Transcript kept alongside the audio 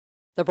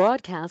The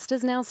broadcast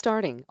is now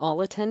starting. All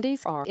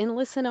attendees are in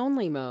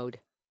listen-only mode.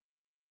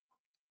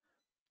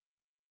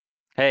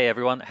 Hey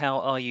everyone, how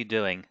are you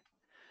doing?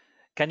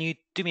 Can you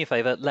do me a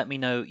favor? Let me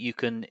know you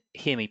can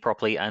hear me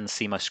properly and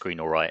see my screen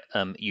all right.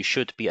 You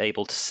should be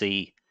able to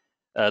see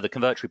the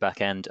Convertri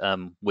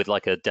backend with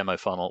like a demo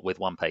funnel with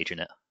one page in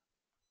it.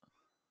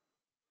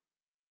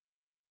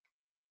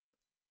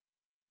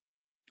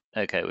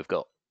 Okay, we've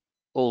got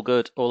all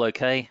good, all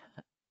okay.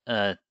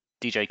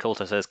 DJ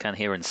Coulter says can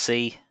hear and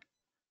see.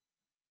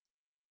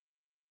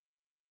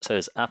 So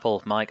is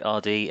Apple, Mike,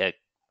 RD.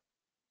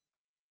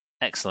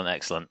 Excellent,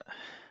 excellent.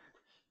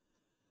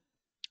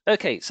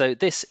 Okay, so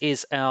this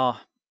is our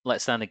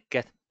Let's Stand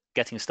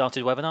Getting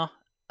Started webinar.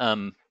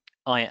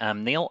 I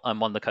am Neil. I'm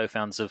one of the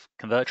co-founders of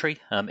Convertri.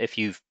 If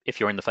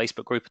you're in the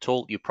Facebook group at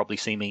all, you've probably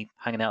seen me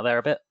hanging out there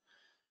a bit.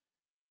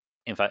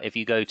 In fact, if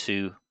you go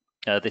to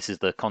this is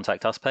the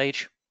Contact Us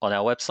page on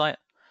our website,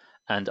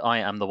 and I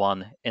am the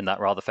one in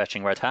that rather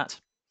fetching red hat.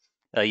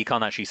 You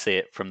can't actually see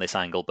it from this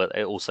angle, but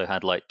it also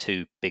had like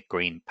two big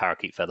green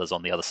parakeet feathers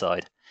on the other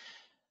side.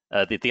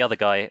 The other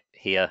guy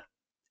here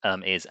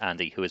is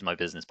Andy, who is my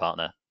business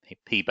partner.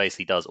 He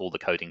basically does all the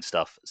coding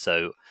stuff.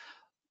 So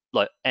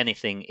like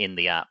anything in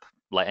the app,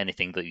 like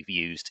anything that you've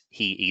used,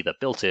 he either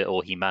built it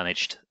or he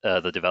managed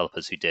the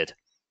developers who did.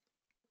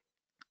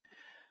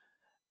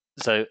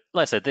 So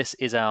like I said, this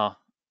is our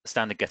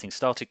standard getting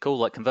started call.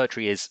 Like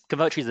Convertri is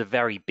a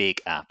very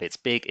big app. It's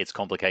big, it's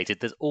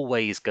complicated. There's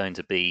always going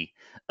to be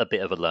a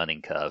bit of a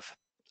learning curve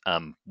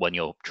when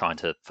you're trying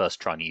to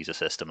use a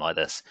system like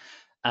this.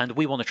 And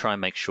we want to try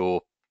and make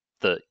sure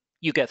that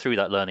you get through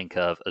that learning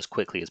curve as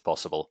quickly as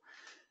possible.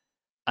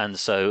 And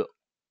so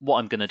what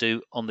I'm going to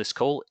do on this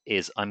call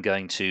is I'm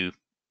going to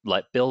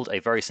build a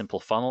very simple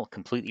funnel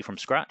completely from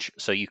scratch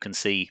so you can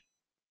see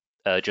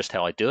just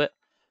how I do it.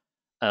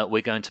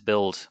 We're going to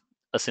build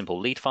a simple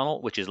lead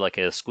funnel, which is like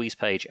a squeeze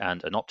page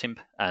and an opt-in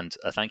and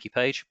a thank you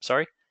page,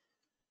 sorry.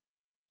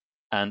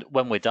 And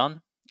when we're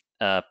done,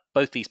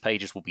 both these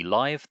pages will be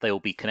live. They will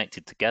be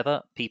connected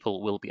together.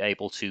 People will be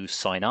able to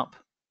sign up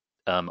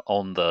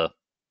on the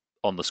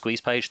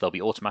squeeze page. They'll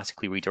be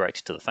automatically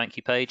redirected to the thank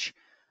you page.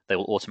 They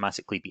will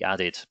automatically be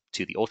added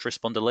to the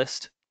autoresponder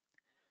list.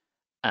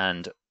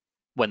 And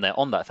when they're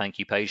on that thank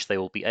you page, they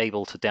will be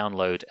able to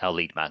download our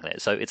lead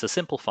magnet. So it's a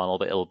simple funnel,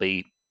 but it'll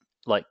be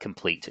like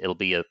complete. It'll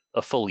be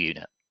a full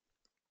unit.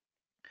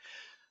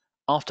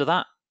 After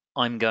that,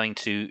 I'm going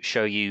to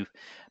show you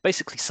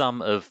basically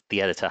some of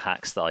the editor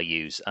hacks that I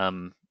use.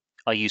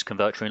 I use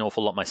Convertri an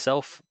awful lot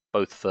myself,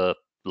 both for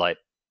like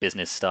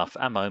business stuff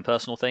and my own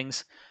personal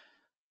things.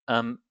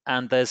 And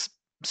there's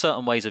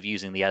certain ways of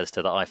using the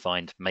editor that I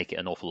find make it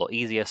an awful lot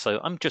easier. So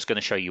I'm just going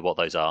to show you what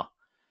those are.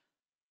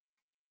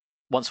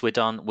 Once we're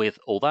done with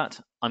all that,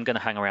 I'm going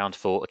to hang around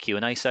for a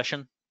Q&A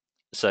session.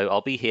 So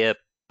I'll be here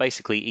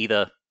basically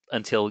either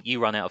until you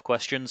run out of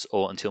questions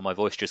or until my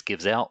voice just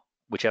gives out,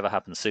 whichever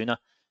happens sooner.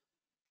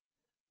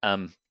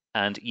 And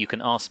you can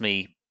ask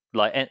me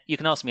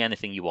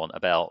anything you want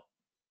about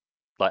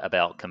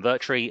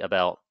Convertri,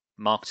 about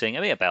marketing,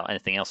 I mean about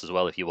anything else as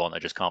well if you want. I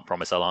just can't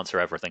promise I'll answer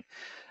everything,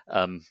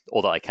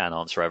 or that I can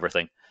answer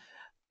everything.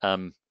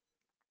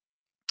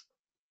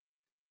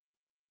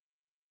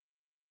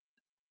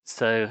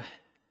 So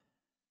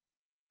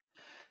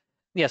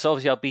yeah, so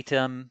obviously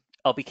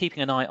I'll be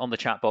keeping an eye on the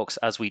chat box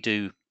as we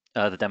do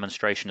the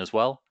demonstration as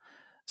well.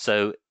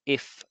 So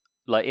if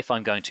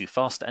I'm going too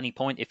fast at any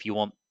point, if you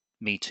want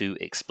me to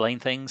explain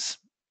things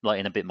like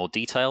in a bit more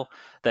detail,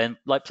 then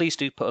please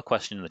do put a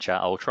question in the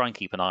chat. I will try and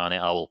keep an eye on it.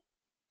 I will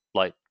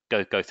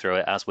go through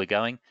it as we're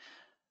going.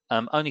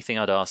 Only thing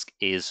I'd ask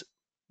is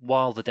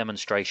while the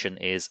demonstration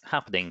is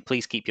happening,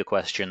 please keep your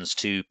questions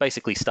to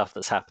basically stuff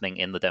that's happening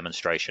in the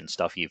demonstration,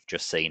 stuff you've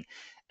just seen.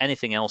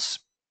 Anything else,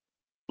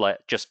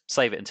 just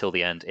save it until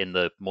the end in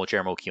the more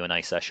general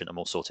Q&A session and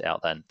we'll sort it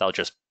out then. That'll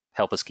just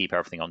help us keep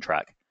everything on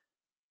track.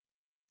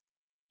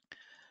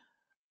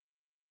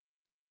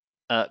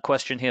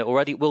 Question here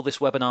already, will this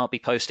webinar be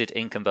posted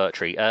in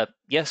Convertri?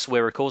 Yes,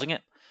 we're recording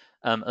it.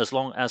 As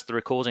long as the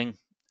recording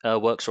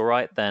works all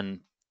right,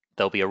 then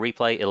there'll be a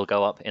replay. It'll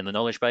go up in the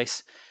knowledge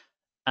base.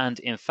 And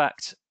in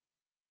fact,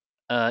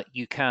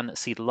 you can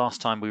see the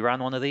last time we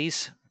ran one of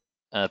these.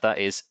 That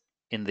is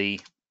in the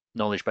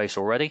knowledge base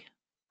already.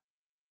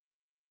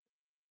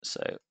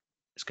 So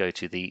let's go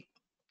to the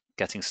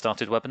getting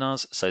started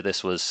webinars. So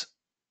this was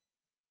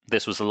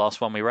the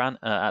last one we ran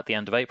at the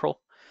end of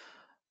April.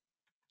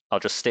 I'll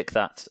just stick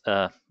that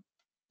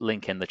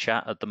link in the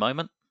chat at the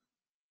moment.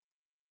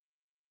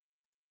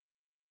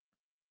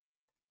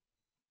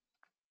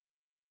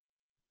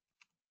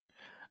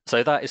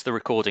 So that is the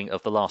recording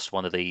of the last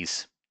one of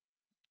these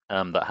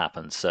that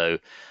happened. So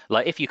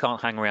if you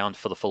can't hang around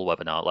for the full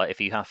webinar, if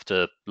you have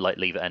to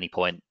leave at any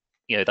point,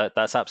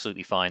 that's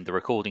absolutely fine. The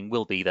recording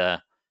will be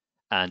there.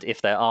 And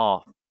if there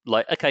are,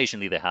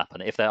 occasionally they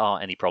happen, if there are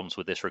any problems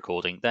with this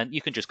recording, then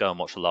you can just go and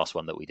watch the last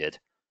one that we did.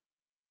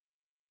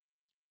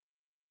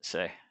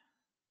 So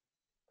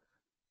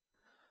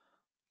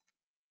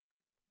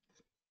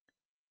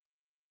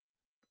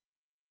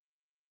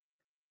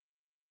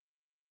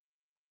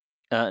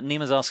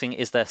Nima's asking,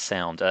 is there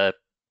sound?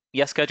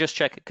 Yes, go just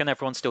check. Can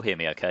everyone still hear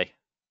me okay?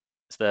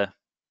 Is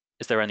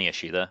there any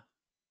issue there?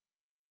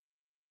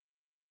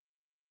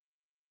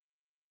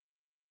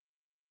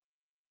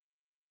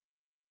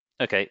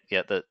 Okay,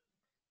 yeah, the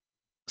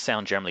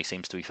sound generally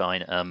seems to be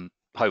fine.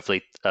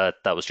 Hopefully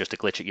that was just a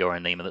glitch at your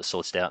end, Nima, that's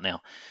sorted out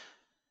now.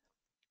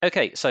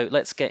 Okay, so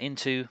let's get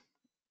into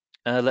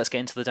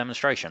the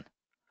demonstration.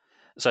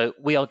 So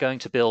we are going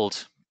to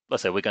build,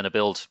 let's say we're going to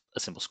build a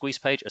simple squeeze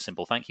page, a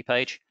simple thank you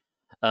page.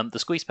 The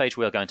squeeze page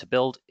we are going to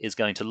build is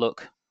going to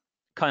look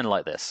kind of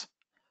like this.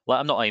 Like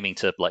I'm not aiming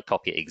to like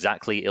copy it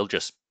exactly. It'll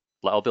just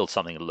like I'll build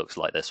something that looks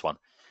like this one.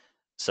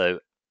 So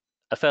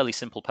a fairly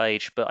simple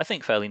page, but I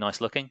think fairly nice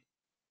looking.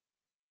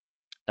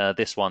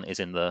 This one is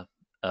in the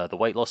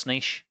weight loss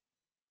niche.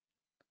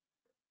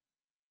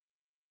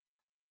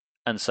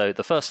 And so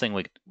the first thing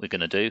we're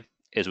going to do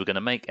is we're going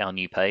to make our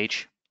new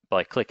page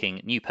by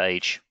clicking New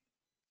Page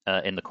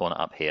in the corner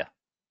up here.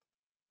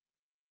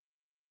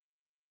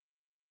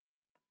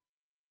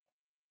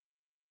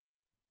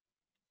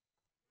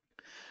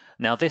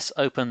 Now this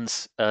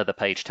opens the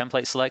page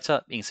template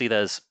selector. You can see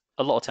there's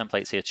a lot of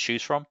templates here to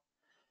choose from.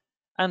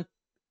 And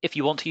if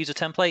you want to use a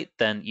template,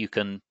 then you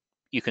can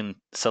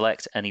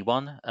select any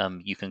one.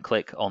 You can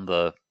click on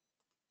the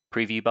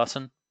preview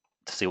button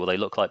to see what they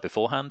look like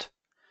beforehand.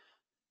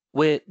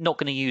 We're not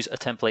going to use a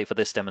template for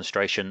this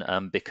demonstration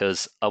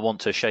because I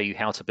want to show you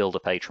how to build a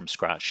page from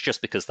scratch,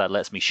 just because that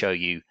lets me show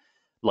you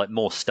like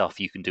more stuff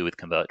you can do with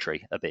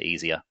Convertri a bit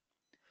easier.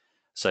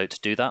 So to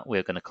do that,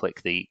 we're going to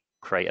click the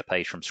Create a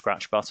Page from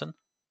Scratch button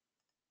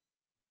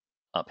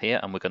up here,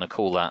 and we're going to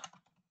call that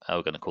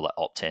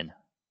opt-in.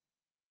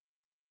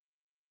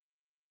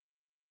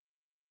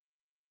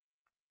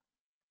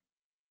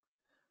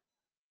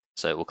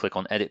 So we'll click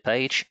on Edit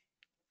Page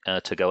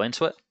to go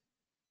into it.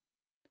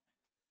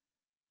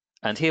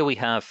 And here we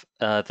have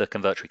the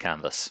Convertri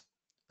canvas.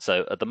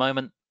 So at the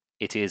moment,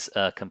 it is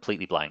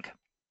completely blank.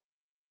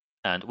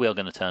 And we are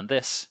going to turn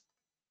this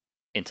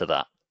into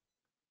that.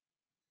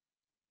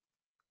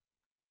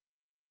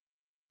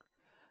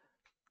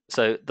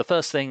 So the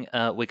first thing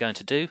we're going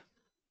to do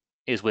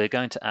is we're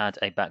going to add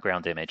a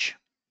background image.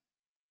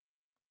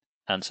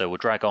 And so we'll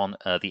drag on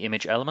the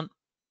image element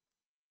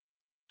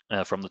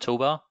from the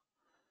toolbar.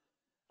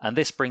 And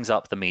this brings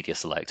up the media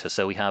selector.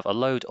 So we have a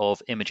load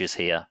of images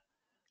here.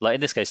 Like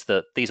in this case,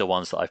 these are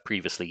ones that I've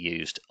previously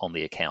used on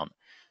the account.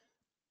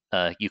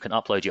 You can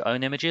upload your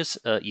own images.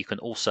 You can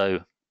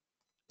also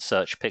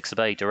search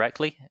Pixabay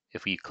directly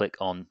if you click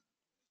on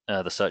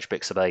the search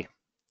Pixabay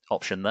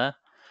option there.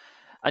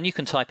 And you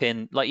can type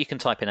in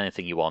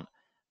anything you want.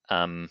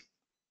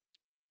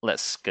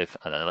 Let's go for,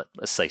 I don't know,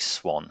 let's say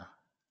swan.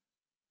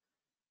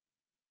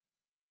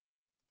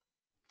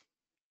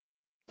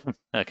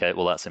 Okay,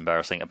 well that's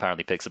embarrassing.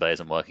 Apparently Pixabay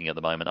isn't working at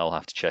the moment. I'll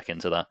have to check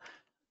into that.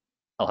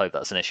 I'll hope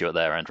that's an issue at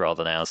their end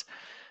rather than ours.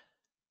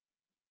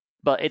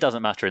 But it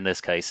doesn't matter in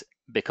this case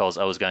because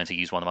I was going to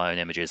use one of my own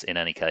images in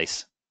any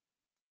case.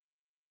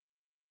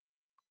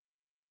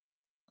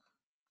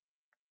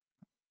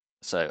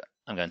 So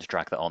I'm going to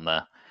drag that on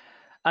there.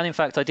 And in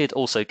fact, I did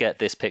also get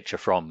this picture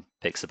from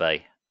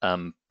Pixabay,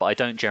 but I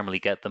don't generally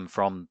get them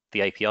from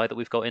the API that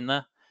we've got in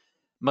there,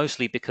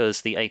 mostly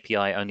because the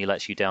API only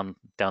lets you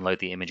download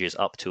the images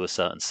up to a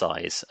certain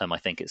size. I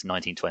think it's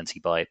 1920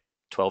 by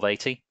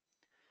 1280.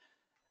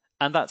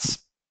 And that's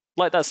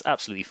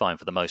absolutely fine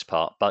for the most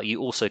part, but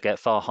you also get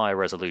far higher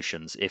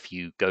resolutions if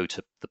you go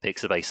to the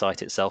Pixabay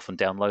site itself and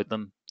download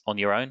them on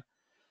your own.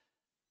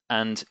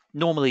 And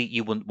normally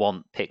you wouldn't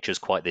want pictures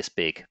quite this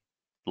big,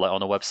 like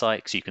on a website,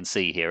 because you can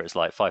see here it's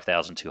like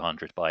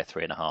 5,200 by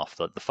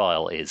 3.5. The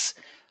file is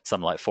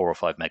something like 4 or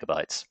 5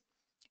 megabytes.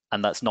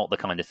 And that's not the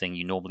kind of thing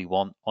you normally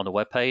want on a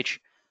web page.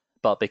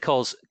 But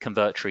because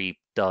Convertri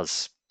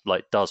does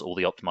all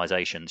the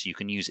optimizations, you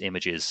can use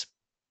images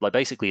like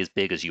basically as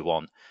big as you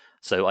want.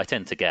 So I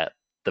tend to get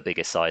the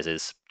biggest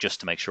sizes just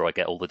to make sure I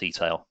get all the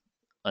detail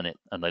and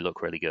they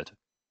look really good.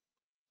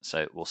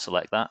 So we'll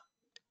select that.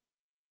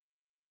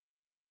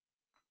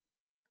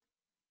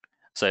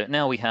 So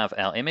now we have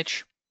our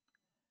image,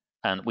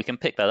 and we can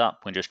pick that up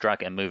and just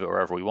drag it and move it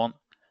wherever we want.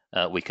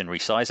 We can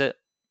resize it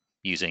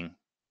using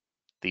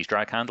these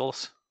drag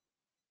handles.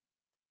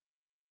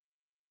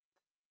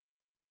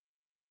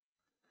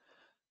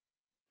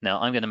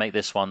 Now I'm going to make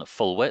this one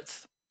full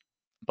width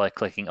by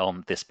clicking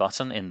on this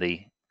button in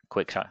the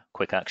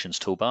Quick Actions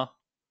toolbar.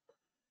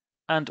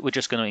 And we're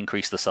just going to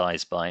increase the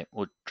size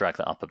we'll drag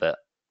that up a bit,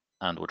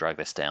 and we'll drag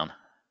this down.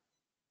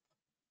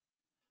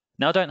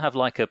 Now I don't have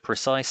like a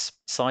precise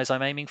size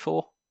I'm aiming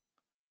for.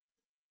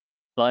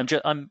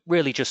 I'm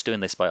really just doing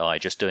this by eye,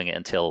 just doing it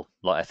until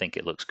I think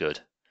it looks good.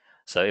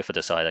 So if I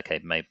decide, okay,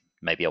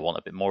 maybe I want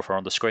a bit more of her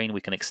on the screen,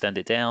 we can extend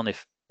it down.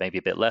 If maybe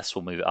a bit less,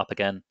 we'll move it up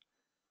again.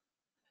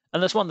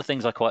 And that's one of the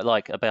things I quite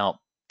like about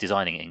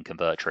designing in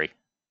Convertri,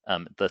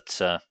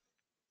 that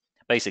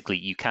basically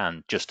you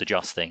can just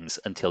adjust things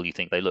until you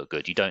think they look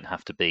good. You don't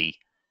have to be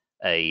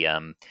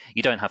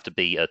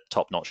a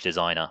top-notch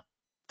designer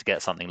to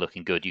get something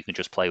looking good. You can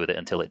just play with it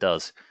until it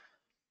does.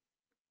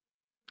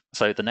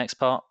 So the next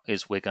part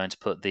is we're going to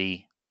put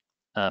the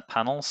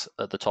panels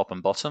at the top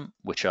and bottom,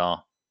 which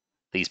are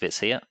these bits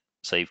here.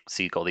 So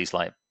you've got these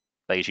like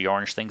beigey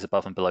orange things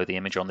above and below the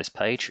image on this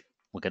page.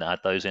 We're going to add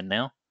those in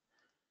now.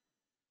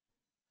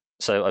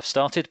 So I've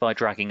started by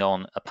dragging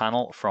on a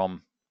panel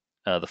from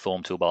the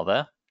form toolbar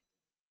there.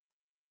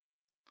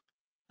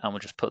 And we'll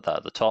just put that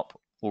at the top.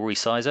 We'll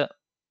resize it.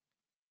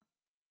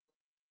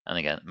 And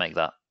again, make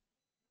that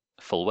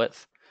full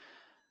width.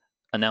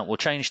 And now we'll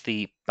change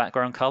the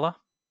background color.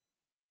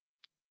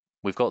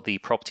 We've got the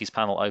properties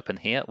panel open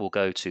here. We'll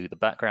go to the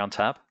background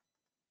tab.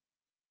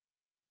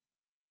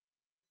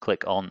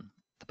 Click on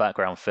the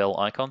background fill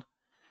icon.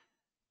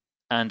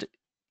 And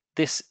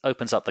this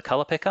opens up the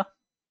color picker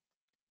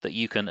that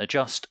you can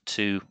adjust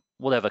to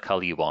whatever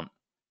color you want.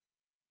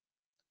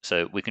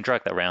 So we can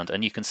drag that around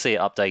and you can see it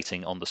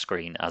updating on the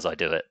screen as I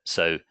do it.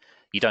 So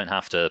you don't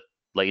have to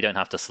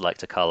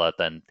select a color,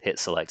 then hit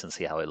select and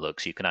see how it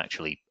looks. You can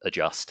actually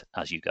adjust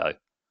as you go.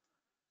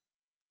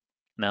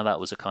 Now that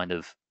was a kind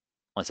of,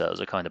 like I said, it was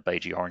a kind of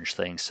beigey orange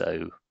thing,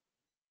 so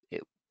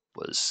it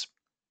was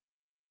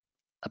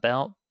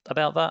about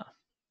that.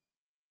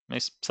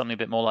 Maybe something a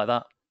bit more like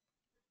that.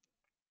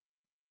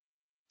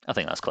 I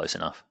think that's close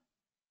enough.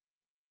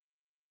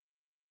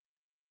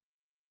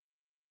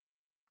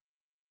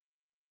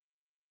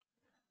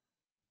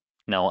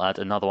 Now I'll add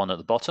another one at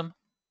the bottom.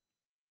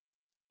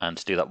 And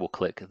to do that, we'll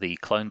click the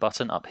clone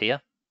button up here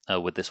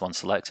with this one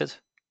selected.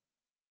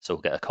 So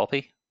we'll get a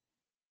copy.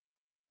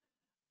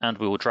 And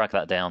we will drag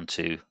that down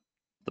to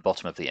the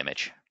bottom of the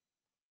image.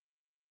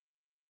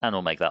 And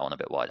we'll make that one a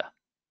bit wider.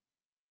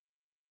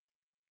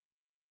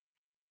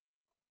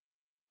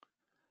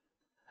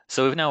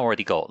 So we've now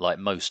already got like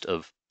most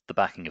of the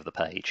backing of the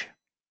page.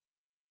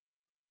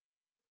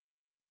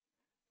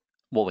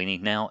 What we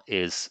need now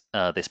is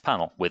this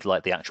panel with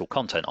like the actual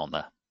content on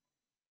there.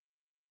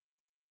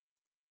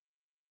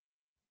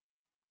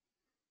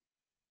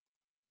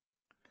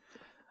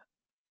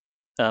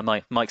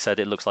 Mike said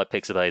it looks like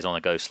Pixabay is on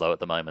a go slow at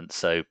the moment,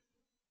 so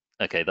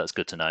okay, that's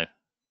good to know.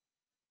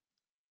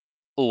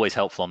 Always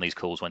helpful on these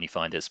calls when you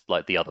find it's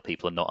like the other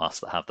people and not us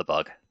that have the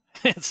bug.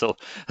 It's all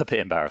a bit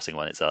embarrassing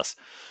when it's us.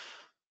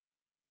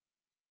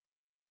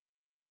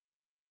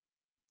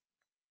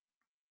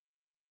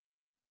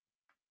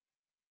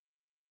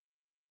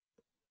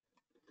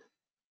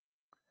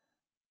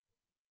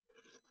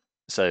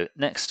 So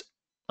next,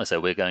 I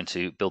said we're going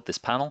to build this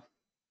panel.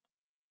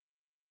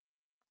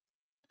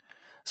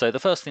 So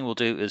the first thing we'll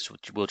do is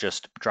we'll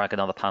just drag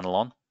another panel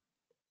on.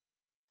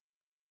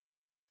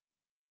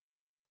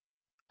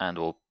 And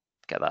we'll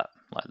get that,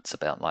 like it's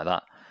about like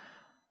that.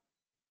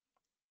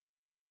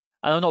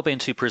 And I'm not being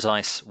too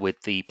precise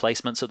with the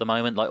placements at the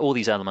moment. Like all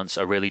these elements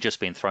are really just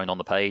being thrown on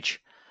the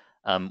page.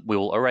 We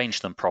will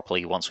arrange them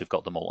properly once we've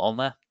got them all on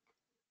there.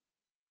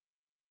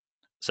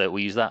 So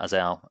we'll use that as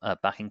our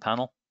backing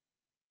panel.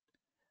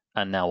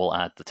 And now we'll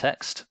add the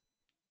text.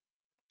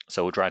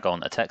 So we'll drag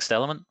on a text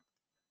element.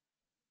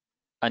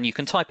 And you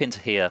can type into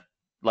here,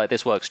 like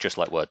this works just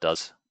like Word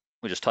does.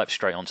 We just type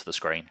straight onto the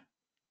screen.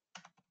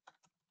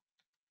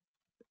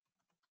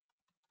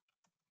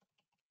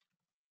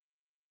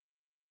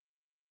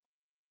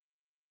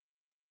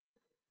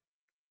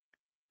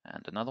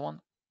 And another one.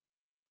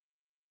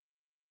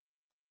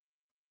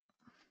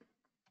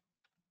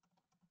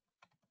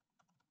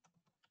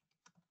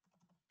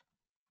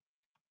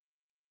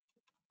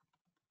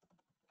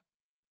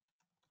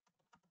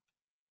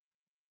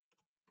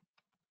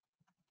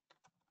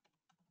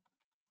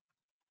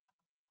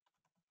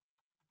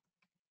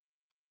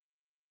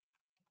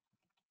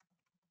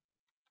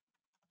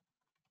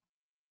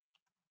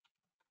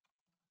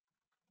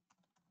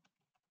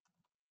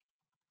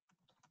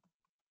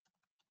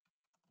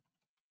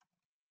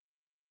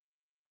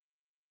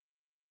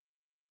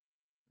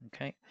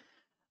 Okay.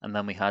 And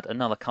then we had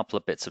another couple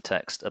of bits of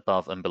text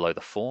above and below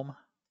the form.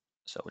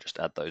 So we'll just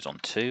add those on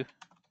too.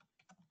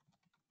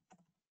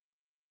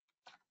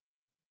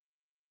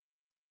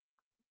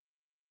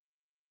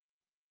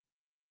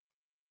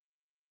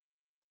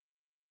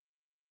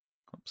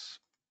 Oops.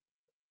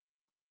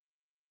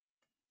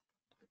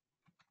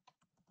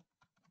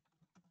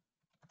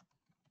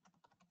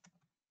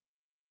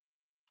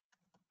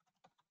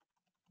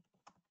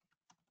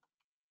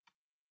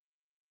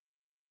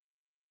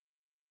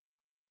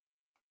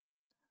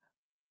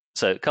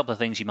 So a couple of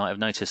things you might have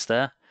noticed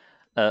there.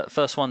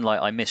 First one, like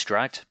I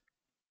misdragged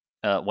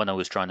when I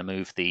was trying to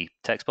move the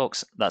text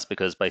box. That's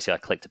because basically I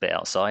clicked a bit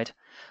outside.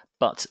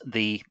 But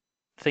the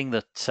thing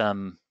that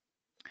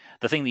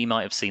you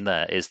might have seen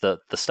there is that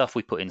the stuff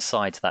we put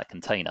inside that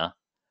container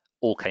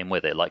all came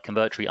with it. Like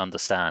Convertri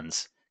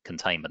understands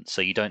containment,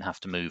 so you don't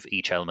have to move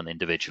each element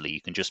individually.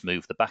 You can just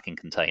move the backing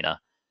container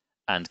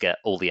and get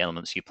all the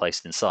elements you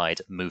placed inside,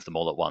 move them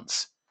all at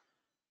once.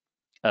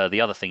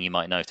 The other thing you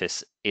might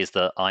notice is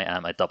that I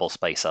am a double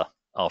spacer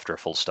after a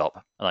full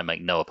stop, and I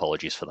make no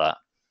apologies for that.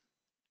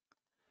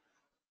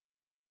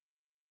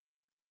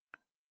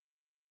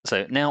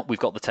 So now we've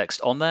got the text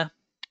on there.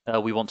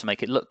 We want to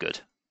make it look good.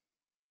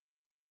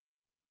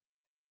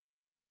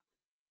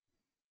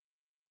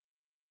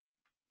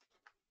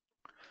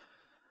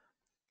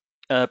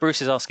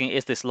 Bruce is asking,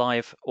 is this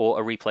live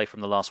or a replay from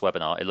the last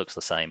webinar? It looks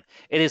the same.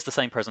 It is the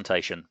same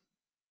presentation,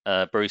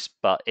 Bruce,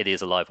 but it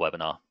is a live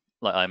webinar.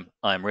 Like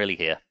I'm really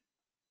here.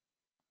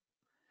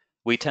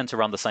 We tend to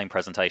run the same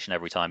presentation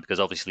every time because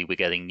obviously we're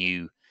getting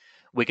new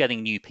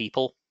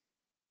people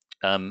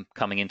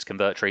coming into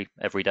Convertri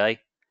every day.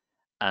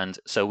 And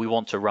so we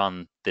want to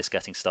run this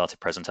getting started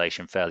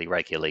presentation fairly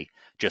regularly,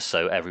 just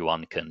so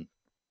everyone can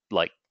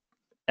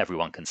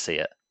see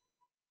it.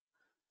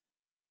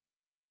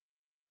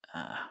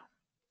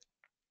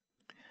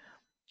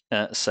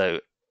 So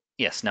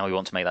yes, now we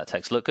want to make that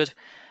text look good.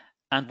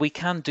 And we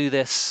can do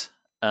this,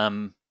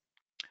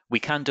 we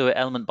can do it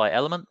element by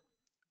element.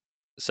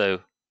 So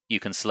you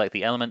can select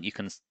the element, you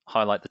can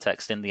highlight the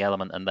text in the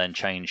element and then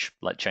change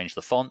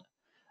the font,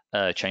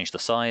 change the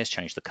size,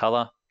 change the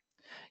color.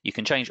 You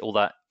can change all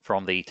that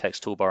from the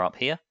text toolbar up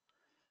here.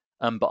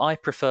 But I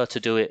prefer to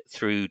do it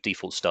through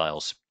default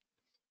styles.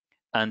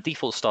 And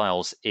default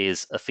styles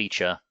is a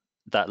feature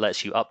that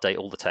lets you update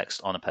all the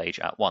text on a page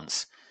at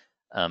once.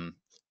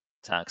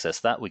 To access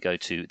that, we go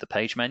to the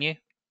page menu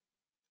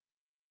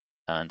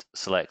and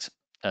select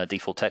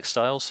default text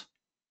styles.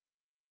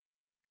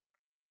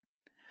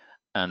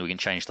 And we can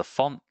change the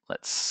font,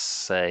 let's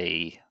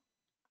say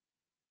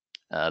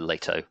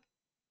Lato.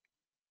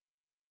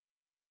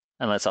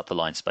 And let's up the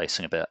line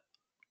spacing a bit.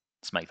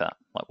 Let's make that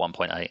like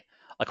 1.8.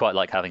 I quite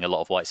like having a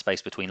lot of white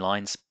space between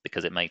lines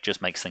because it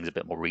just makes things a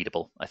bit more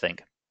readable, I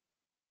think.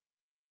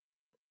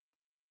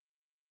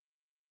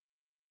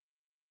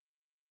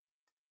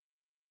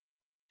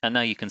 And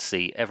now you can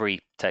see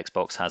every text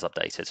box has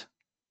updated.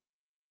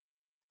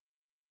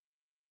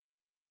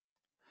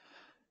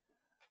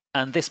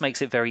 And this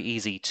makes it very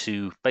easy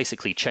to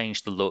basically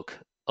change the look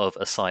of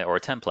a site or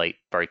a template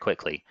very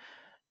quickly.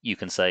 You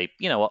can say,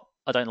 you know what,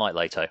 I don't like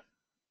Lato.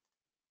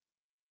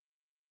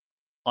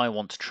 I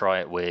want to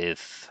try it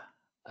with,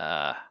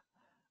 I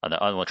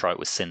want to try it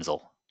with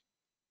Cinzel.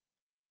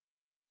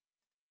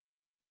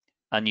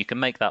 And you can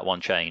make that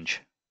one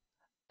change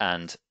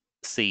and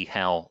see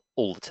how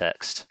all the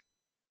text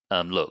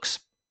looks,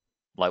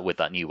 like with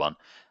that new one.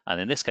 And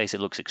in this case,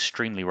 it looks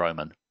extremely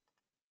Roman.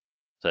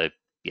 So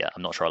yeah,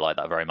 I'm not sure I like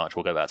that very much.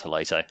 We'll go back to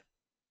Lato.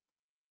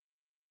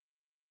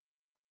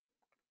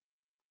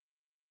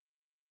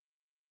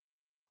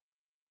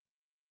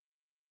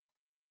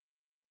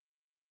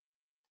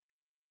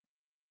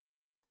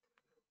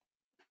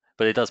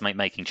 But it does make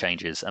making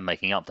changes and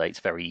making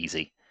updates very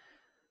easy.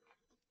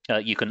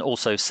 You can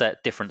also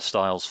set different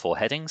styles for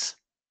headings.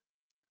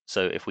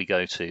 So if we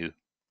go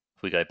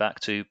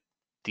back to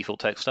default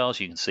text styles,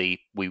 you can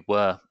see we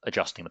were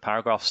adjusting the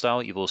paragraph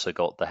style. You've also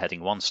got the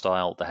heading 1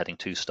 style, the heading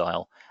 2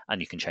 style, and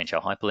you can change how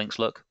hyperlinks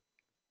look.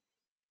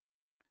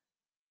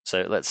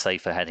 So let's say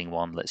for heading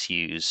 1, let's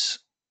use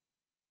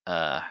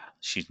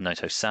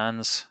Noto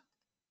Sans.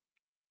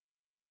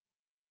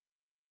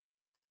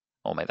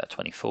 I'll make that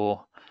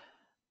 24.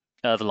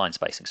 The line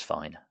spacing's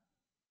fine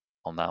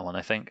on that one,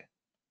 I think.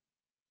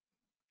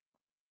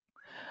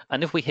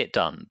 And if we hit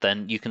done,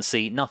 then you can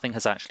see nothing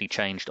has actually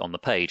changed on the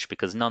page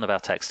because none of our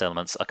text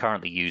elements are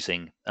currently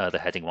using the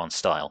heading 1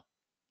 style.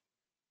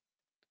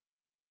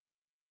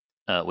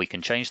 We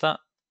can change that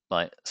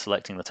by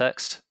selecting the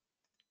text.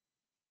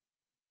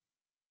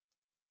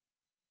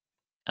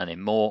 And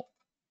in More,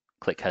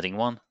 click heading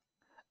 1.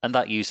 And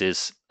that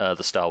uses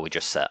the style we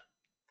just set.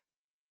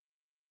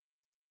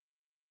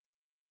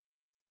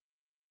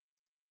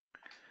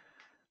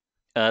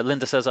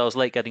 Linda says, I was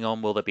late getting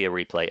on. Will there be a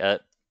replay?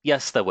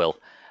 Yes, there will.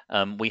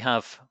 We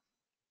have,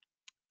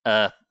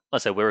 let's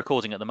say we're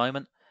recording at the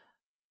moment.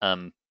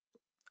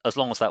 As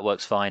long as that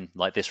works fine,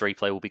 like this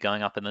replay will be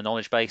going up in the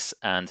knowledge base.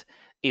 And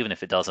even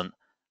if it doesn't,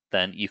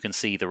 then you can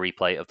see the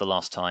replay of the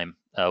last time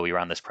we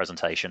ran this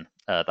presentation.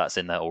 That's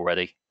in there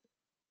already.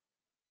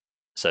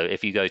 So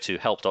if you go to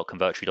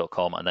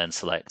help.convertri.com and then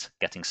select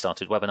Getting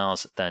Started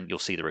Webinars, then you'll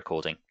see the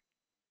recording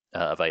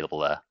available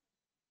there.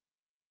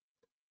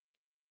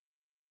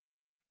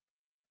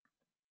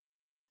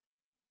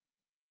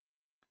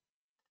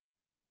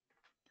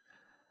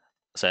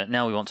 So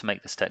now we want to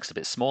make this text a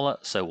bit smaller,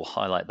 so we'll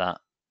highlight that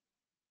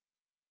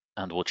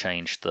and we'll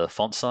change the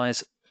font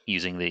size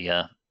using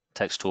the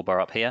text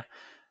toolbar up here.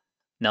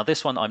 Now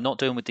this one I'm not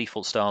doing with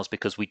default styles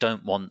because we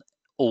don't want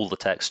all the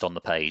text on the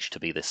page to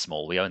be this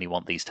small. We only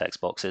want these text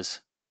boxes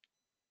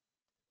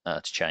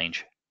to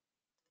change.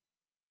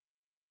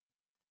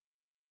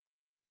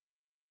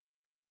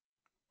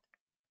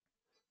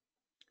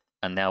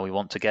 And now we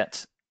want to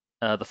get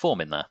the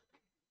form in there.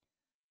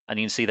 And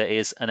you can see there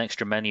is an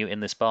extra menu in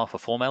this bar for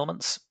form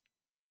elements.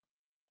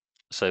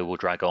 So we'll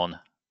drag on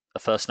a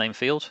first name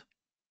field.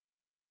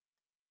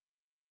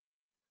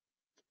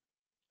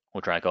 We'll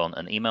drag on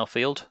an email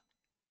field.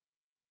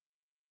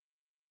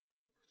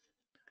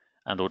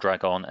 And we'll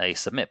drag on a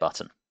submit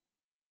button.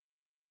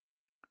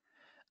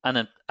 And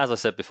then, as I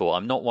said before,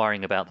 I'm not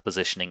worrying about the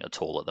positioning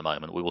at all at the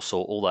moment. We will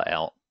sort all that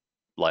out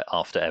like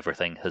after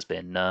everything has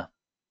been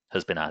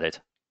added.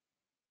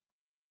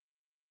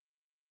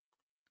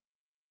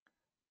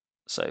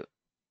 So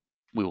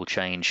we will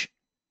change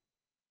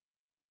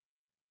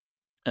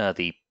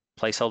the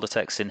placeholder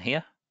text in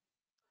here.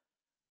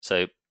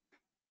 So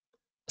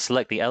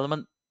select the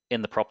element.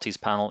 In the properties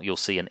panel, you'll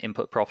see an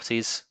input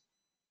properties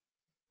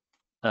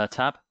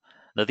tab.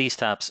 Now these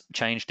tabs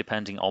change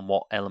depending on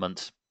what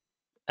element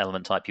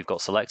type you've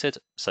got selected.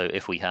 So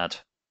if we had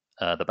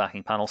the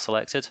backing panel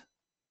selected,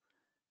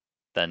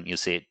 then you'll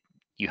see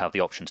you have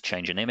the option to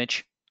change an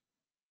image.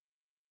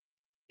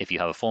 If you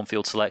have a form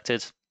field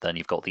selected, then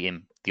you've got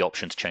the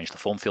option to change the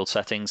form field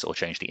settings or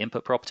change the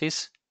input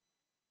properties.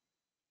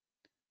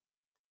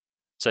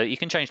 So you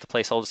can change the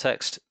placeholder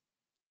text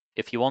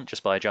if you want,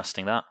 just by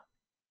adjusting that.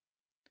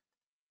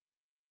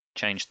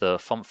 Change the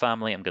font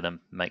family. I'm going to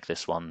make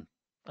this one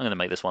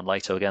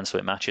Lato again so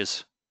it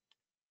matches.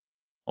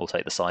 We'll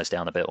take the size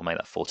down a bit. We'll make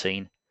that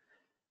 14.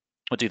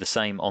 We'll do the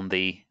same on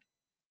the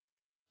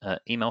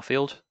email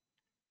field.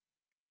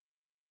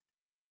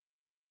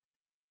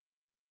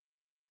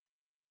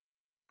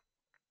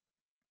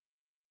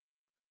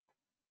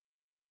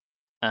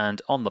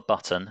 And on the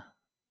button,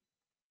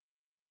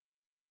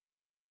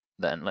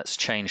 then let's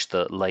change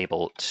the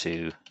label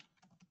to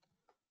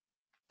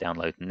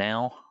download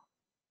now.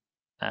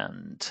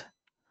 And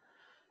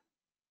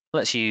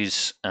let's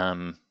use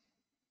Noto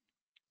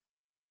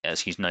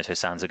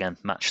Sans again.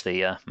 Match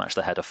the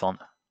header font.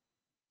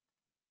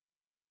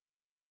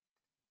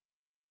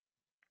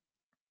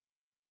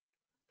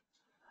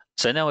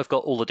 So now we've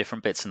got all the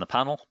different bits in the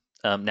panel.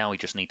 Now we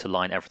just need to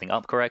line everything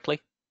up correctly.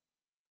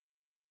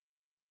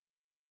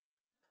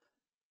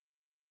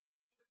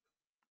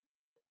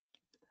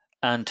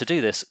 And to do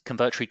this,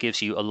 Convertri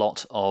gives you a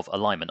lot of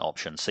alignment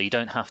options, so you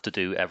don't have to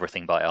do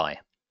everything by eye.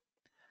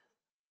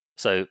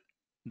 So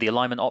the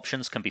alignment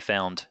options can be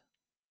found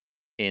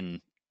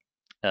in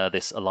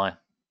this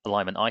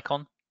alignment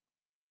icon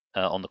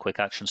on the Quick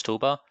Actions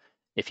toolbar.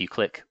 If you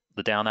click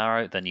the down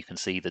arrow, then you can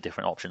see the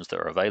different options that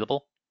are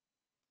available.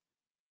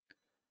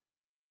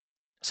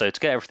 So to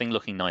get everything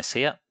looking nice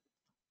here,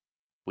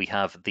 we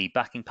have the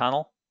backing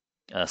panel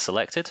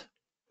selected.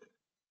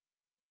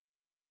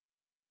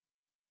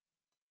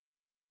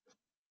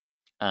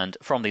 And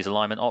from these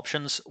alignment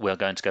options, we're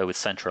going to go with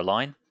center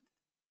align.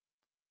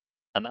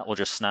 And that will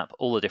just snap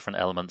all the different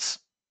elements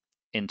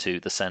into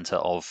the center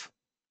of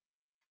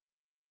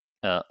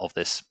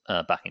this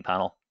backing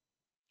panel.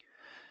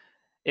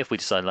 If we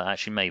decide that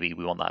actually maybe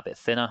we want that a bit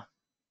thinner,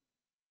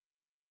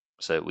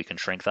 so we can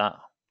shrink that,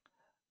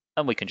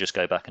 and we can just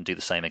go back and do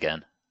the same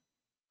again,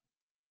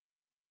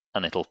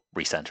 and it'll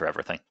recenter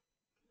everything.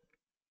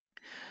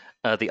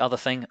 The other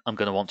thing I'm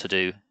going to want to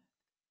do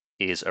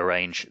is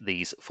arrange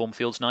these form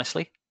fields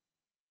nicely.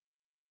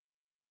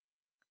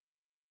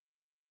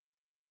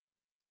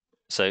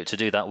 So to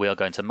do that, we are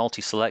going to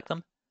multi-select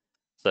them.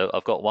 So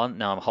I've got one,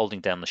 now I'm holding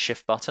down the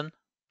Shift button,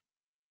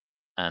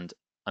 and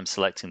I'm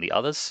selecting the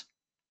others.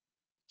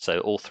 So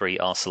all three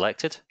are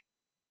selected.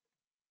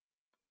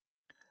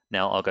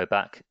 Now I'll go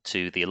back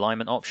to the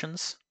alignment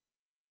options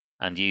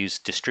and use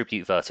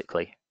Distribute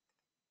Vertically.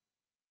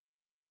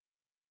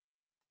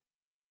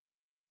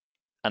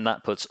 And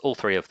that puts all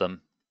three of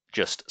them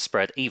just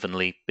spread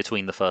evenly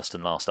between the first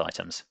and last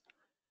items.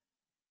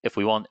 If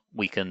we want,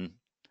 we can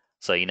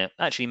say,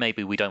 actually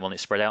maybe we don't want it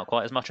spread out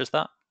quite as much as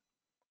that.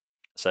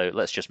 So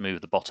let's just move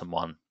the bottom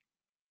one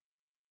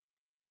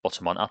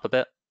up a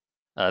bit.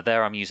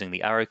 There I'm using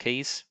the arrow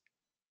keys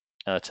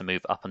to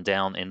move up and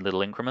down in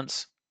little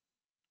increments.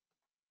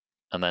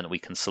 And then we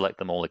can select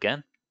them all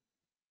again.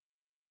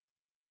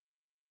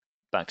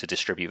 Back to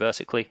Distribute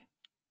Vertically.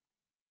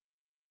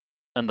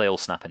 And they all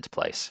snap into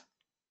place.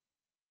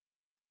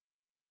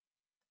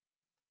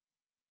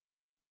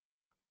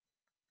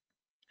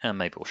 And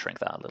maybe we'll shrink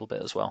that a little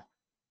bit as well.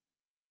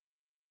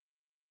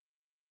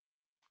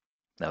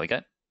 There we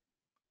go.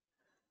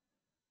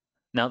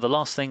 Now the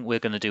last thing we're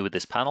going to do with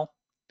this panel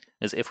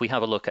is if we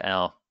have a look at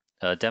our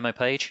demo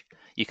page,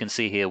 you can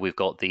see here we've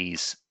got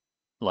these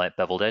light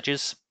beveled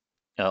edges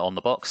on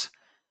the box,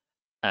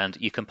 and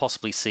you can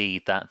possibly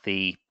see that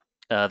the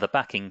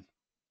backing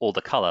or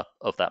the color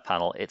of that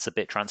panel, it's a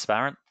bit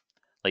transparent.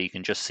 Like you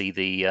can just see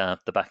the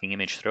backing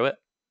image through it.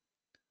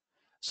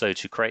 So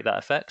to create that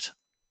effect,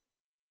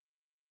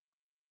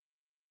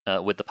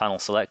 with the panel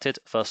selected,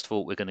 first of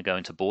all, we're going to go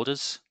into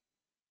borders.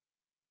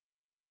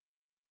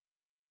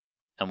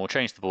 And we'll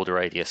change the border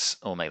radius,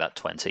 and we'll make that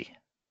 20.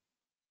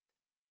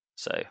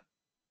 So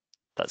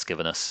that's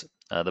given us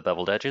the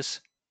beveled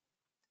edges.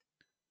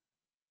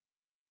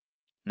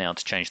 Now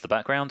to change the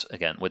background,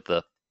 again, with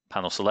the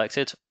panel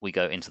selected, we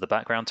go into the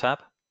background tab.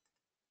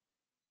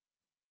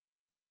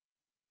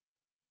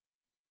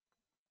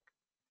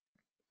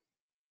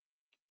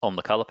 On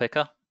the color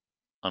picker,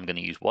 I'm going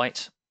to use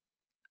white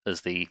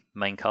as the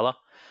main color.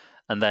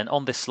 And then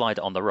on this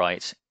slider on the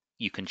right,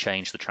 you can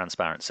change the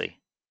transparency.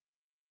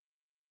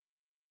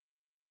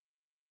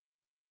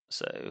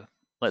 So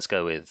let's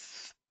go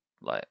with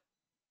about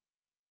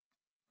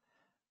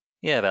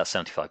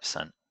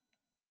 75%.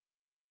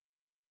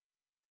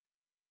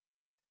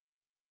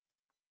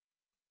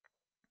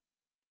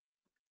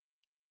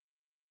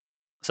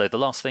 So the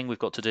last thing we've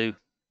got to do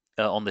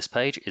on this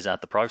page is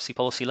add the privacy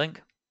policy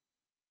link.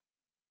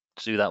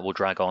 To do that, we'll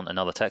drag on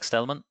another text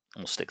element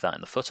and we'll stick that in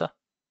the footer.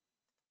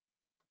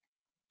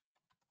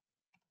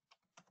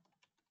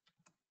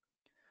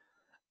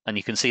 And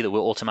you can see that we're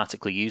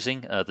automatically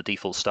using the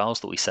default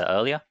styles that we set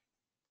earlier.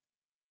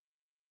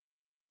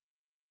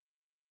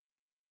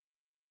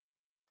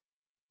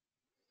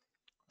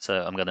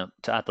 So I'm going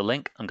to add the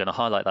link, I'm going to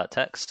highlight that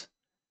text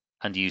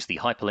and use the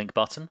hyperlink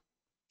button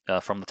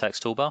from the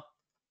text toolbar.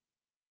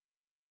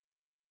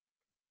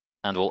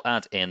 And we'll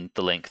add in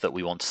the link that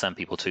we want to send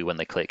people to when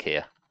they click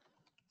here.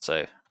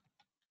 So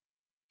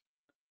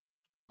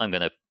I'm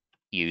going to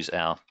use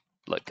our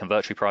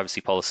Convertri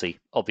privacy policy.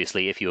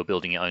 Obviously, if you were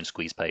building your own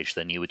squeeze page,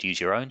 then you would use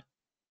your own.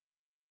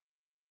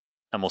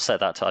 And we'll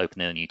set that to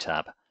open in a new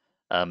tab.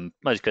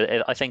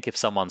 I think if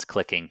someone's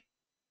clicking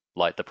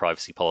the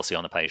privacy policy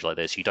on a page like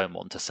this, you don't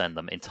want to send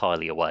them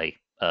entirely away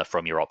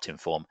from your opt-in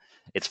form.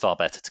 It's far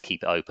better to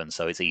keep it open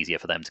so it's easier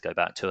for them to go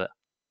back to it.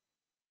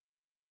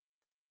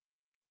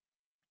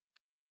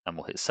 And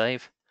we'll hit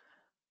save.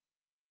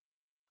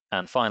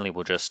 And finally,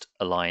 we'll just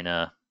align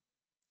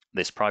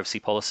this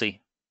privacy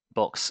policy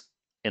box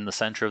in the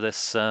center of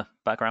this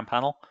background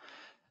panel.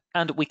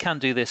 And we can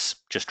do this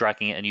just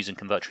dragging it and using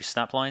Convertri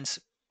snap lines.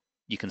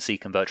 You can see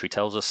Convertri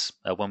tells us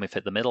when we've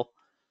hit the middle.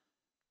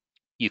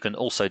 You can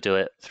also do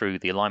it through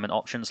the alignment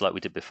options like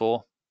we did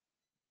before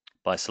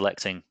by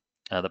selecting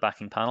the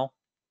backing panel.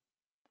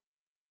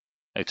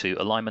 Go to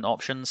alignment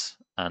options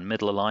and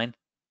middle align.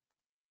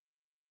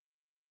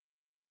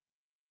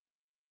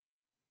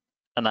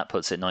 And that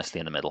puts it nicely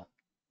in the middle.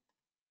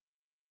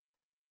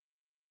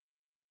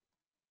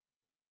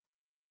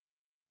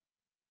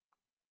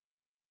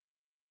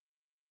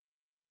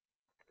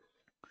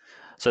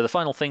 So the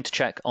final thing to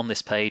check on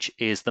this page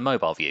is the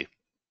mobile view.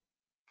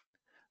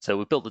 So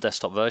we've built the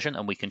desktop version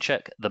and we can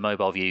check the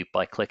mobile view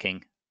by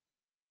clicking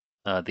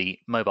the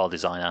mobile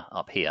designer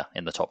up here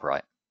in the top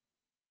right.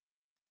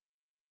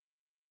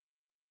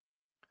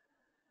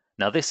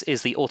 Now this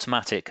is the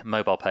automatic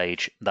mobile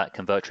page that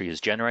Convertri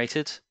has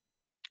generated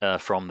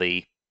from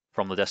the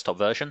desktop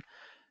version.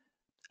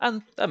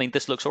 And I mean,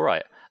 this looks all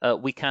right.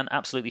 We can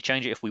absolutely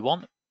change it if we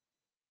want.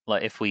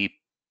 If we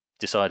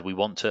decide we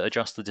want to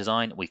adjust the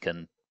design, we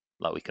can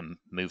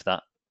move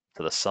that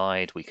to the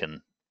side.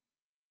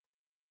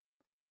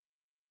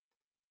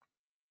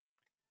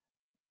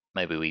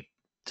 Maybe we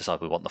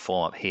decide we want the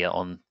form up here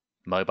on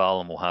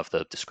mobile and we'll have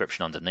the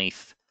description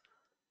underneath.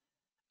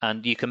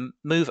 And you can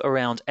move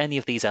around any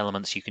of these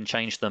elements. You can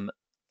change them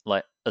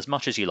as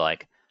much as you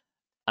like.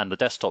 And the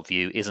desktop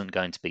view isn't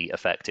going to be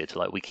affected.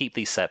 We keep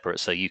these separate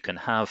so you can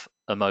have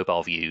a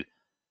mobile view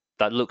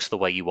that looks the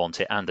way you want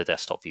it and a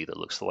desktop view that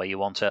looks the way you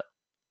want it.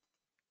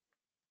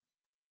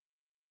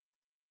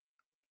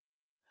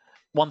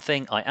 One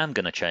thing I am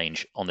going to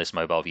change on this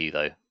mobile view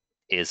though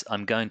is I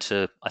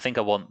think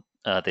I want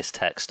this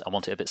text, I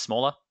want it a bit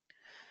smaller.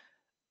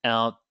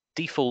 Our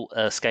default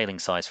scaling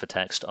size for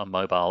text on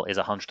mobile is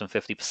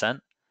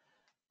 150%.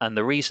 And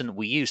the reason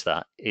we use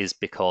that is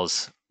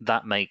because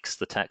that makes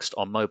the text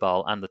on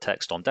mobile and the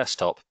text on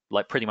desktop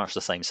pretty much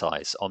the same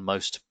size on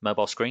most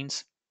mobile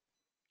screens.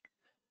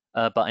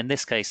 But in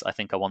this case, I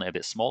think I want it a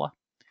bit smaller.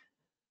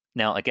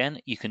 Now, again,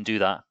 you can do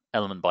that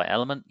element by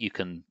element. You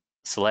can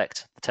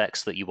select the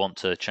text that you want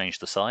to change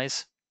the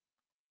size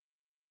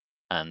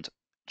and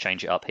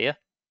change it up here.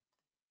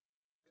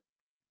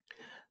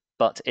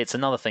 But it's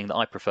another thing that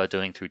I prefer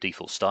doing through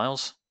default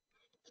styles.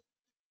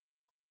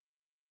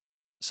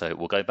 So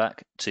we'll go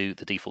back to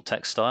the default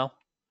text style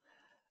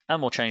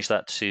and we'll change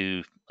that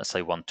to, let's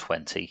say,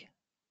 120.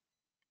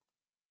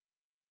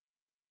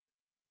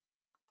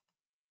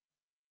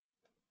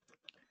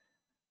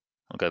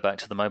 I'll go back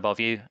to the mobile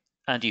view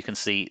and you can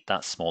see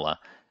that's smaller.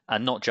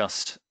 And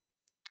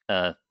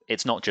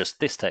it's not just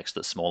this text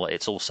that's smaller,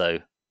 it's also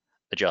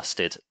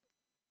adjusted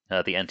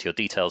the enter your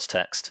details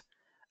text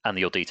and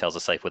the your details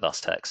are safe with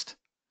us text.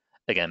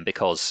 Again,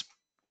 because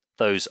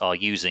those are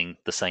using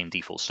the same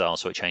default style,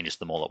 so it changes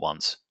them all at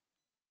once.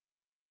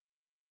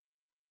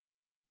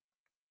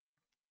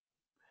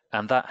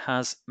 And that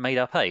has made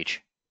our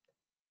page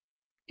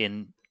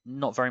in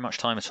not very much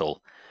time at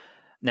all.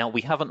 Now,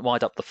 we haven't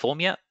wired up the form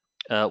yet.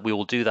 We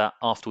will do that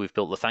after we've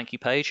built the thank you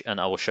page, and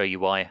I will show you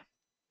why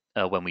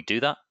when we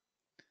do that.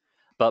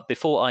 But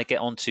before I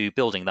get on to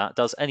building that,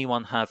 does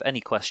anyone have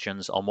any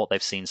questions on what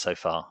they've seen so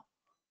far?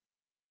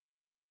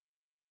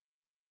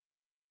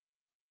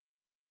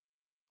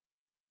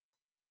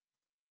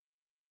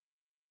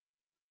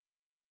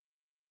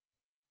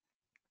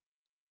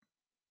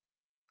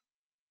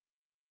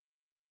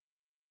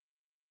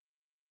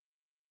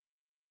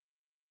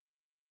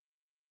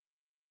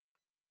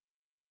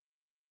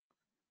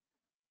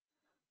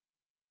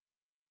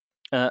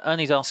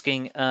 Ernie's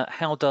asking,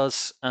 how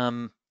does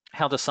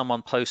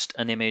someone post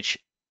an image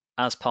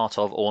as part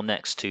of or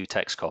next to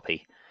text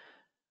copy?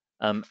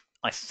 I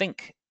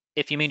think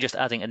if you mean just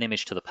adding an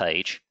image to the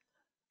page,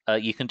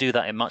 you can do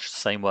that in much the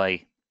same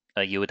way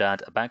you would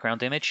add a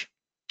background image.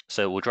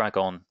 So we'll drag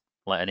on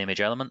an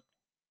image element,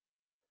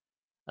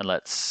 and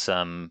let's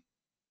have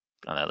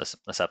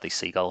these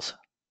seagulls.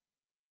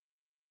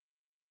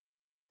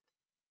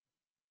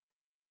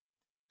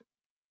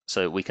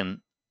 So we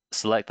can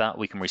select that,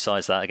 we can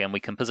resize that again, we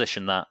can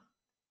position that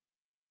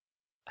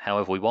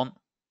however we want,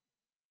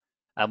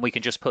 and we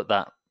can just put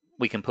that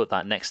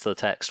next to the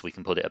text, we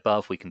can put it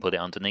above, we can put it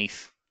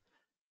underneath.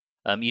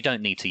 You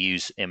don't need to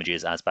use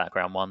images as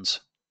background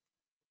ones,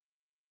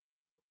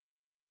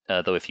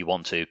 though if you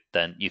want to,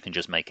 then you can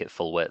just make it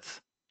full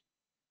width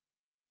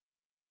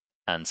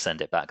and send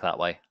it back that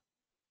way.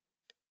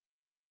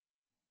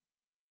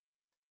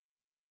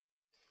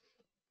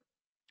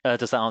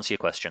 Does that answer your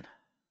question?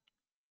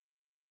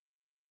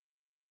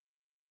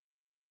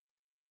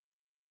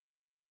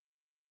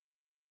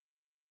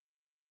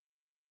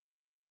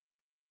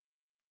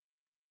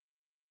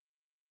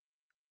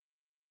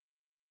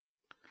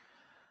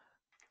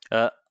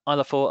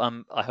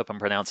 Ilafor, I hope I'm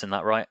pronouncing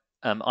that right.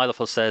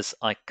 Ilafor says,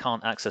 I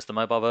can't access the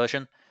mobile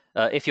version.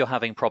 If you're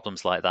having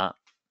problems like that,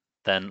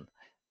 then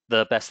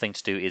the best thing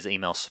to do is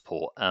email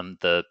support.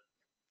 The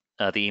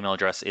email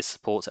address is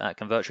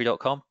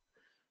support@convertri.com.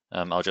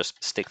 I'll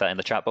just stick that in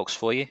the chat box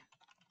for you.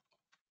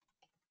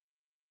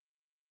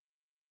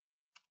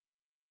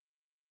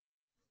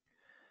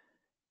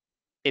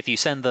 If you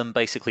send them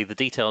basically the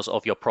details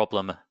of your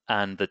problem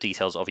and the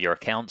details of your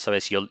account, so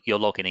it's your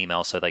login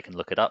email so they can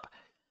look it up,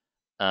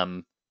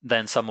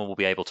 then someone will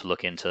be able to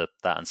look into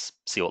that and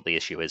see what the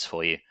issue is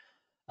for you.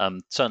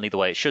 Certainly the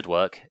way it should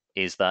work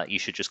is that you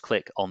should just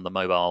click on the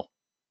mobile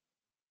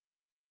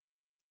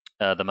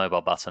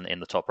button in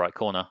the top right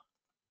corner,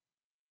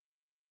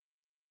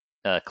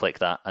 click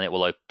that, and it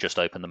will just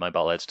open the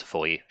mobile editor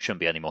for you. Shouldn't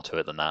be any more to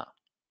it than that.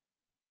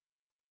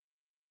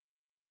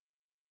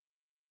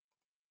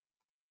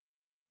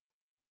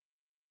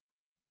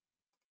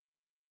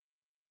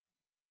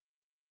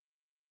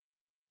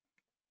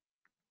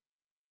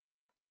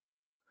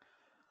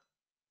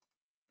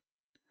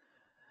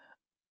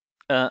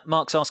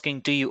 Mark's asking,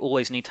 do you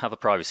always need to have a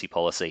privacy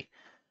policy?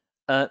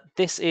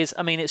 This is,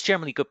 I mean, it's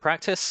generally good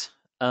practice.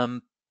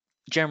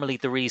 Generally,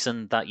 the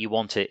reason that you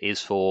want it is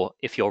for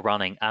if you're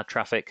running ad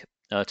traffic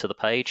to the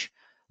page,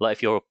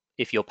 like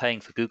if you're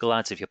paying for Google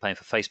ads, if you're paying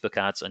for Facebook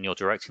ads, and you're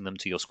directing them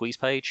to your squeeze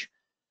page,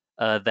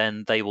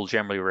 then they will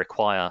generally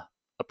require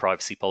a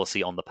privacy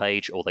policy on the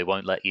page, or they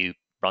won't let you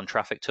run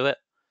traffic to it.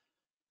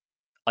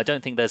 I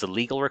don't think there's a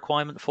legal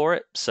requirement for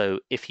it. So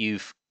if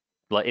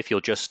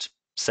you're just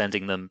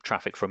sending them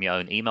traffic from your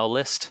own email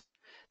list,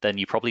 then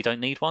you probably don't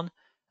need one.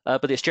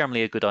 But it's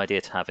generally a good idea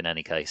to have in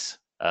any case.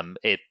 I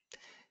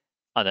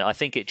don't know, I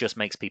think it just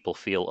makes people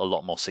feel a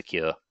lot more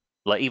secure.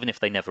 Like even if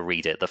they never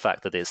read it, the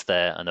fact that it's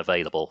there and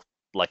available,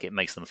 like it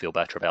makes them feel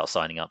better about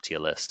signing up to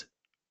your list.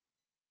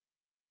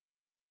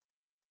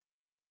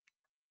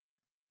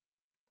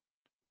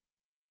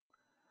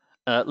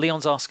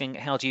 Leon's asking,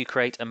 how do you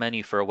create a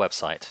menu for a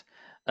website?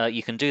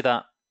 You can do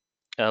that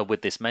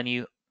with this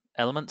menu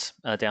element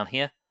down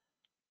here.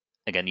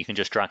 Again, you can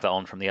just drag that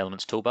on from the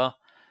Elements toolbar.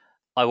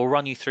 I will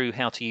run you through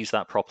how to use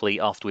that properly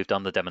after we've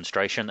done the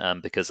demonstration,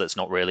 because that's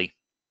not really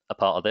a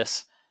part of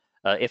this.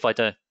 If I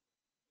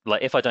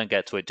don't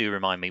get to it, do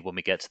remind me when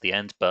we get to the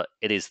end, but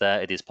it is there,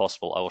 it is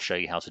possible. I will show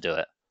you how to do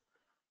it.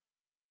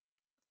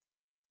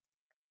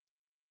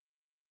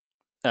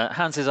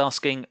 Hans is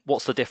asking,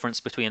 what's the difference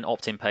between an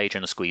opt-in page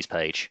and a squeeze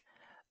page?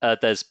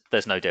 There's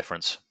no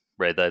difference,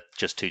 really. They're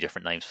just two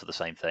different names for the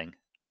same thing.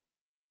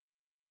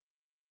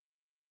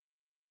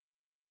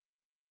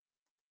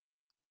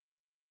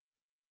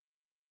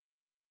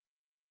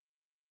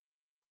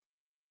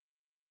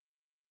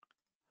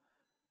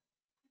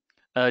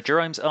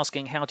 Jerome's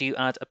asking, how do you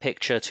add a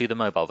picture to the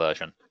mobile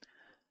version?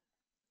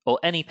 Well,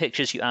 any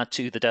pictures you add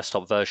to the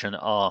desktop version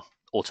are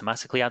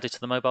automatically added to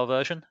the mobile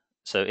version.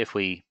 So if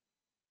we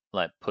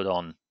put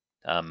on,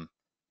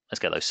 let's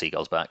get those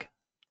seagulls back.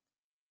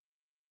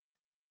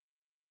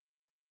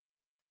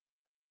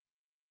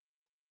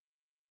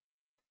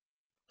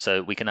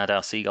 So we can add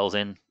our seagulls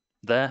in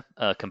there.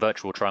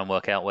 Convertri will try and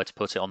work out where to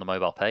put it on the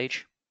mobile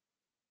page,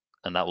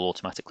 and that will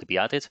automatically be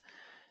added.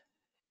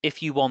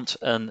 If you want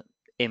an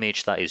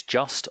image that is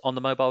just on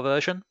the mobile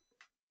version,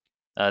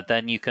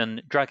 then you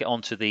can drag it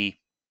onto the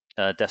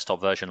desktop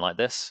version like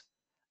this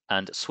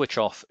and switch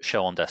off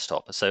show on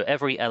desktop. So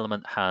every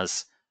element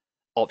has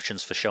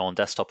options for show on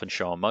desktop and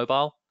show on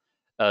mobile.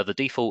 The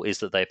default is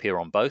that they appear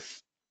on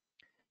both.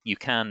 You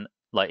can,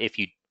 if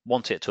you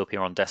want it to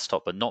appear on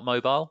desktop but not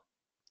mobile,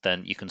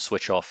 then you can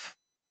switch off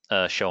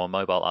show on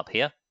mobile up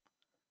here.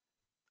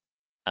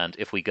 And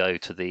if we go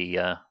to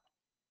the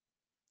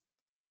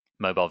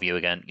mobile view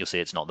again, you'll see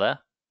it's not there.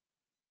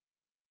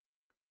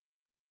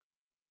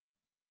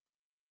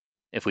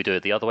 If we do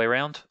it the other way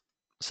around,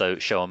 so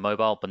show on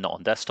mobile but not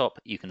on desktop,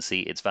 you can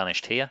see it's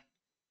vanished here.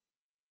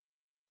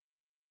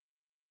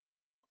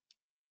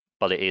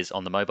 But it is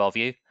on the mobile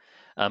view.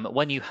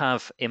 When you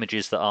have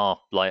images that are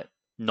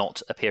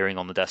not appearing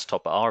on the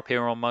desktop but are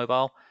appearing on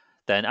mobile,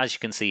 then as you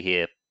can see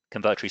here,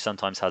 Convertri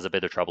sometimes has a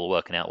bit of trouble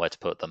working out where to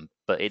put them,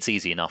 but it's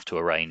easy enough to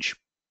arrange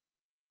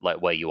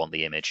where you want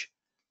the image.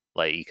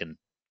 You can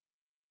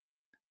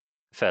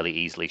fairly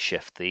easily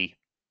shift the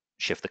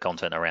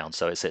content around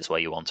so it sits where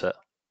you want it.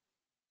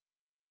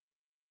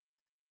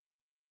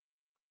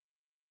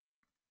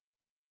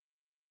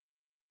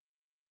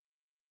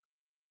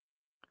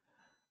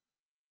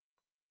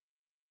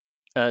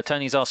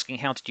 Tony's asking,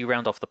 how did you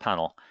round off the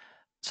panel?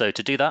 So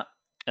to do that,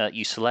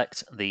 you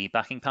select the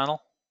backing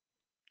panel,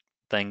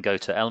 then go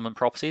to Element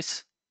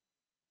Properties,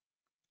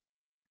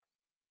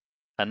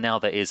 and now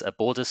there is a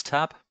Borders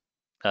tab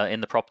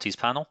in the Properties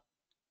panel.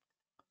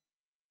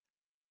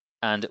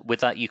 And with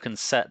that, you can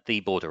set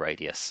the border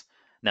radius.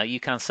 Now you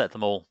can set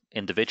them all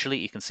individually.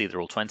 You can see they're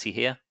all 20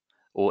 here.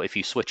 Or if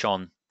you switch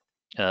on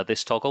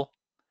this toggle,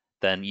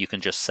 then you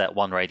can just set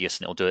one radius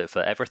and it'll do it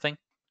for everything.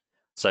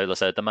 So let's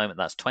say at the moment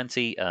that's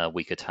 20.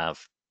 We could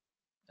have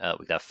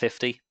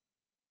 50,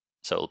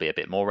 so it'll be a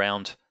bit more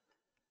round.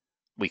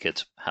 We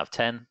could have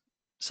 10,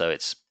 so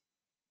it's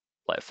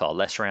like far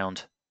less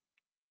round.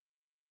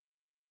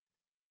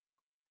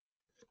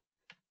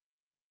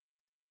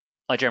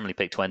 I generally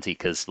pick 20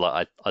 because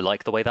I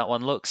like the way that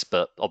one looks,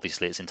 but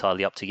obviously it's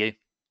entirely up to you.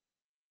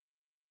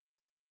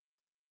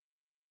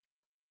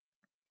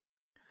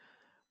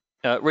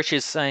 Rich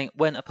is saying,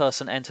 when a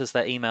person enters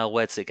their email,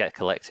 where does it get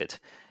collected?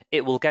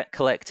 It will get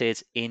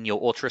collected in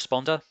your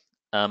autoresponder.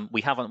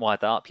 We haven't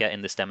wired that up yet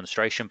in this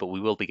demonstration, but we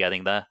will be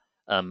getting there.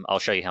 I'll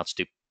show you how to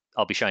do.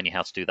 I'll be showing you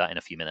how to do that in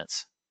a few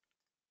minutes.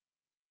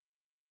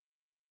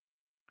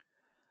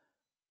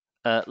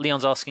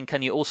 Leon's asking,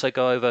 can you also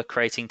go over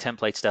creating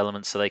templated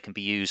elements so they can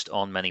be used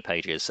on many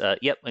pages?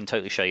 Yep, I can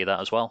totally show you that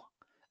as well.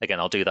 Again,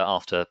 I'll do that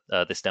after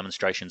this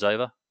demonstration's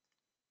over.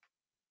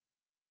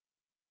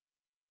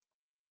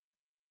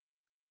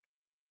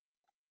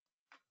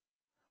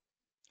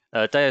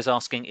 Deo's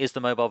asking, is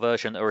the mobile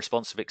version a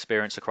responsive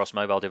experience across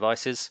mobile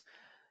devices?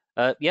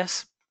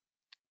 Yes.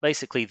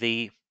 Basically,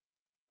 the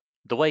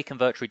way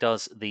Convertri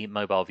does the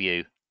mobile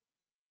view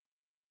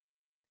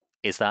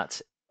is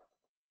that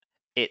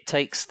it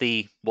takes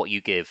what you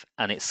give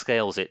and it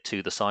scales it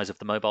to the size of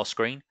the mobile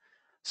screen.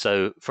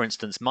 So, for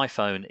instance, my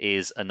phone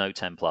is a Note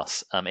 10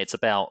 Plus. It's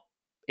about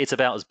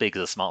as big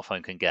as a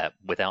smartphone can get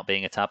without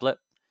being a tablet,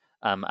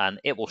 and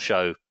it will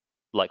show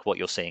like what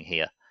you're seeing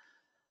here.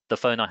 The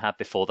phone I had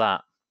before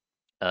that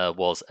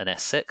was an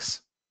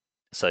S6,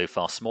 so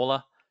far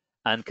smaller,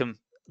 and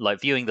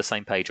like viewing the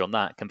same page on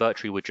that,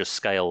 Convertri would just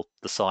scale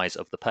the size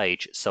of the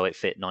page so it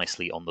fit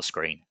nicely on the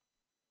screen.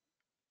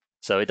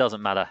 So it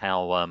doesn't matter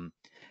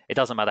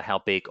how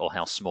big or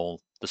how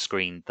small the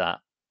screen that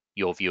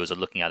your viewers are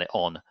looking at it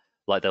on,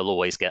 like they'll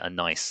always get a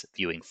nice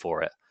viewing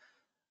for it.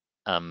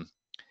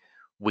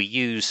 We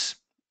use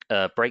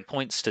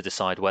breakpoints to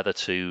decide whether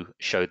to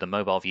show the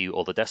mobile view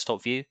or the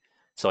desktop view.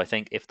 So I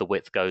think if the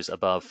width goes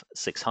above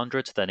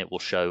 600, then it will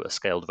show a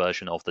scaled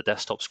version of the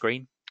desktop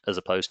screen as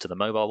opposed to the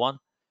mobile one.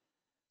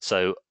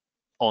 So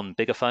on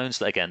bigger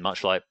phones, again,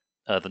 much like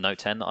the Note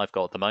 10 that I've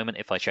got at the moment,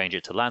 if I change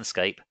it to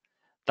landscape,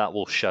 that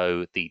will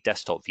show the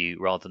desktop view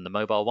rather than the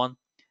mobile one,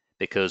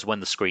 because when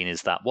the screen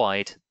is that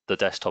wide, the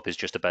desktop is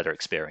just a better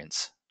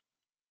experience.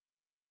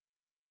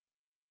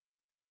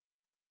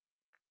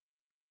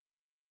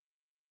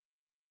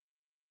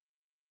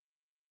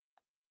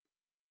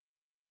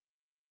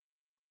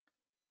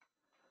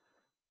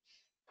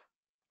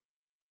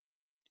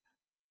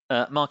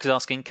 Mark is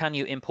asking, can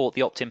you import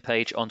the opt-in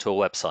page onto a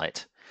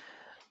website?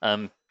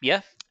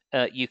 Yeah,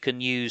 you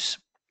can use.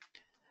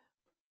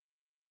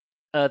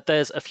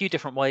 There's a few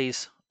different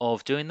ways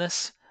of doing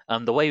this.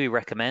 The way we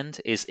recommend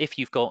is if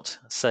you've got,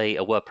 say,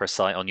 a WordPress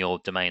site on your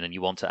domain and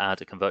you want to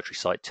add a Convertri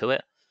site to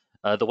it,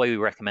 the way we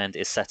recommend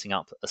is setting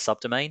up a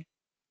subdomain.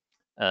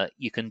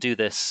 You can do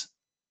this.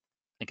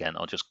 Again,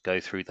 I'll just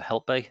go through the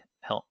help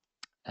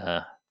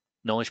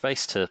knowledge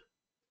base to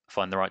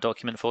find the right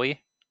document for you.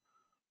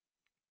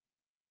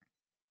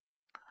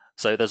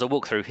 So there's a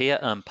walkthrough here,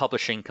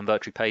 publishing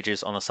Convertri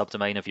pages on a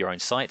subdomain of your own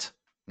site.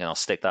 And I'll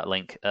stick that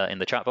link in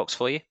the chat box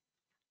for you.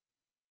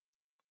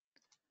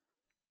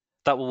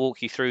 That will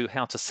walk you through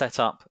how to set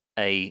up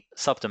a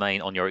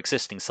subdomain on your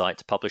existing site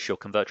to publish your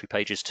Convertri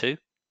pages to.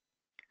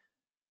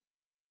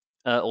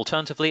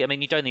 Alternatively, I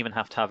mean, you don't even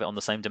have to have it on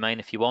the same domain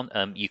if you want.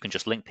 You can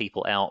just link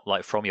people out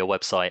like from your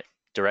website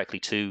directly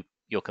to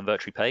your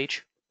Convertri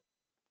page.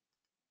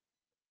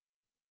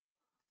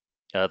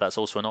 That's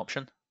also an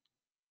option.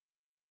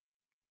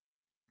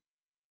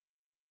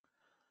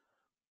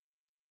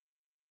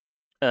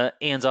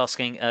 Ian's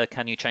asking,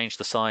 can you change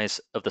the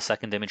size of the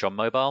second image on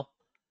mobile?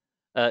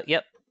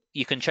 Yep,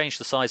 you can change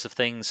the size of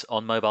things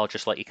on mobile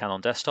just like you can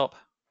on desktop.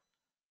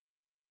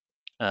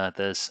 I'm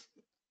going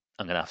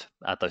to have to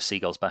add those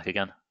seagulls back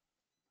again.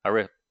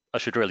 I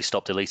should really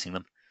stop deleting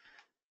them.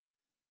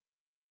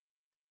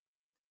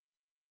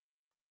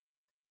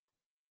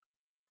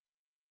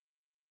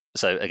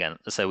 So again,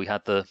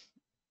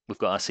 we've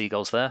got our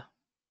seagulls there.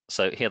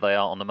 So here they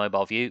are on the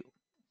mobile view.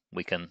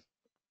 We can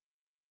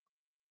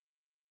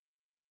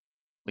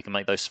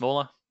make those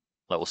smaller.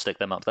 Like we'll stick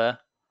them up there.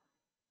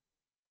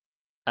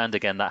 And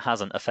again, that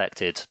hasn't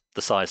affected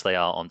the size they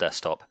are on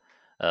desktop.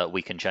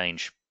 We can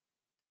change,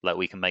 like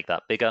we can make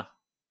that bigger.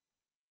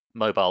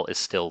 Mobile is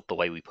still the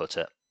way we put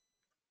it.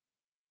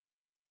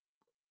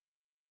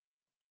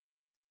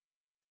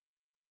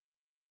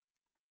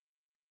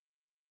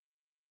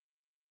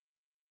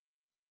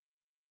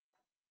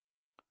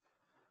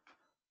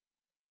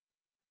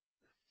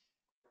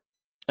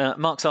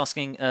 Mark's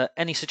asking,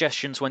 any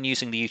suggestions when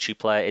using the YouTube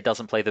player? It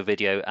doesn't play the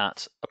video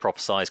at a proper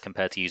size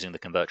compared to using the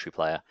Convertri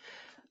player.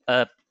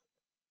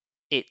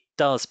 It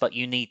does, but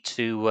you need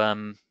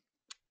to.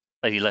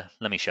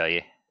 Let me show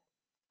you.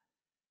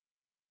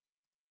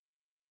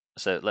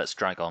 So let's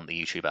drag on the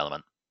YouTube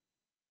element.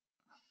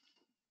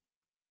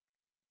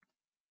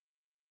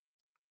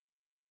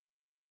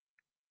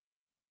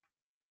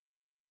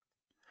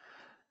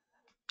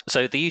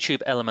 So the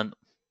YouTube element,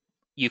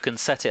 you can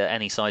set it at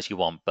any size you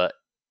want, but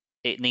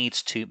it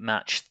needs to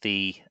match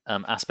the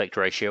aspect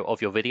ratio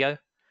of your video.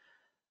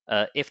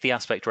 If the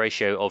aspect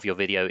ratio of your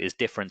video is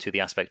different to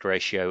the aspect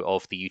ratio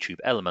of the YouTube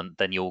element,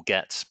 then you'll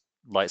get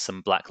like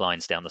some black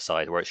lines down the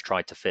side where it's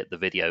tried to fit the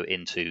video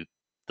into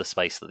the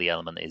space that the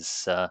element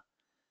is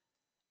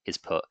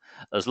put.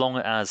 As long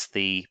as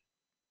the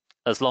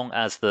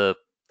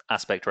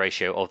aspect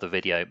ratio of the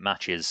video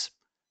matches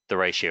the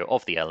ratio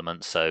of the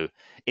element, so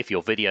if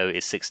your video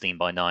is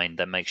 16:9,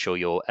 then make sure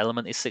your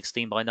element is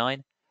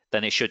 16:9,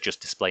 then it should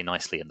just display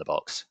nicely in the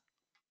box.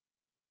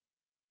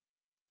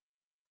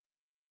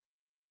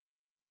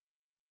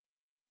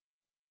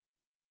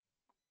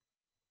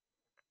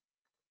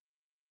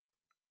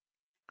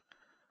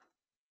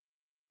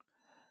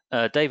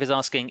 Dave is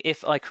asking,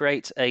 if I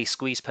create a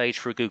squeeze page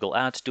for a Google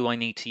ad, do I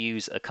need to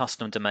use a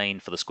custom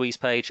domain for the squeeze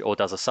page, or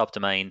does a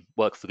subdomain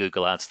work for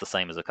Google Ads the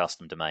same as a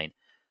custom domain?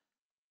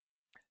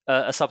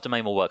 A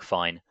subdomain will work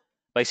fine.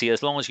 Basically,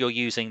 as long as you're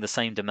using the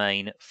same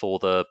domain for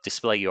the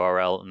display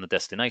URL and the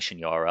destination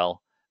URL,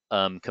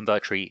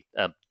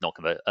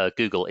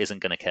 Google isn't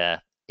going to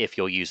care if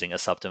you're using a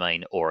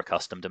subdomain or a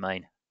custom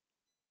domain.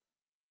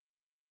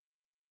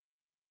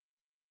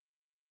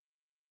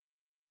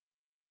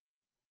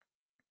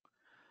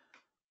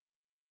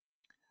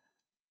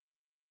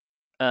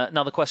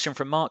 Another question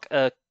from Mark.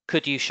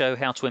 Could you show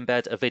how to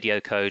embed a video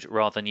code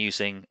rather than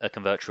using a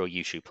Convertri or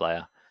YouTube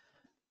player?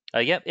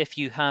 Yep, if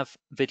you have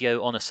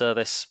video on a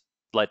service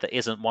like that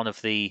isn't one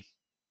of the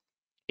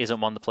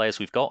players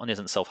we've got and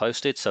isn't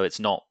self-hosted, so it's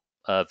not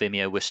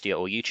Vimeo, Wistia,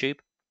 or YouTube,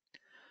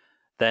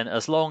 then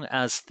as long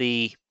as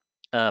the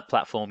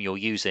platform you're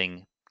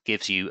using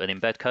gives you an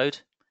embed code,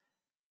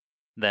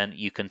 then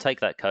you can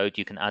take that code,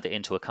 you can add it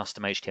into a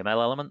custom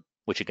HTML element,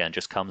 which again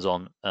just comes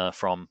on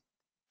from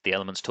the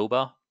Elements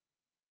toolbar.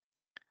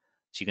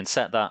 So you can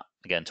set that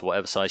again to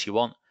whatever size you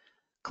want.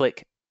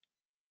 Click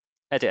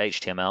Edit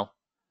HTML,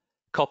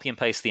 copy and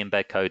paste the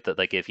embed code that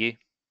they give you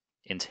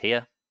into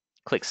here,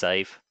 click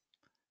Save,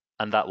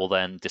 and that will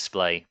then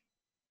display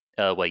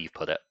where you've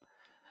put it.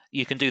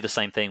 You can do the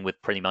same thing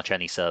with pretty much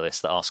any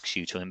service that asks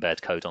you to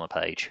embed code on a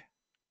page.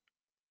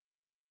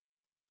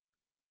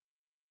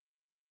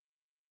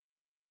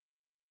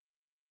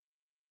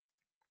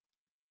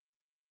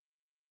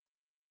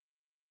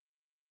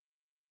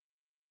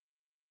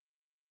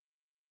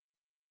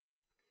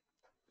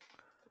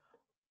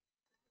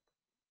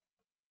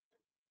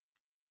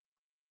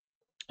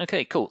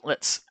 Okay, cool.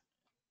 Let's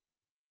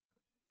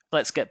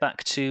get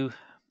back to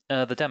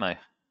the demo.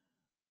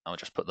 I'll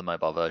just put the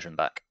mobile version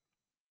back.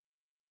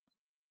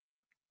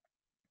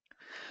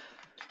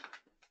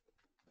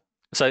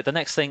 So the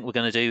next thing we're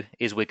going to do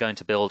is we're going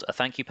to build a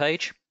thank you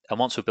page. And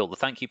once we've built the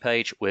thank you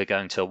page, we're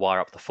going to wire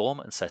up the form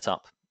and set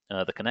up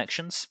the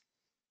connections.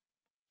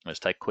 Let's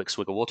take a quick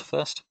swig of water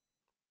first.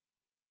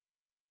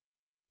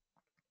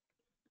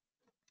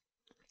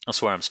 I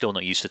swear I'm still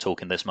not used to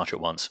talking this much at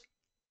once.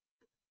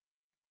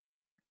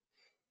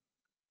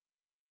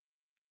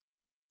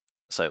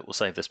 So we'll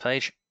save this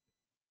page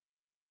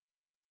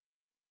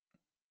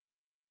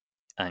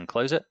and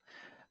close it.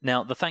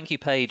 Now the thank you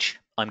page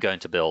I'm going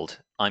to build.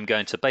 I'm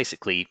going to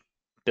basically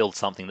build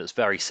something that's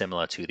very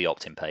similar to the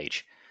opt-in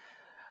page.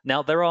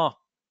 Now there are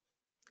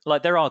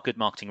good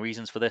marketing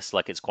reasons for this.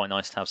 Like it's quite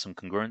nice to have some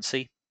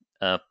congruency.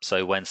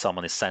 So when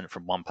someone is sent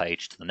from one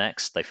page to the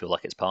next, they feel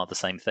like it's part of the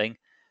same thing.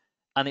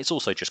 And it's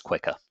also just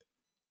quicker.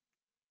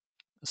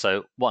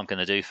 So what I'm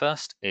going to do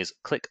first is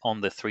click on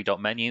the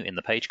three-dot menu in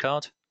the page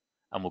card,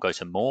 and we'll go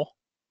to More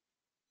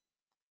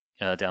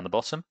down the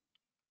bottom.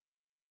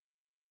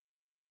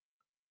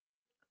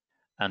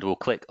 And we'll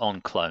click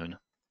on Clone.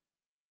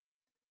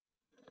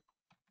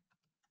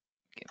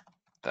 Give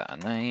that a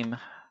name,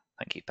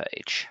 thank you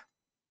page.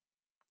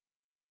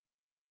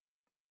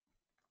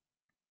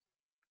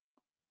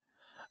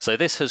 So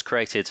this has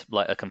created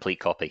like a complete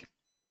copy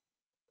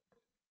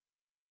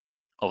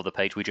of the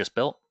page we just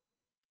built.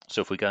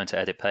 So if we go into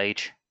Edit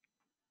Page,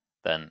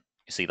 then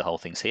you see the whole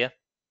thing's here.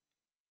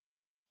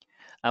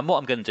 And what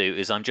I'm going to do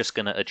is I'm just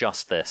going to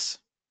adjust this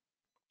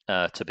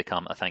to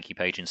become a thank you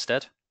page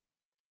instead.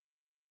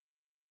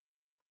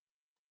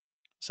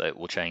 So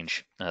we'll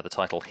change the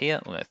title here.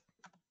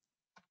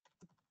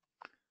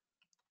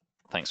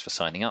 Thanks for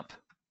signing up.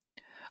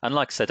 And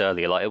like I said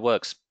earlier, like it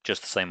works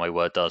just the same way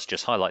Word does.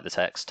 Just highlight the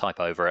text, type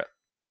over it.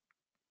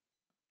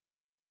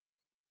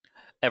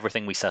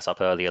 Everything we set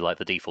up earlier, like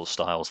the default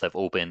styles, they've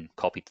all been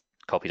copied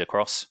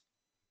across.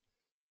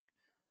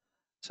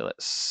 So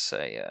let's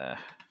say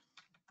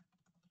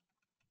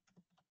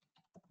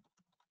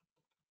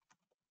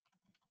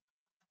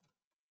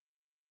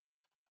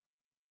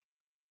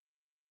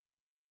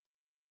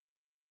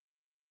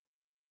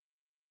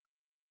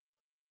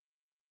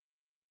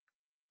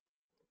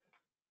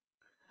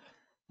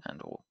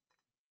And we'll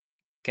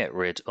get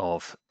rid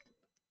of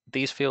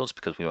these fields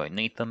because we won't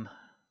need them.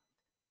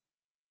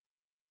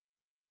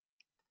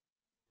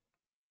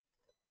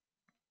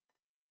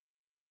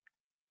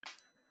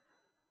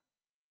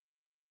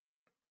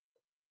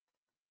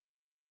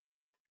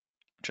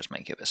 Just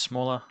make it a bit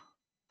smaller.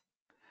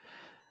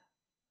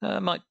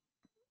 Might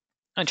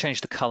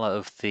change the color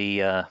of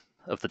the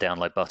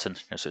download button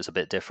so it's a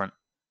bit different.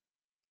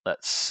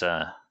 Let's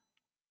so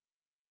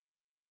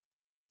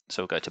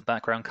we'll go to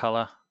background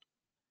color.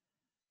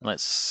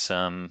 Let's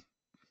what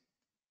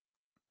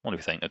do we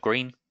think? A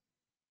green.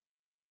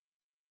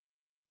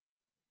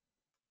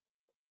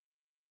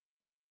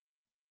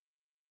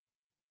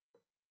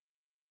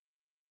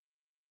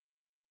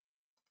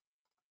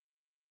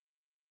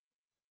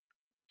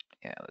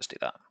 Yeah, let's do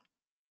that.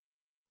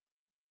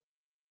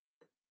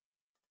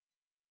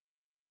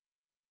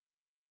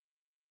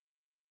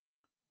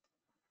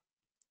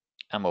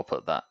 And we'll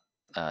put that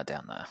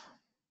down there.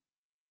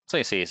 So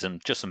you see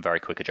just some very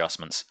quick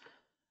adjustments.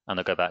 And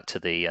I'll go back to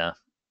the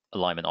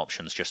alignment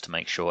options just to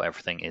make sure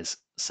everything is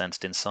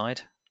centered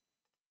inside.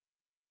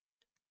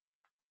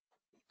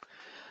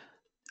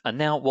 And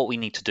now what we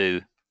need to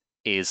do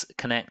is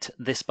connect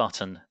this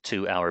button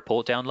to our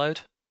report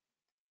download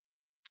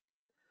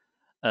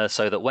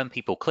so that when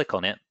people click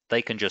on it,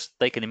 they can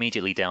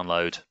immediately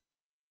download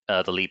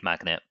the lead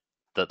magnet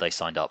that they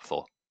signed up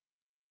for.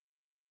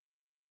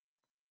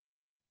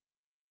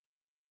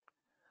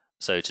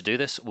 So to do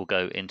this, we'll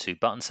go into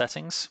button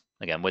settings,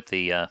 again with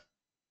the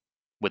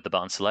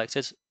button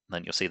selected,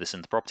 then you'll see this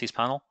in the properties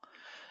panel.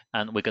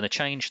 And we're going to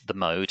change the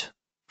mode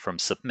from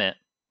submit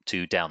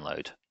to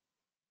download.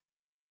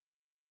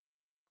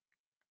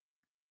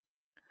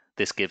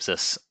 This gives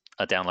us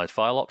a download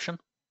file option.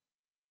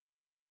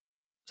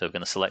 So we're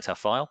going to select our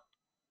file.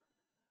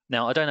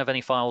 Now, I don't have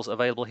any files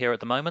available here at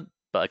the moment,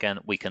 but again,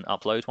 we can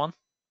upload one.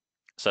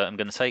 So I'm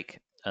going to take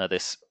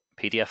this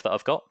PDF that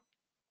I've got,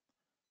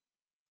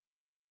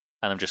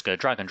 and I'm just going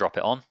to drag and drop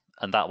it on,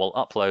 and that will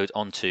upload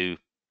onto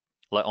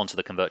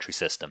the Convertri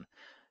system.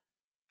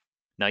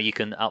 Now you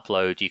can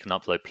upload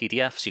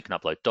PDFs, you can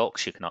upload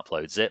docs, you can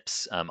upload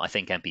zips. I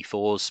think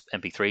MP4s,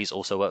 MP3s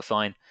also work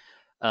fine.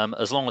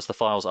 As long as the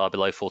files are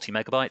below 40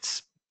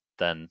 megabytes,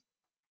 then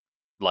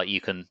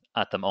you can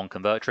add them on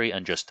Convertri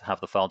and just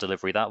have the file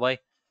delivery that way.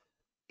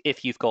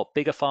 If you've got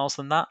bigger files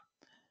than that,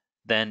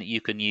 then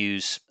you can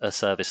use a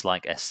service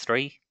like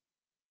S3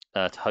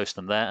 to host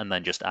them there and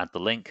then just add the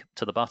link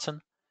to the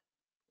button.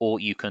 Or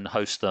you can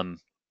host them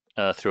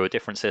through a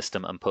different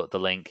system and put the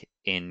link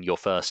in your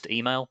first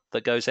email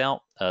that goes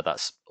out.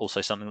 That's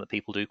also something that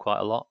people do quite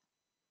a lot.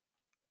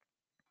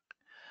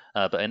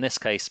 But in this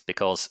case,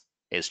 because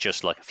it's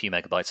just like a few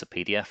megabytes of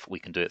PDF, we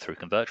can do it through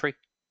Convertri.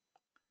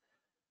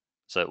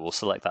 So we'll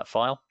select that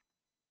file.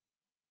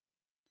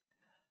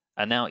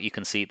 And now you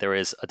can see there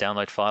is a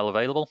download file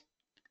available.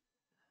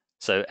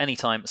 So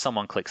anytime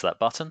someone clicks that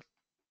button,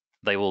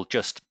 they will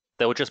just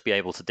be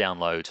able to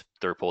download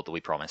the report that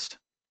we promised.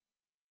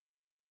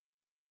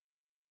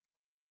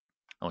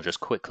 I'll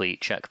just quickly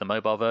check the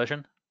mobile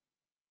version.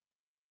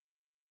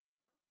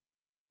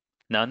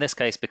 Now in this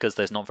case, because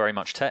there's not very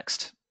much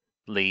text,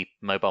 the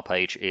mobile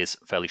page is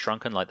fairly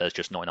shrunken, like there's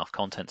just not enough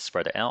content to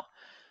spread it out.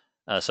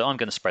 So I'm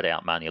going to spread it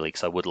out manually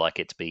because I would like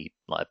it to be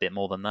like a bit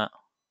more than that.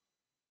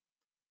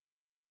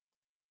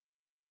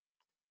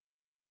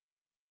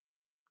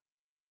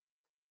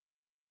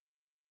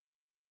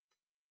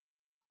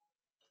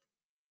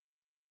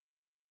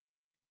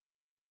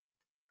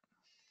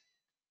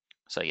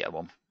 So yeah,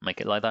 we'll make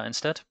it like that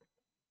instead.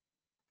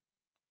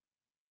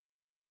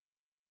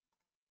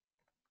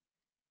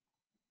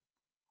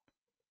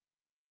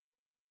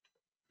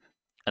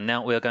 And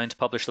now we are going to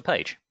publish the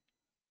page.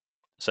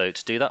 So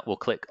to do that, we'll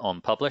click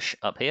on Publish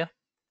up here.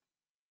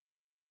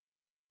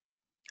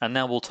 And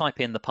now we'll type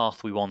in the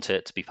path we want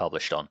it to be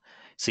published on.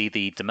 See,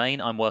 the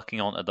domain I'm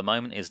working on at the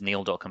moment is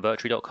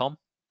neil.convertri.com.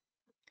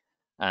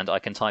 And I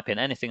can type in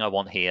anything I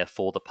want here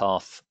for the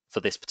path for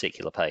this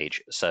particular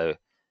page. So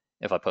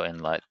if I put in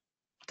like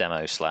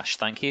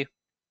demo/thank you,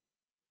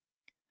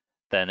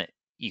 then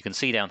you can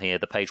see down here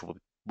the page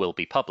will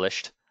be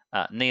published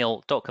at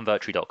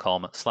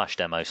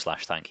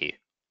neil.convertri.com/demo/thank you.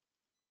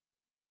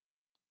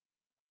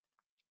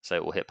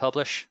 So we'll hit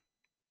publish.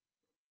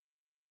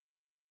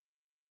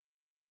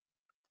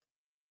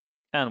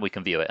 And we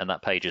can view it, and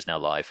that page is now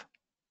live.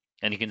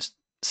 And you can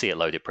see it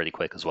loaded pretty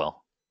quick as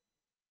well.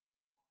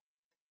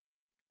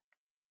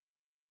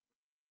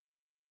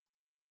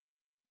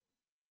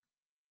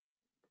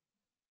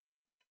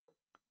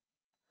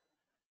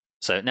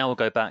 So now we'll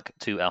go back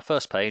to our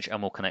first page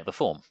and we'll connect the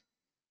form.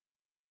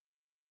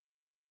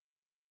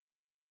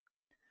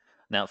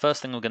 Now,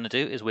 first thing we're going to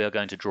do is we are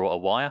going to draw a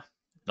wire,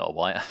 not a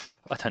wire,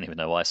 I don't even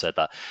know why I said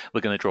that.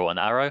 We're going to draw an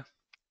arrow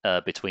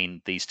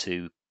between these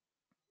two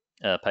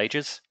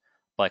pages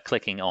by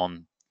clicking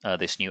on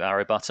this new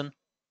arrow button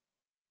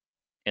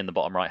in the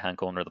bottom right-hand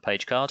corner of the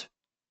page card.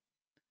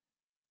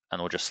 And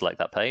we'll just select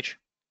that page.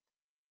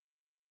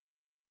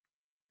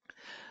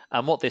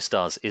 And what this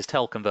does is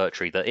tell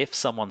Convertri that if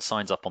someone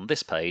signs up on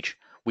this page,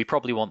 we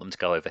probably want them to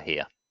go over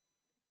here.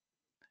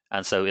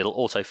 And so it'll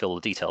autofill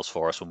the details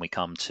for us when we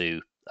come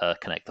to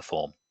connect the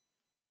form.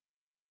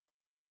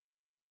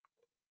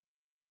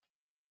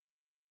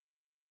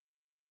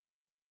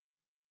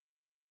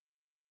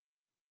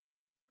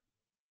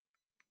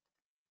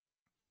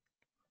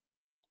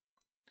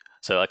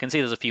 So I can see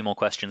there's a few more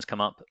questions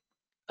come up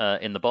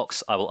in the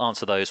box. I will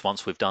answer those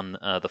once we've done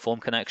the form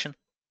connection.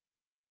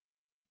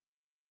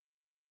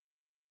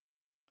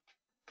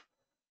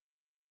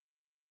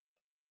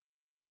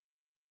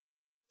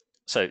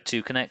 So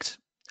to connect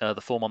the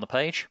form on the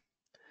page,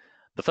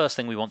 the first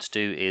thing we want to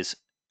do is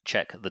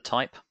check the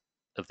type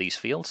of these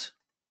fields.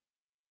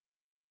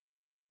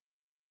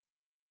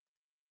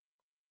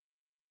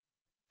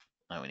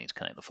 Now we need to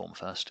connect the form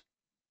first.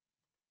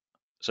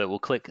 So we'll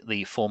click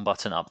the form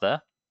button up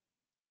there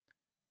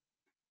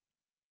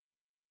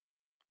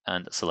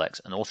and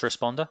select an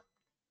autoresponder.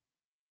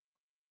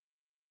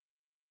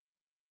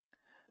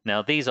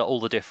 Now these are all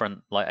the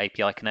different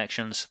API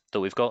connections that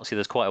we've got. See,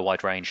 there's quite a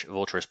wide range of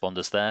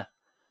autoresponders there.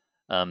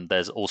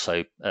 There's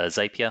also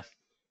Zapier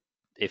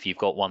if you've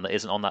got one that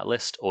isn't on that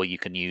list, or you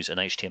can use an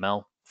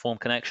HTML form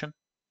connection.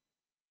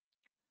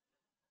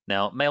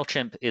 Now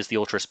MailChimp is the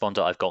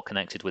autoresponder I've got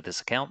connected with this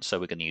account, so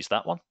we're going to use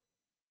that one.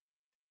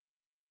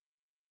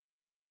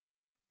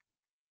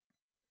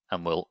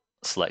 And we'll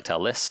select our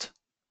list,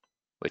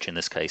 which in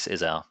this case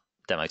is our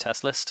demo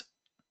test list.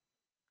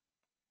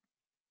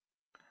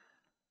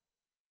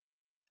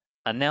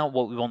 And now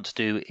what we want to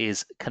do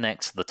is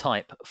connect the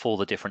type for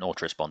the different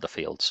autoresponder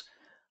fields.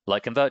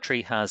 Like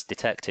Convertri has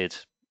detected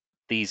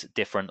these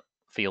different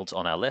fields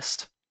on our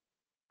list,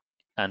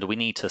 and we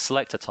need to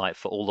select a type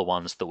for all the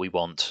ones that we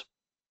want,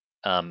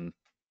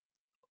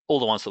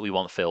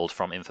 filled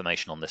from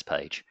information on this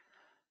page.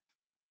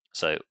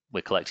 So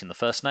we're collecting the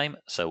first name,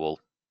 so we'll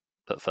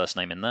put first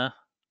name in there.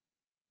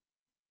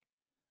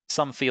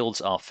 Some fields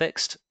are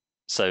fixed.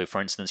 So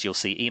for instance, you'll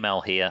see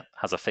email here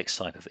has a fixed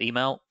type of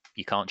email.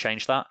 You can't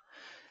change that.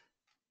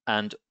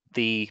 And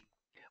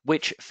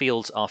which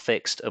fields are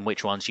fixed and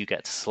which ones you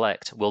get to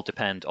select will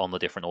depend on the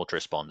different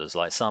autoresponders.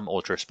 Like some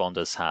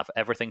autoresponders have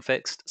everything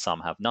fixed, some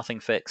have nothing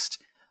fixed.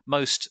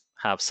 Most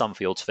have some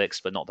fields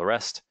fixed, but not the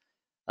rest.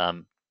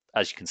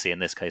 As you can see in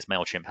this case,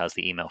 MailChimp has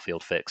the email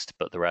field fixed,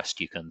 but the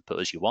rest you can put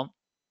as you want.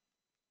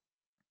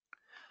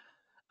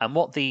 And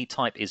what the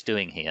type is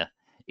doing here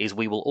is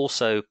we will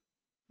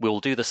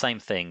do the same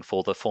thing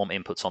for the form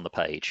inputs on the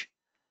page.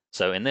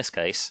 So in this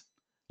case,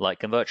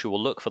 like Convertri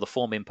will look for the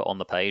form input on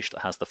the page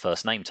that has the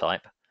first name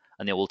type,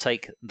 and it will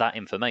take that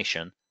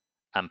information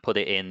and put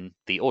it in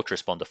the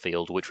autoresponder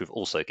field, which we've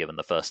also given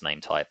the first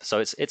name type. So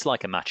it's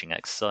like a matching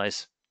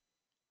exercise.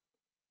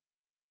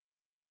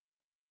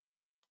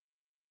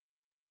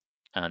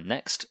 And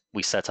next,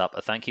 we set up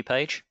a thank you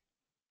page.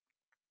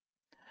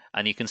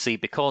 And you can see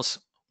because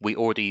we've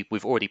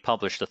already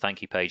published a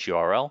thank you page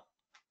URL,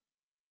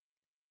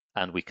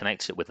 and we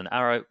connected it with an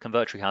arrow,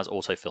 Convertri has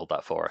autofilled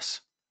that for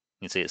us.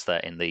 You can see it's there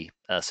in the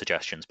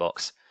suggestions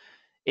box.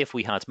 If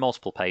we had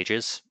multiple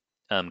pages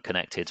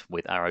connected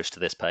with arrows to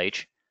this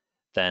page,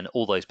 then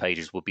all those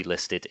pages would be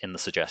listed in the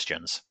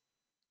suggestions.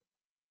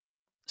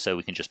 So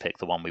we can just pick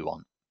the one we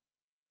want.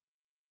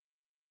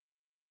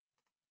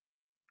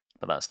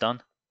 But that's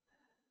done.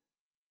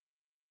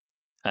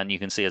 And you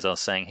can see, as I was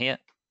saying here,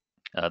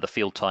 the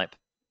field type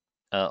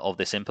of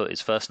this input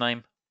is first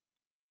name.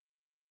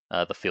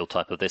 The field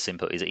type of this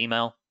input is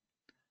email.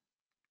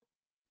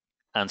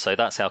 And so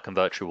that's how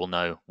Convertri will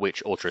know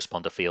which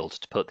autoresponder field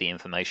to put the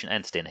information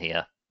entered in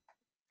here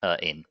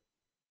in.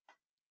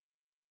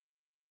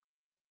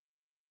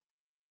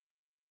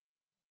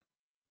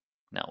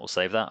 Now we'll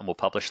save that and we'll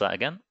publish that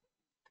again.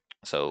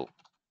 So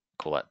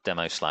call that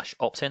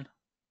demo/opt-in.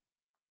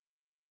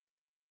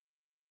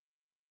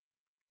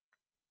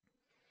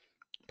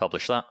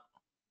 Publish that.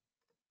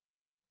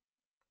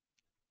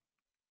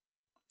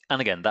 And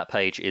again, that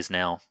page is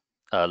now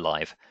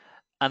live.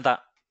 And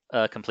that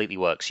completely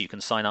works. You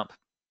can sign up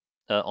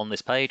on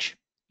this page.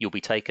 You'll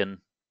be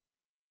taken,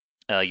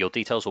 your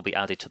details will be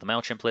added to the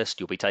MailChimp list.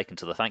 You'll be taken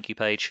to the thank you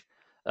page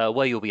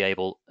where you'll be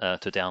able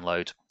to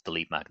download the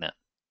lead magnet.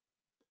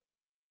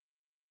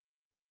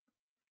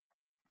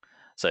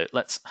 So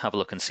let's have a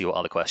look and see what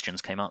other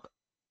questions came up.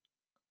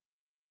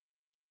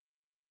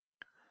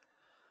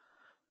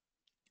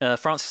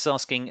 Francis is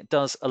asking,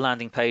 does a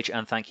landing page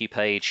and thank you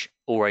page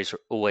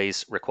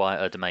always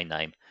require a domain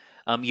name?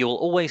 You'll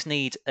always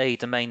need a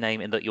domain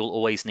name in that you'll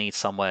always need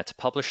somewhere to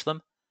publish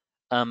them,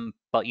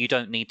 but you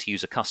don't need to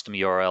use a custom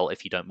URL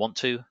if you don't want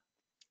to.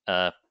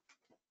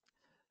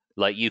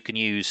 You can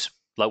use,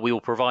 we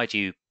will provide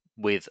you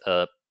with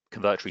a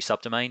Convertri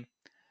subdomain.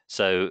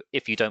 So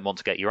if you don't want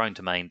to get your own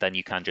domain, then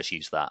you can just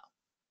use that.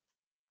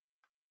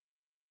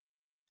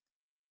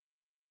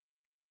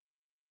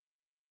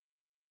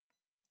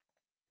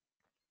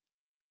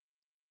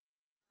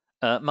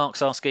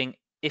 Mark's asking,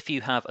 if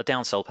you have a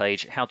downsell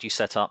page, how do you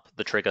set up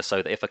the trigger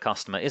so that if a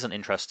customer isn't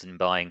interested in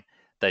buying,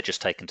 they're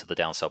just taken to the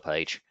downsell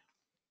page?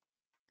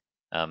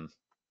 The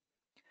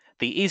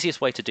easiest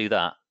way to do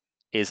that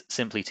is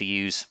simply to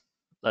use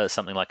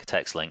something like a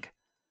text link.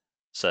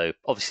 So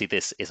obviously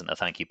this isn't a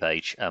thank you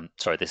page.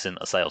 Sorry, this isn't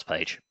a sales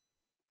page,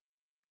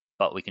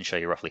 but we can show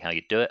you roughly how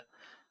you do it.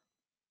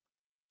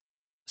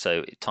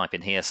 So type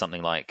in here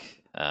something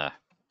like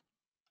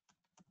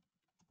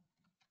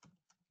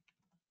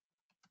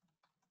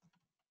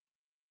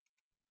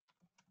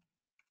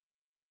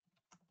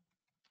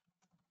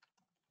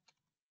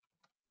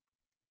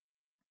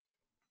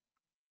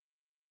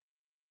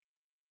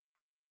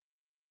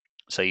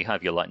so you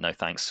have your like no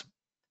thanks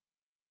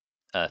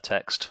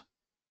text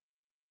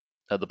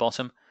at the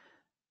bottom.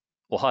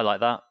 We'll highlight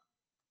that,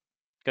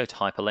 go to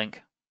hyperlink,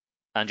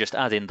 and just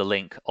add in the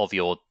link of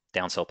your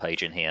downsell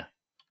page in here.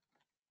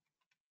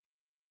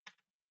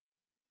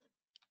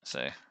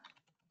 So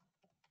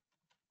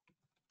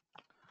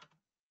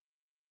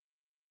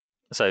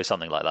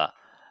something like that.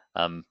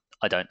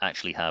 I don't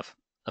actually have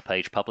a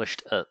page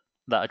published at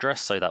that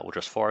address, so that will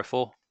just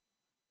 404,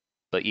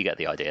 but you get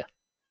the idea.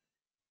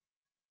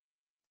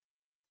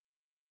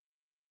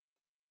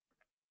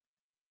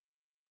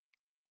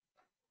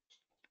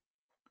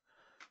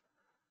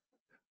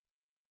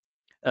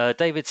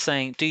 David's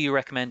saying, do you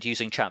recommend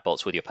using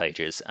chatbots with your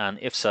pages? And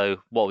if so,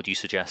 what would you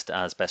suggest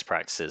as best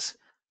practices?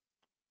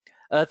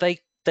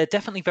 They're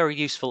definitely very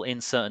useful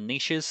in certain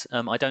niches.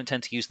 I don't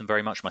tend to use them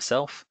very much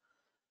myself.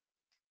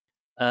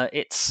 I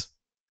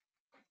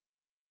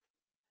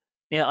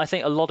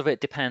think a lot of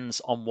it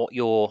depends on what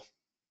your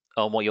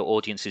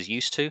audience is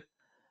used to.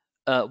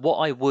 What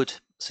I would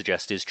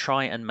suggest is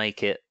try and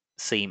make it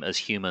seem as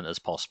human as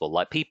possible.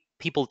 Like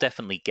people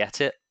definitely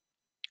get it.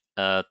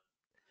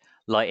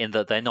 Like in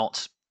that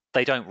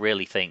they don't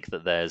really think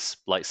that there's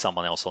like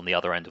someone else on the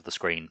other end of the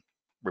screen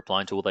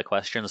replying to all their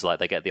questions. Like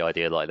they get the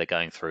idea like they're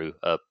going through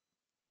a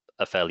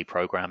fairly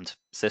programmed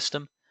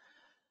system.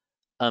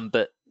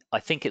 But I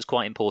think it's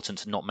quite important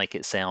to not make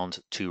it sound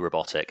too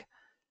robotic.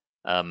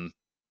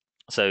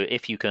 So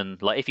if you can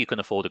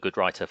afford a good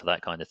writer for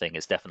that kind of thing,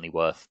 it's definitely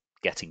worth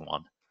getting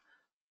one.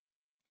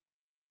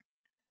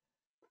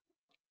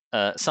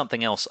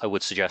 Something else I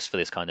would suggest for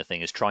this kind of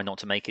thing is try not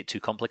to make it too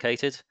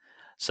complicated.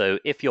 So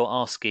if you're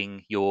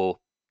asking your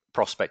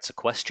prospects a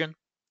question,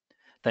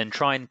 then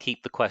try and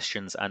keep the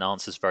questions and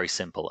answers very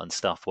simple and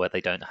stuff where they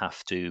don't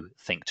have to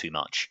think too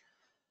much.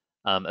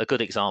 A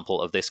good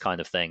example of this kind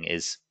of thing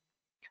is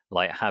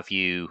like,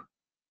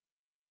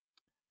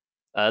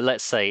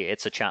 let's say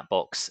it's a chat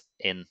box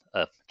in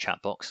a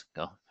chat box.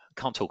 Oh, I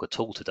can't talk at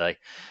all today.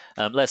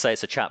 Let's say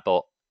it's a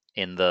chatbot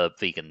in the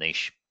vegan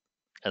niche,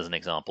 as an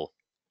example.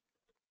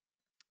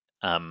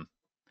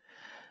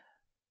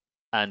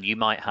 And you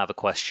might have a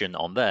question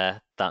on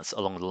there that's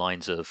along the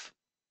lines of,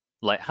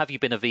 like, have you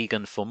been a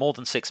vegan for more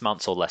than 6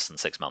 months or less than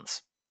 6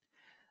 months?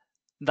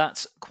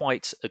 That's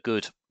quite a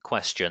good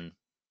question,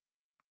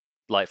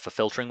 like for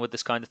filtering with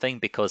this kind of thing,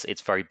 because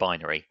it's very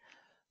binary.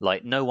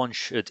 Like no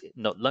one's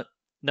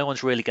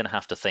really going to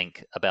have to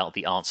think about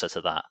the answer to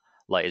that.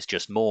 Like it's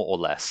just more or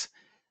less,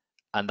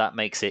 and that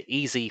makes it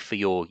easy for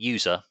your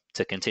user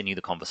to continue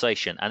the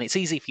conversation, and it's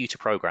easy for you to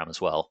program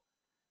as well,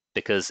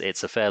 because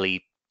it's a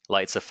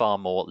far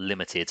more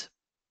limited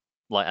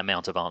like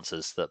amount of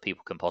answers that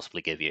people can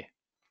possibly give you.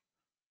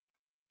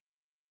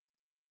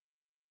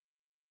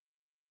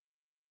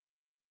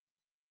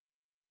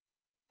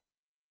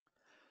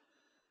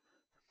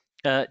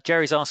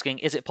 Jerry's asking,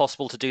 is it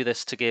possible to do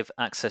this to give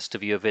access to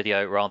view a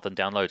video rather than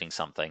downloading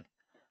something?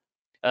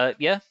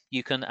 Yeah,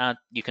 you can add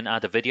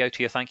a video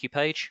to your thank you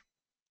page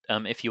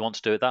if you want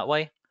to do it that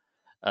way.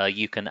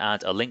 You can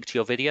add a link to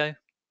your video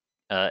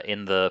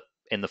in the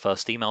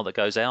first email that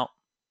goes out.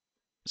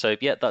 So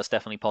yeah, that's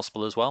definitely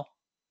possible as well.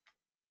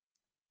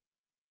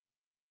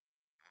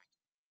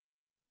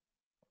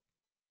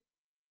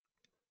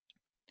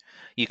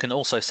 You can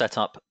also set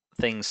up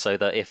things so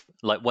that if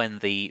like when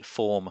the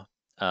form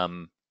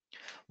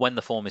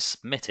is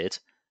submitted,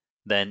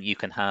 then you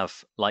can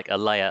have like a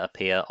layer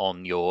appear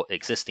on your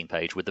existing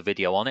page with the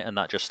video on it, and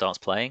that just starts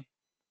playing.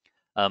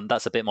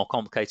 That's a bit more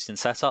complicated in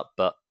setup,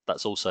 but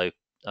that's also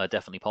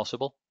definitely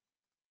possible.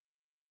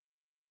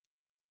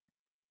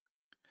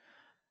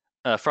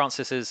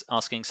 Francis is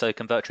asking, so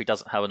Convertri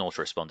doesn't have an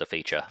autoresponder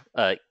feature?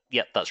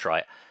 Yep, that's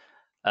right.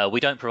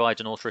 We don't provide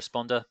an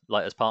autoresponder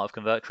like as part of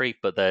Convertri,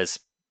 but there's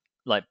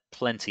like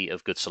plenty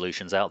of good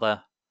solutions out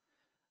there.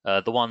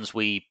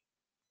 The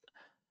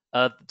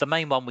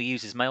main one we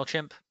use is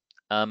Mailchimp.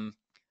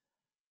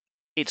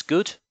 It's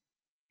good.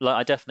 Like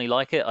I definitely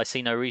like it. I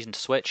see no reason to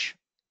switch.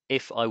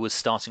 If I was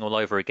starting all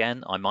over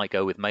again, I might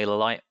go with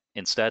MailerLite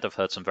instead. I've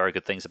heard some very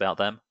good things about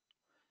them.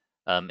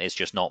 It's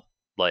just not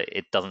like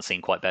it doesn't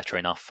seem quite better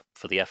enough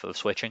for the effort of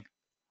switching.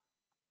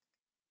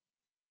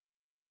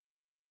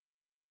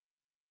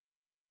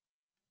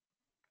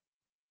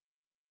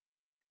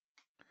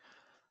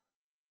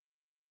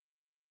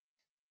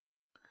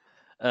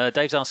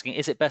 Dave's asking,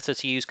 is it better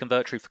to use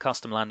Convertri for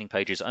custom landing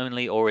pages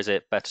only, or is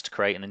it better to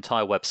create an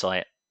entire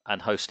website and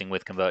hosting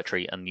with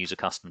Convertri and use a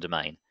custom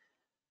domain?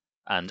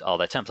 And are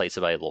there templates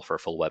available for a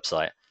full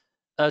website?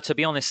 To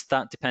be honest,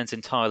 that depends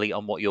entirely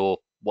on what you're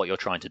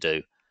trying to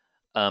do.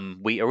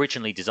 We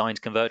originally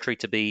designed Convertri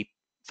to be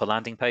for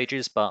landing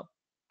pages, but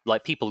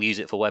like people use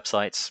it for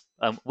websites.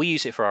 We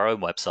use it for our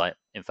own website,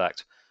 in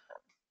fact.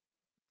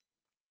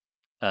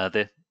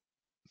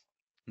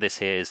 This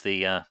here is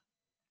the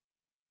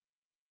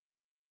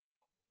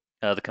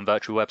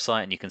Convertri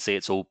website, and you can see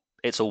it's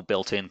all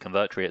built in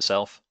Convertri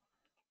itself.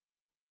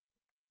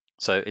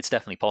 So it's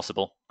definitely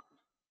possible,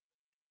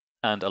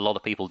 and a lot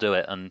of people do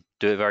it and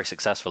do it very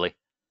successfully.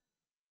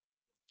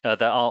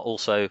 There are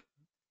also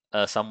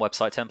some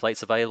website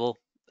templates available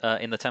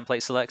in the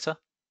template selector.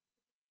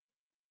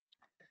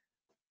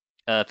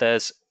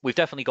 We've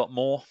definitely got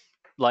more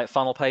like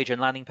funnel page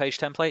and landing page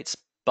templates,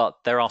 but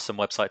there are some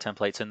website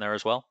templates in there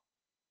as well.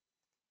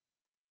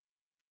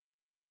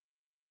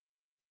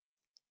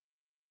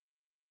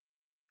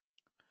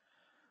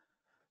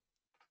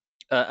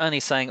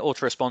 Ernie's saying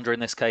autoresponder in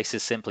this case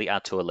is simply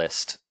add to a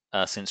list,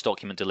 since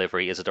document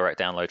delivery is a direct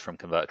download from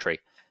Convertri.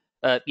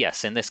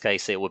 Yes, in this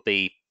case it would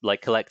be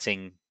like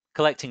collecting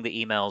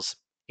the emails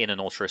in an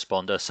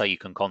autoresponder so you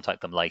can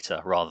contact them later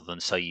rather than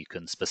so you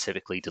can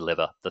specifically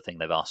deliver the thing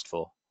they've asked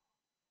for.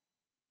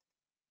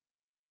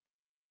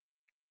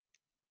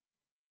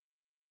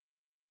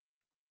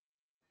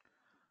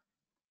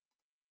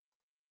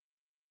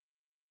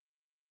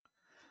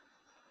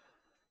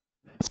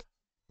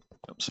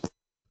 Oops.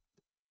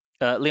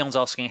 Leon's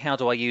asking, how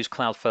do I use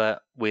Cloudflare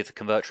with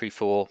Convertri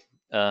for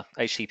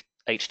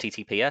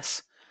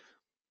HTTPS?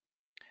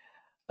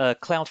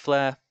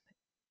 Cloudflare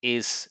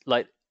is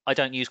like, I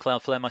don't use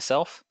Cloudflare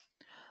myself,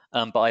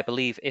 but I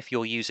believe if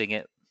you're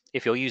using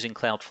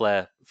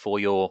Cloudflare for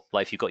your,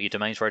 like if you've got your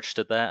domains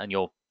registered there and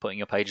you're putting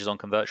your pages on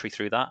Convertri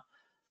through that,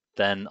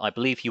 then I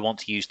believe you want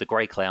to use the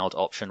grey cloud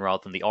option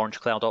rather than the orange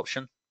cloud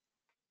option,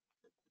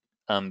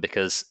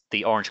 because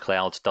the orange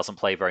cloud doesn't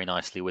play very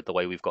nicely with the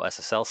way we've got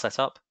SSL set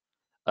up,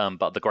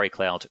 but the grey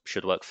cloud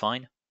should work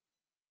fine.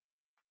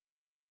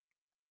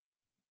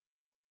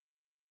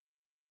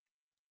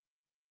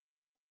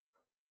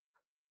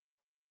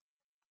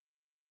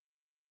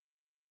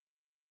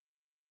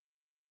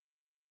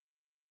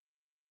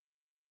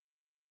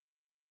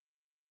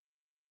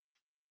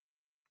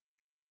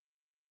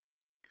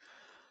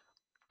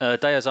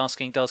 Dayo's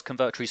asking, does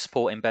Convertri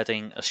support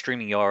embedding a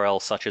streaming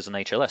URL such as an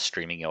HLS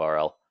streaming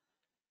URL?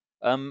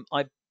 I'm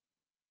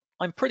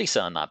pretty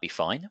certain that'd be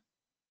fine.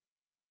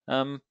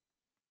 Got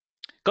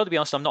to be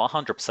honest, I'm not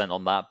 100%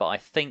 on that, but I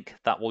think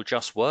that will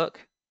just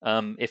work.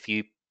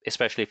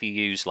 Especially if you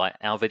use like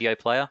our video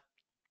player,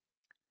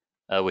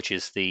 which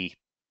is the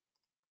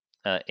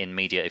in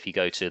media. If you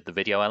go to the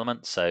video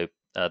element, so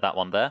that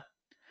one there,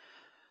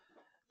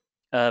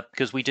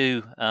 because we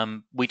do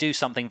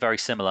something very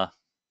similar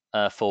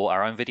for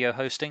our own video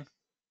hosting.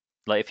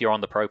 Like if you're on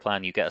the Pro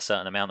plan, you get a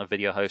certain amount of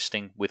video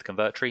hosting with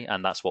Convertri,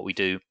 and that's what we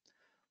do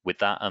with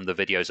that. And the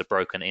videos are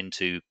broken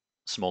into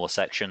smaller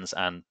sections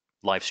and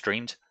live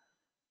streamed.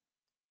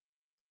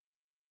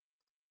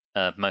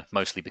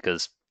 Mostly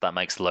because that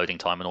makes the loading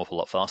time an awful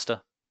lot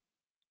faster.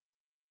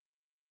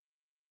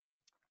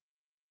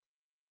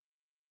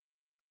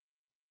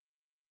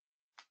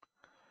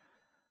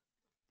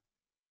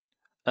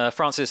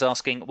 Francis is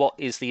asking, what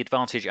is the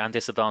advantage and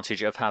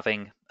disadvantage of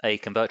having a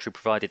Convertri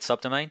provided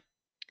subdomain?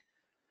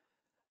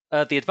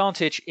 The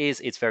advantage is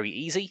it's very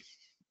easy.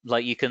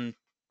 Like you can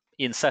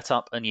set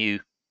up a new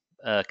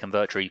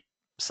Convertri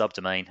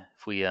subdomain.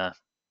 If we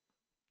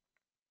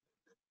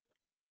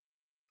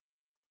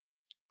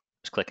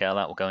just click out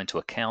that, we'll go into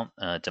account,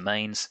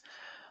 domains.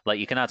 Like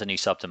you can add a new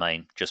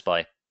subdomain just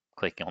by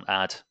clicking on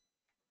add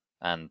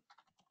and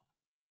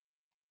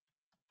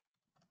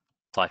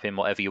type in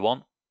whatever you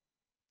want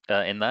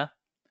in there.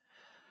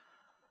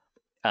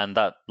 And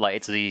that, like,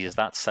 it's as easy as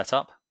that to set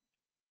up.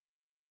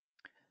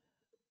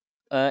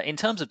 In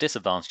terms of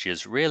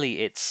disadvantages,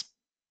 really, it's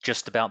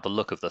just about the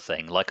look of the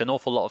thing. Like an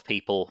awful lot of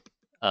people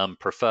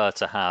prefer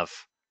to have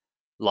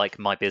like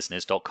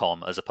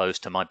mybusiness.com as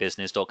opposed to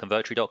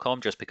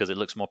mybusiness.convertri.com just because it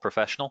looks more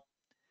professional.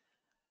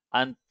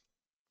 And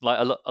like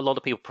a lot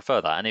of people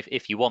prefer that. And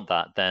if you want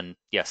that, then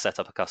yes, set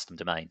up a custom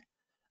domain.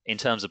 In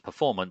terms of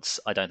performance,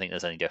 I don't think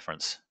there's any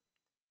difference.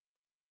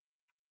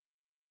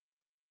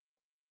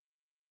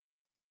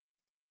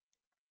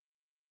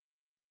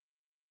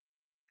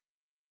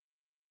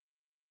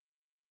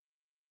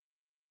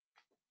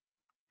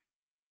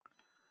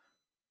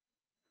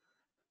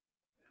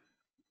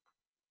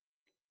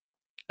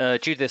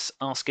 Judith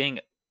asking,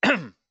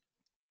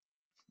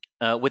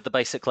 with the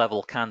basic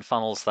level, can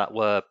funnels that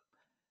were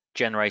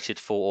generated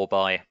for or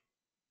by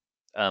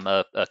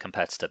a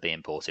competitor be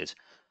imported?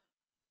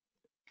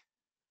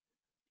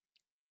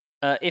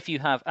 If you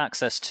have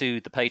access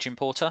to the page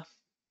importer,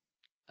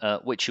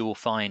 which you will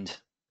find,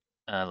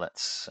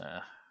 let's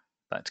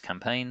back to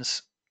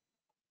campaigns,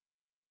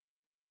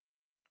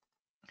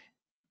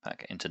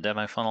 back into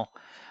demo funnel.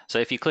 So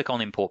if you click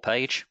on import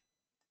page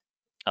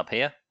up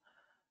here,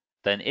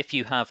 then if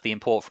you have the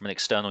import from an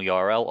external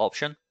URL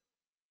option,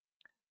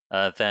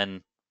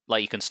 then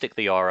like you can stick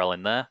the URL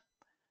in there,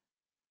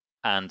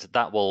 and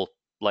that will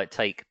like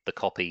take the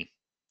copy,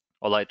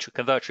 or like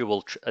Convertri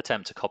will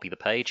attempt to copy the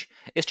page.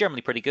 It's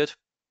generally pretty good.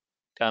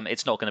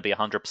 It's not going to be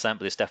 100%,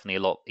 but it's definitely a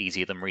lot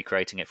easier than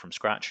recreating it from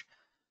scratch.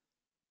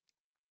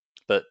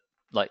 But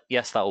like,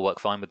 yes, that will work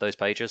fine with those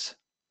pages.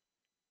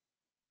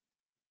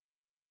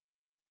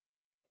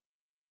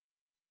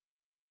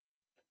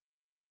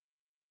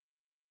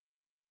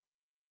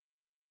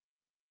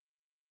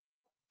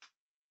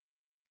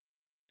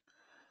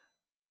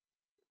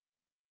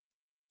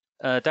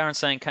 Darren's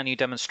saying, can you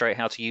demonstrate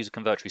how to use a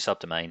Convertri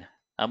subdomain?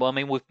 Well, I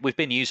mean, we've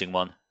been using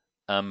one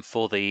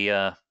for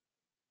the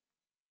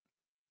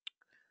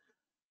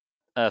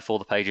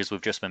pages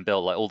we've just been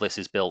built. Like all this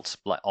is built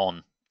like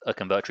on a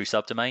Convertri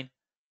subdomain.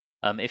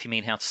 If you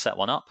mean how to set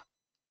one up,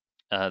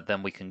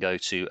 then we can go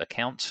to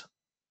Account,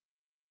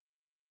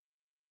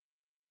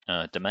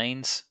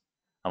 Domains,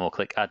 and we'll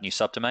click Add New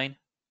Subdomain.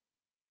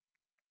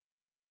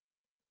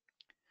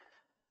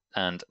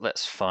 And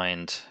let's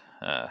find.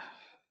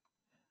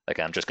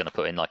 Okay, I'm just going to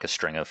put in like a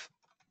string of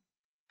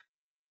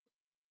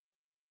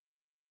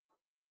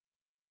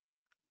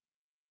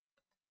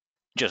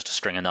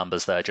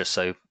numbers there, just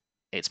so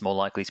it's more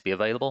likely to be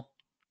available.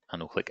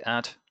 And we'll click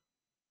Add.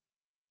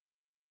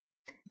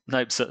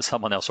 Nope, so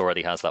someone else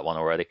already has that one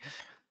already.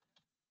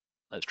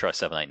 Let's try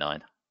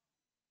 789.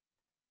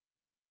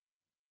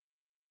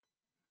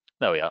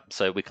 There we are.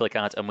 So we click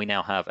Add, and we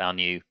now have our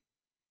new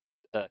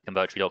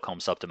Convertri.com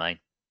subdomain.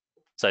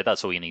 So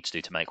that's all you need to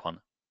do to make one.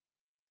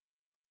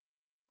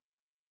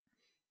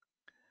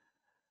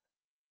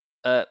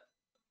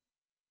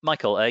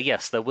 Michael,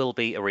 yes, there will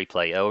be a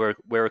replay.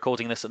 We're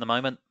recording this at the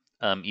moment.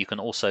 You can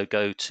also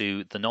go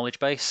to the knowledge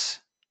base,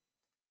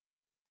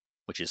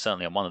 which is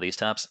certainly on one of these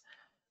tabs.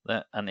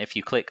 And if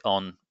you click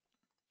on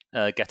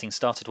Getting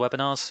Started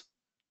Webinars,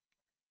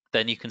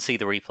 then you can see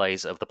the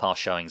replays of the past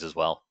showings as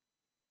well.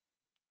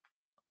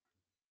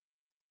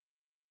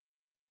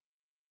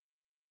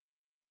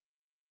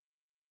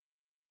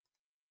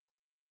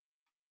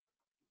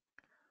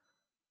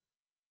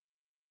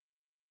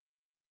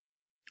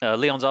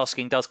 Leon's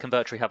asking, does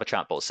Convertri have a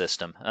chatbot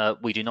system?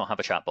 We do not have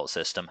a chatbot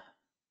system.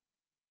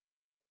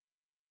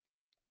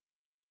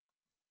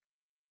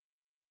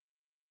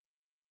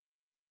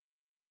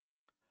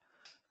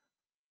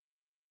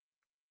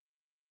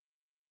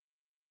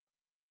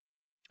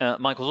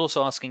 Michael's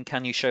also asking,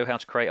 can you show how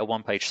to create a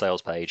one-page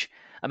sales page?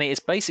 I mean, it's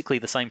basically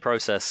the same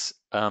process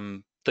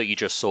that you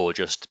just saw,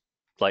 just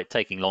like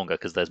taking longer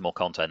because there's more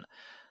content.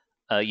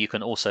 You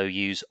can also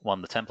use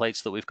one of the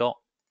templates that we've got.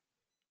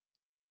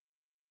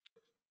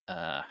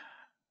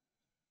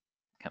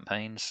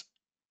 Campaigns.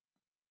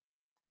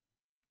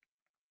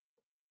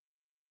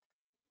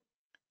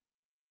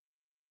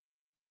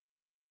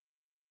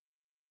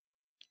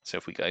 So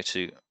if we go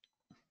to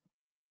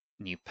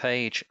new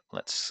page,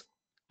 let's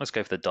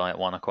go for the diet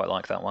one. I quite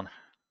like that one.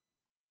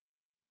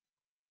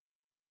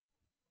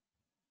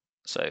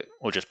 So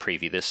we'll just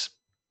preview this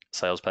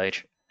sales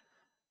page.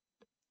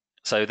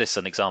 So this is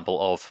an example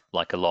of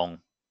like a long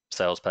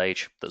sales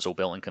page that's all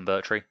built in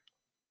Convertri.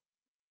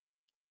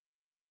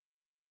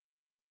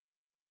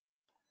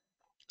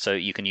 So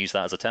you can use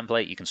that as a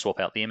template. You can swap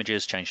out the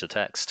images, change the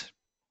text.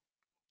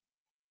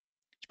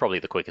 It's probably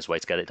the quickest way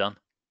to get it done.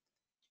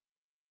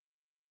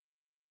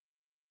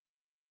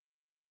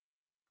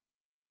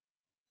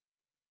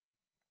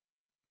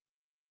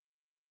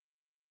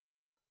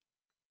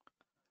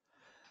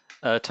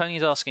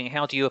 Tony's asking,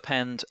 how do you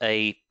append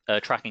a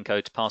tracking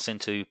code to pass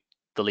into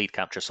the lead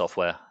capture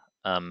software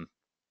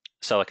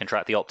so I can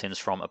track the opt-ins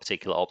from a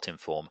particular opt-in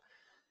form?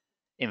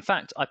 In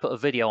fact, I put a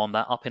video on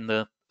that up in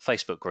the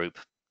Facebook group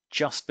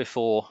just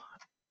before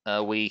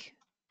we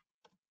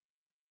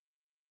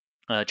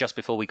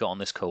got on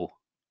this call.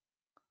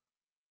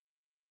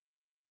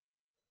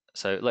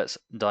 So let's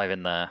dive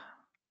in there.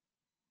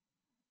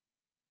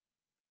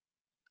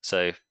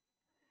 So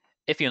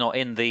if you're not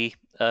in the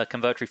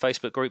Convertri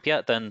Facebook group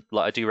yet, then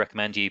like I do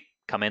recommend you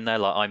come in there.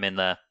 Like I'm in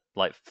there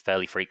like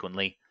fairly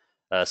frequently.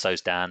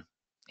 So's Dan.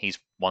 He's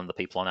one of the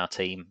people on our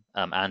team.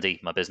 Andy,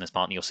 my business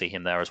partner, you'll see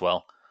him there as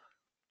well.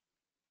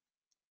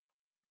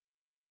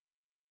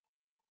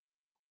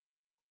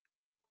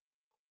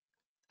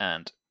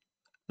 And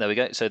there we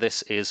go. So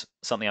this is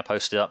something I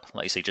posted up,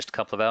 like you see, just a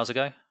couple of hours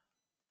ago.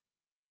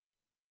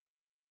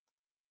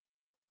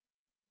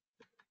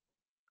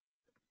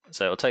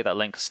 So I'll take that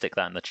link, stick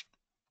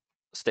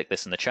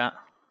this in the chat.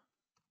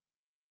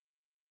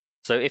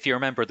 So if you're a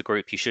member of the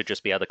group, you should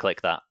just be able to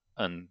click that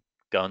and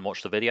go and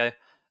watch the video.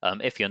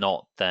 If you're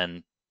not,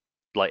 then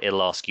like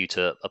it'll ask you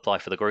to apply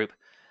for the group.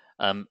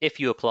 If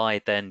you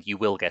apply, then you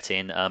will get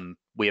in.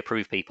 We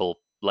approve people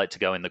like to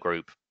go in the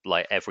group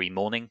like every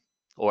morning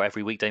or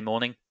every weekday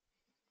morning.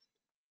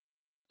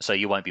 So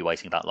you won't be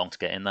waiting that long to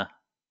get in there.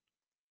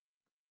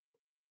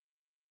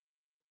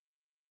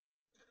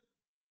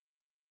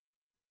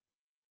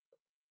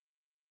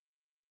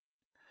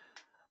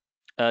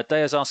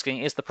 Dayo's asking,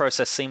 is the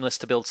process seamless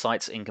to build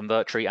sites in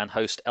Convertri and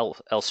host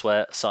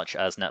elsewhere, such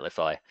as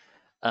Netlify?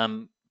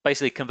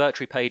 Basically,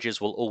 Convertri pages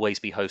will always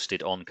be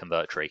hosted on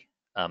Convertri.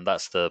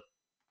 That's the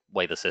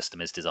way the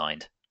system is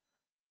designed.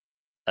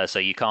 So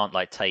you can't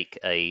like take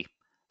a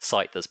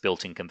site that's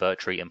built in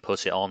Convertri and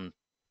put it on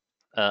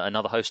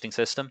another hosting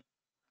system,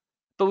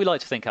 but we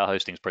like to think our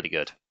hosting's pretty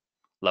good.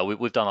 Like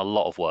we've done a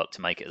lot of work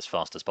to make it as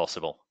fast as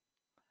possible,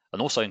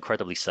 and also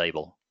incredibly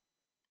stable.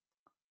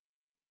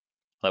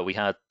 Like we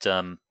had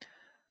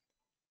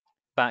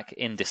back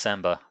in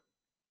December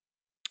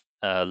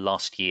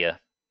last year,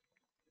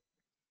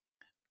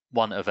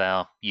 one of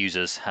our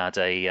users had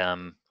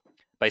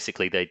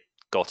basically they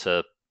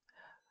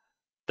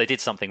did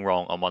something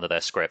wrong on one of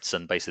their scripts,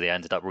 and basically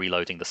ended up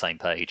reloading the same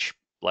page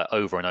like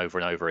over and over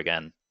and over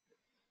again.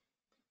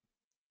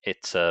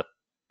 It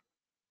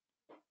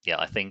yeah,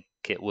 I think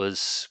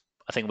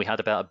we had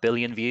about 1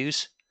 billion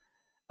views,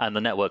 and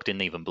the network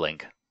didn't even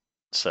blink.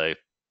 So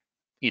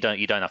you don't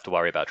have to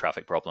worry about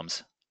traffic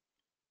problems.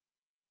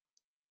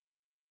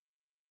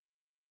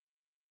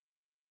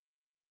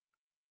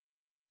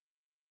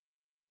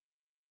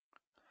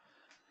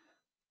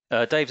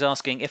 Dave's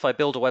asking, if I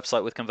build a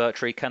website with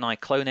Convertri, can I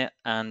clone it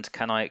and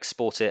can I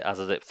export it as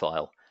a zip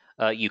file?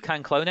 You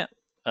can clone it.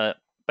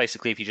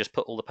 Basically, if you just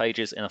put all the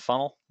pages in a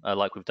funnel,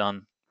 like we've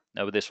done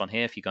with this one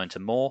here, if you go into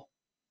More,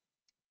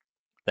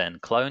 then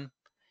Clone,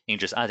 you can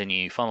just add a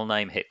new funnel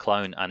name, hit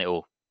Clone, and it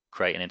will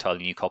create an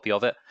entirely new copy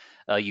of it.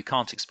 You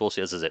can't export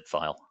it as a zip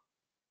file.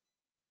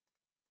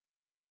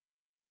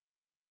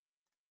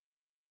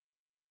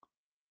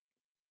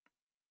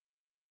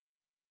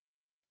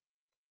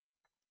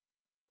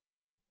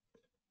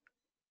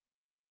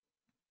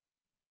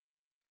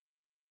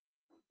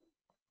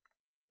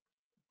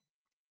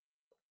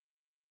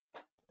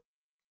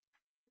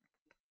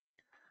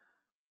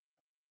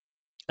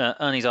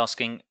 Ernie's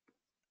asking,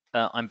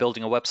 I'm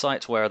building a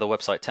website. Where are the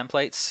website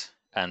templates?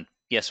 And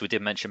yes, we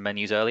did mention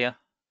menus earlier.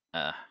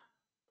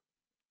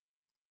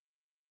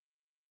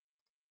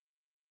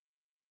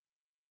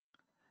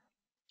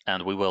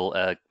 And we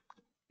will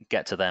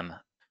get to them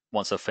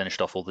once I've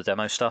finished off all the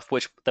demo stuff,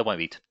 which there won't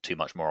be too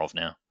much more of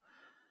now.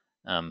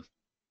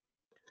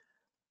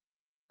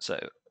 So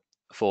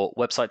for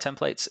website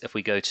templates, if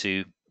we go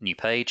to new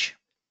page,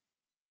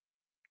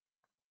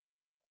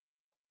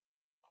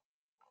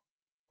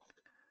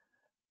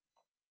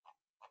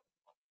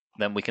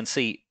 then we can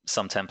see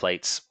some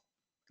templates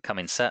come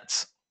in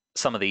sets.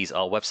 Some of these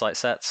are website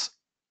sets.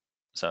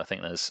 So I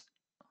think there's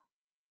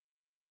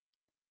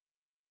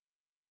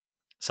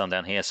some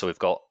down here. So we've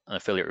got an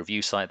affiliate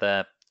review site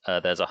there.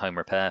 There's a home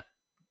repair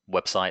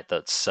website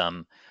that's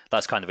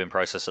kind of in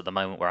process at the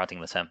moment. We're adding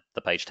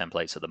the page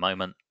templates at the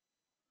moment.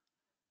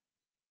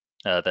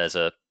 There's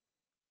a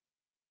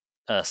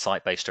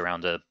site based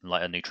around a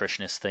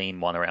nutritionist theme,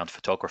 one around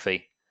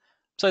photography.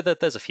 So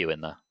there's a few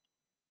in there.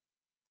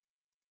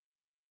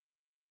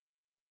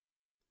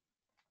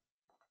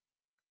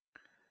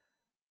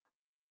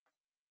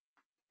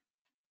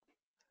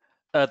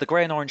 The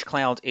grey and orange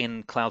cloud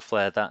in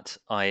Cloudflare that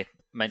I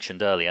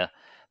mentioned earlier,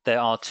 there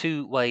are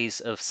two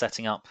ways of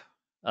setting up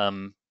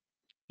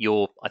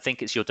I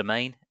think it's your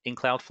domain in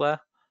Cloudflare.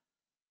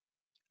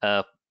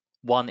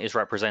 One is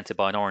represented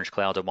by an orange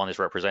cloud and one is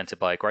represented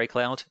by a grey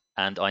cloud.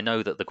 And I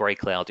know that the grey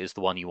cloud is the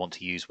one you want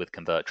to use with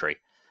Convertri.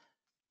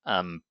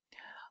 I'm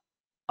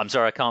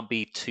sorry, I can't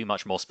be too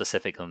much more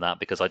specific than that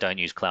because I don't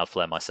use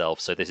Cloudflare myself.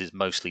 So this is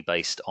mostly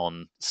based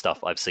on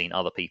stuff I've seen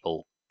other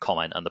people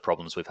comment and the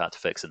problems we've had to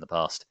fix in the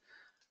past.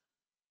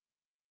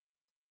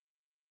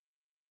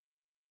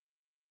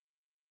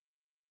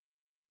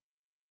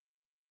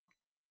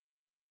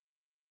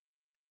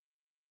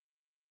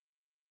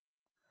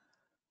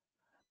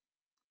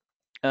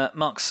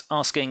 Mark's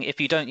asking, if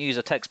you don't use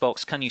a text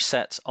box, can you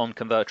set on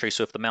Convertri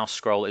so if the mouse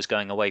scroll is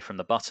going away from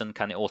the button,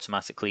 can it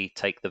automatically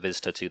take the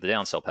visitor to the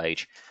downsell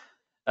page?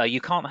 You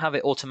can't have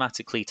it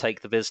automatically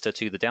take the visitor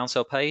to the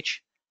downsell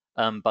page,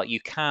 but you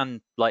can,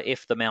 like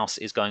if the mouse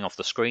is going off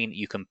the screen,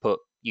 you can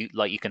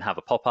have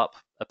a pop-up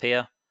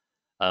appear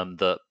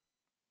that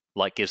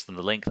gives them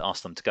the link,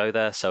 asks them to go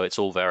there. So it's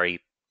all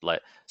very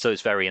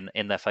it's very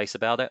in their face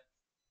about it.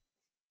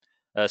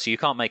 So you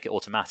can't make it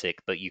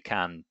automatic, but you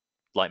can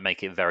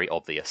make it very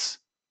obvious.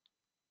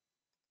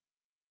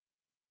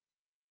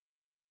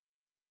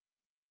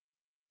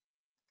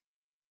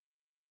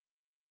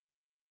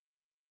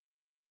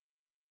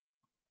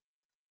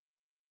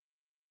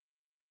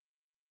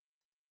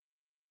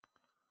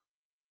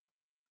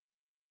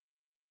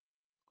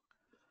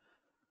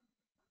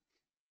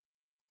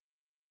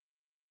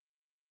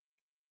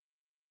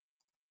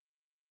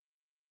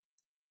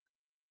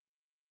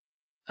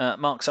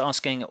 Mark's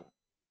asking,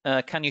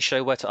 can you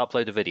show where to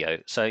upload a video?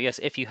 So yes,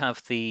 if you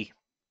have the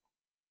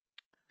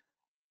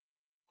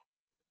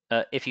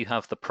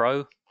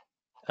pro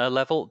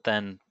level,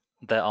 then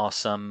there are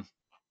some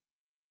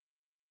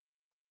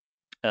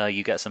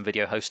you get some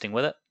video hosting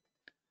with it.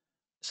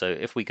 So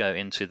if we go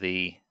into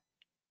the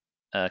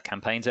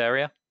campaigns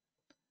area,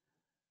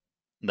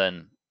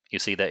 then you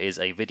see there is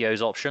a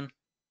videos option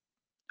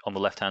on the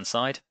left-hand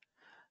side.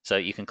 So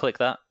you can click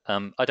that.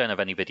 I don't have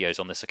any videos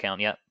on this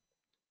account yet,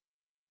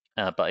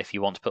 but if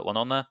you want to put one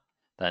on there,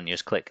 then you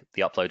just click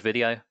the upload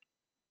video.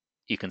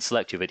 You can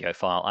select your video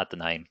file, add the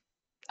name,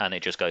 and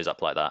it just goes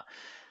up like that.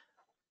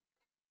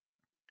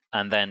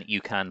 and then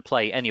you can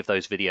play any of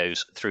those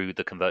videos through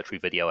the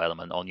Convertri video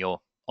element on your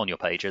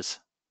pages.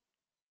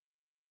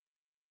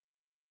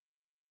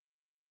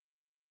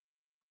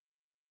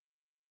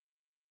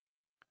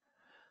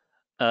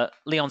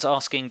 Leon's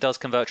asking, does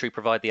Convertri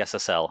provide the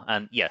SSL?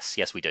 And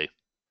yes, we do.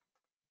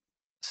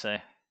 So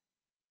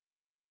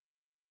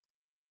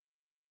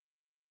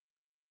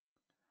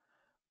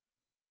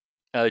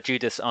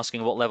Judith's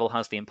asking what level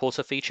has the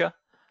importer feature.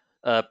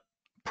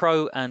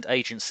 Pro and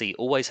agency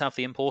always have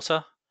the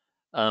importer.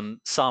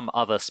 Some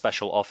other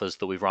special offers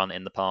that we've run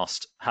in the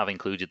past have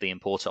included the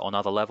importer on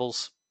other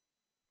levels.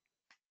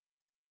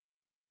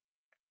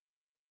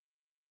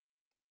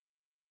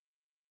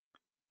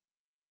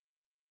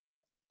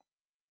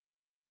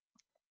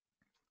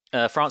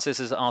 Francis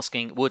is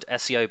asking, would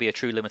SEO be a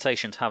true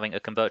limitation to having a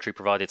Convertri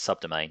provided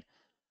subdomain?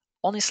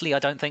 Honestly, I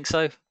don't think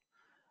so.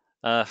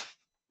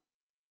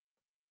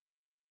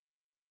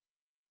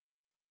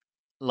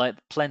 Like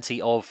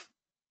plenty of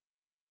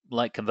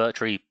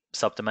Convertri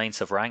subdomains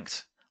have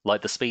ranked.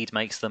 Like the speed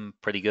makes them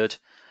pretty good.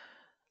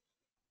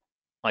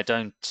 I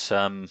don't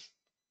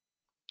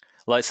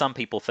like some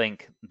people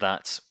think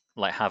that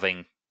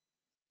having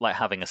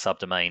a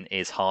subdomain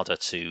is harder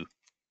to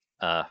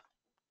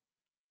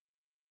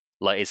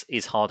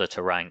is harder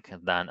to rank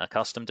than a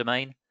custom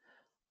domain.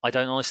 I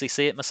don't honestly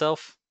see it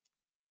myself.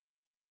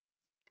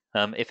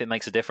 If it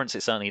makes a difference,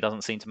 it certainly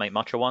doesn't seem to make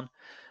much of one.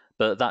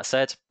 But that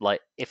said,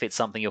 if it's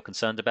something you're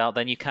concerned about,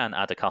 then you can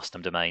add a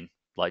custom domain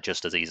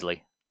just as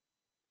easily.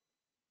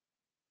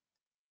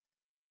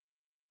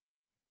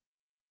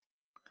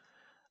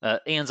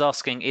 Ian's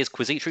asking, is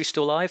Quizitri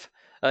still live?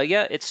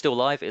 Yeah, it's still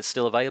live. It's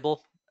still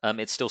available.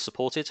 It's still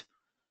supported.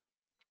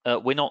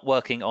 We're not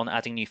working on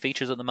adding new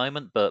features at the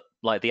moment, but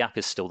the app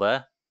is still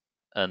there,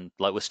 and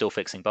we're still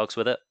fixing bugs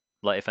with it,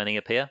 if any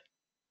appear.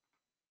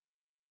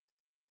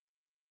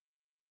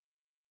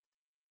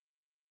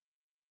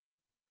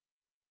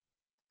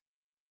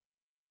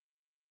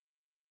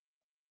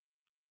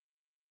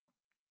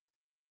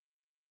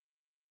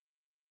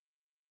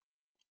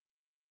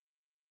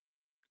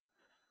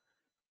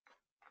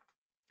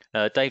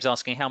 Dave's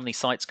asking, how many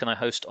sites can I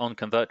host on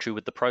Convertri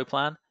with the Pro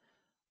plan?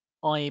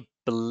 I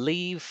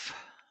believe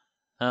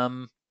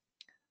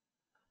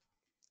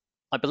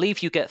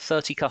you get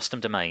 30 custom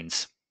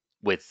domains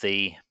with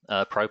the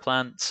Pro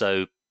plan,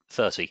 so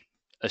 30,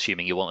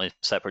 assuming you want a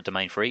separate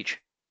domain for each.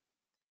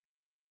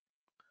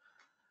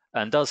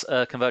 And does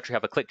Convertri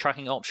have a click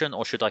tracking option,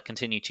 or should I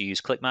continue to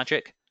use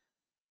ClickMagick?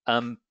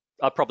 I'll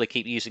probably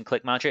keep using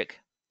ClickMagick.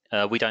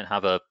 We don't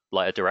have a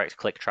direct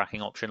click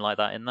tracking option like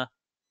that in there.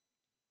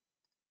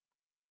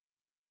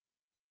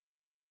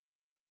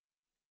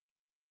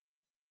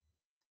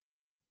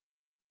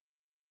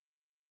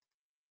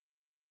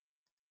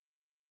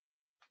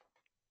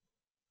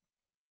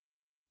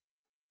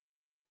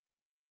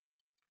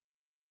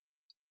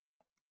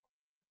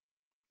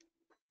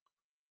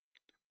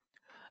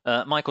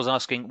 Michael's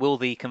asking, will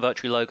the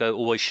Convertri logo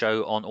always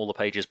show on all the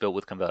pages built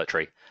with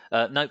Convertri?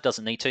 No, it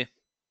doesn't need to.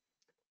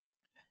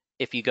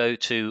 If you go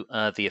to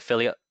the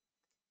affiliate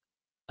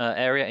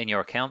area in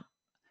your account,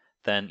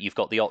 then you've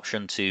got the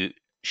option to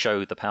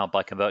show the Powered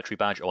by Convertri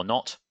badge or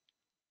not.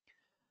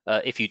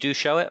 If you do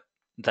show it,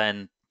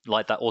 then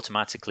that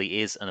automatically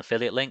is an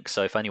affiliate link.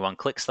 So if anyone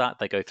clicks that,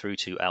 they go through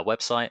to our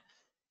website.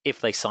 If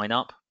they sign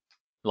up,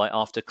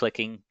 after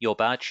clicking your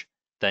badge,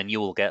 then you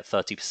will get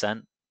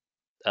 30%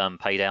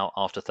 paid out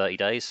after 30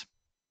 days.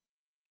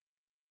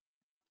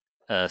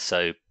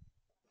 So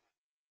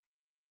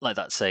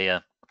that's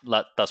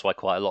that's why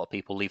quite a lot of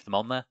people leave them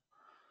on there.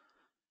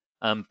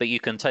 But you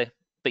can take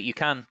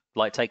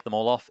them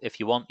all off if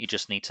you want. You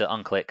just need to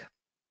unclick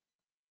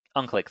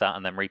that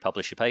and then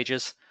republish your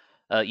pages.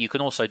 You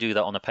can also do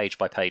that on a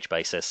page-by-page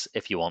basis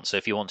if you want. So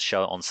if you want to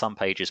show it on some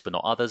pages but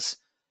not others,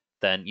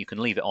 then you can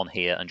leave it on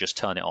here and just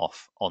turn it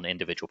off on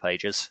individual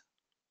pages.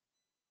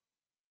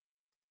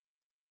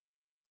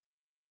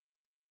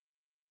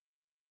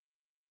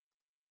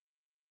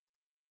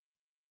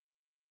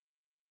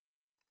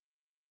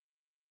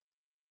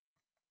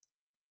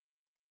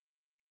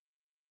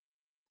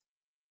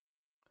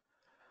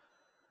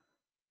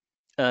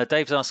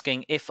 Dave's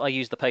asking, if I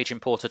use the page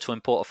importer to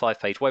import a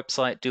 5-page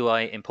website, do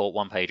I import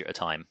one page at a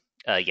time?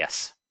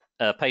 Yes.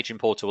 Page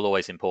importer will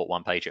always import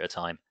one page at a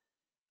time.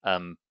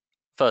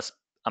 First,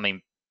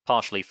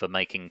 partially for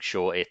making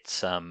sure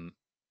it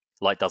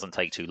doesn't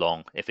take too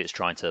long if it's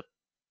trying to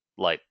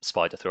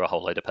spider through a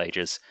whole load of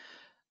pages,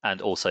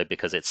 and also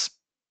because it's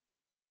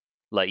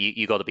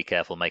you got to be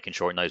careful making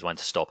sure it knows when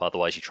to stop.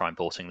 Otherwise, you try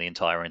importing the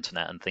entire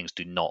internet, and things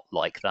do not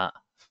like that.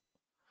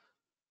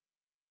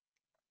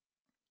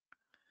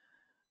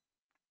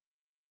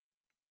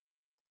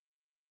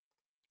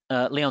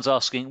 Leon's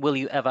asking, will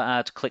you ever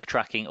add click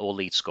tracking or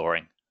lead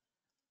scoring?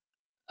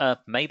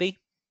 Maybe.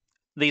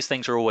 These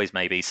things are always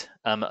maybes.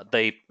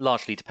 They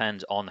largely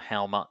depend on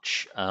how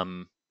much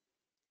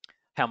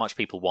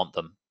people want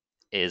them,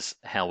 is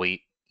how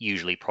we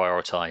usually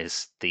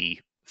prioritize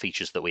the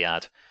features that we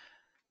add.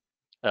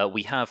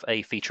 We have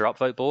a feature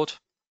upvote board,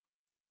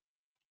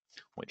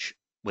 which,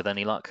 with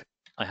any luck,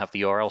 I have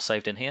the URL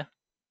saved in here.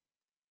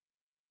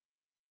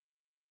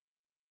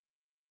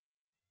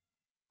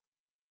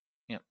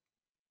 Yep.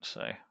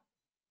 So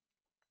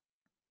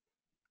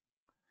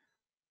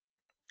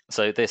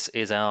this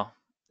is our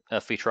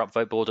feature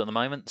upvote board at the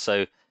moment.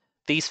 So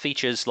these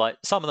features, like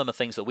some of them are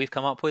things that we've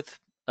come up with.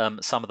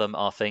 Some of them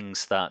are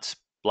things that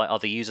like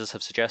other users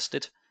have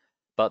suggested,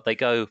 but they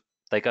go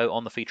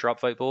on the feature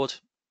upvote board,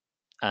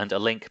 and a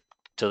link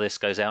to this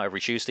goes out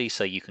every Tuesday.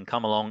 So you can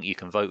come along, you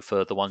can vote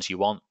for the ones you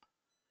want,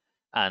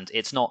 and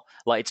it's not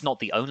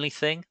the only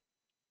thing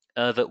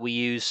that we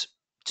use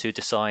to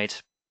decide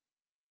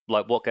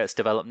like what gets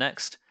developed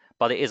next,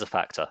 but it is a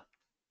factor.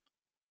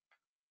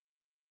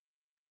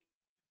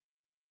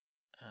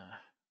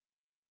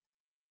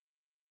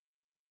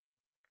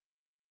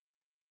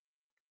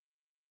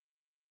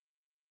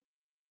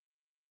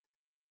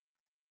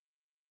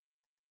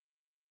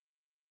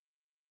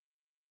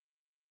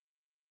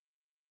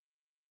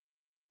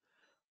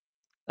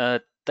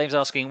 Dave's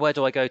asking, where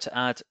do I go to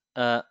add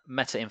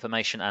meta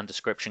information and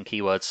description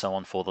keywords, so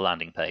on, for the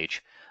landing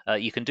page?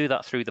 You can do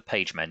that through the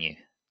page menu.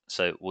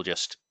 So we'll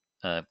just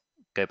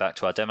go back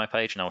to our demo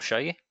page and I'll show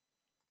you.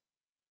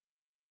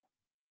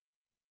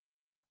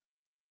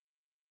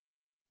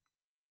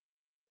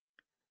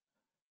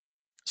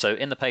 So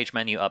in the page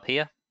menu up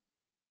here,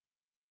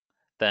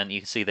 then you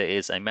can see there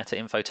is a meta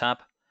info tab,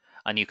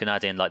 and you can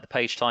add in like the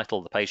page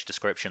title, the page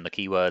description, the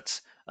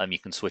keywords. You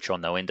can switch on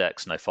no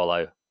index, no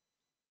follow.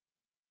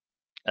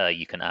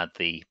 You can add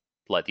the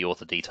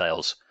author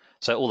details.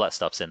 So all that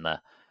stuff's in there.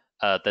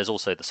 There's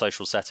also the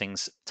social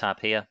settings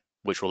tab here,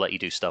 which will let you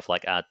do stuff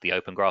like add the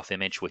open graph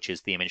image, which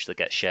is the image that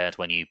gets shared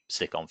when you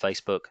stick on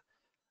Facebook.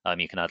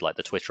 You can add like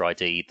the Twitter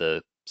ID,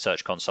 the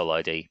Search Console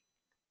ID,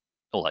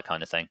 all that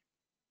kind of thing.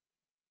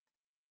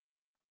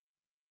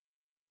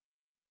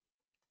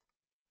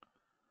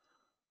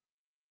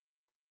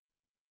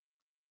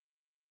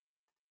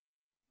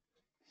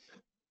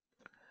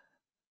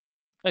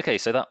 Okay,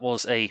 so that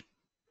was a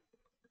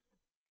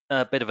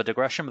bit of a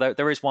digression, but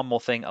there is one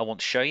more thing I want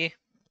to show you.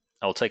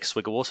 I'll take a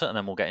swig of water and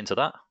then we'll get into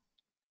that.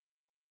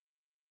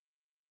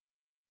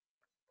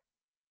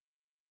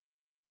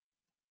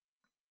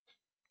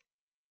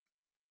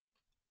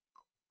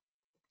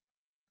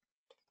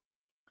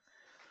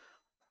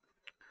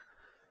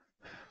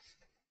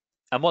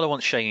 And what I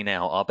want to show you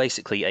now are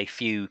basically a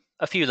few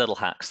little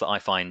hacks that I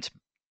find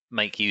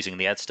make using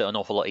the editor an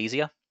awful lot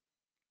easier.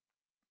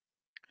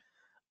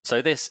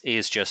 So this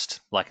is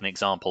just like an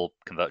example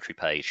Convertri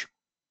page,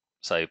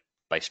 so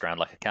based around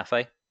like a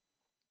cafe.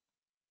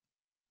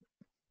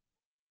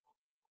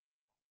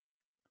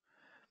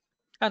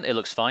 And it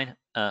looks fine.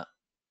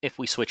 If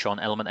we switch on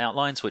element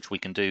outlines, which we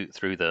can do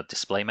through the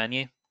display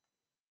menu,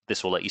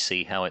 this will let you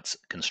see how it's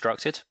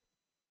constructed.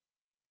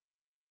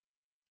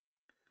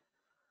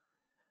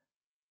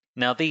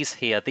 Now these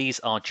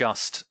are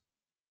just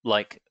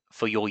like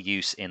for your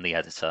use in the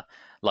editor.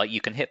 Like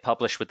you can hit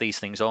publish with these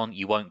things on,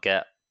 you won't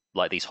get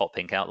like these hot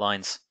pink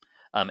outlines.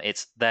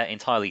 It's there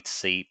entirely to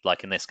see,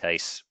 like in this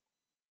case,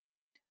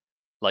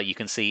 like you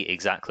can see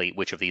exactly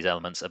which of these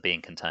elements are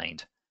being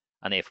contained.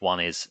 And if one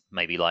is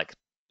maybe like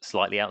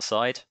slightly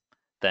outside,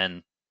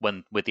 then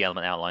when with the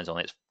element outlines on,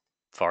 it's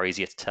far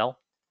easier to tell.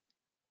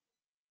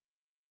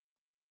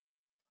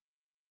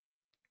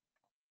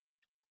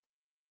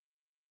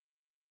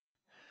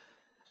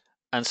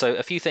 And so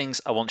a few things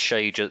I want to show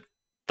you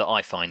that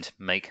I find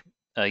make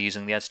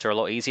using the editor a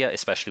lot easier,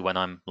 especially when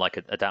I'm like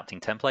adapting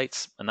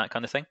templates and that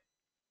kind of thing.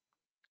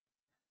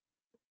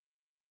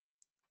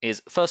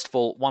 Is first of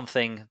all, one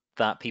thing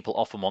that people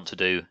often want to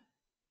do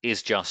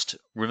is just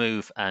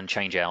remove and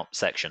change out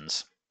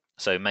sections.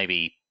 So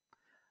maybe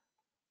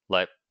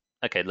like,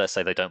 okay, let's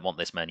say they don't want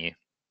this menu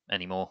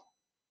anymore.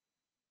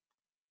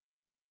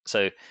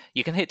 So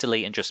you can hit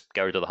delete and just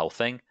get rid of the whole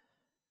thing.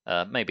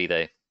 Maybe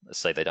let's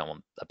say they don't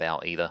want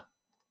about either.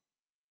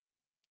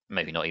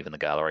 Maybe not even the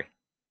gallery.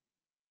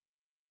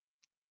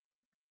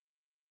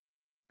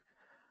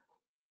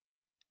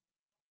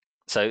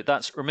 So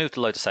that's removed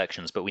a load of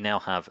sections, but we now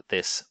have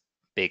this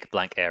big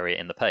blank area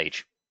in the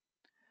page.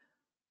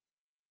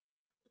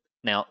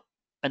 Now,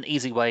 an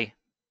easy way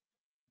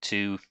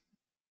to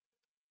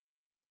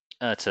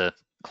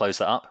close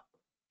that up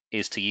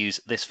is to use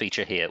this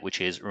feature here,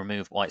 which is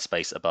remove white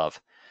space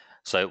above.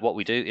 So what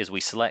we do is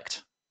we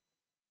select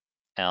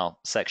our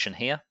section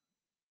here,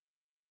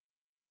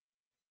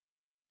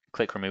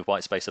 click remove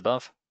white space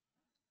above,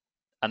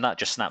 and that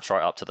just snaps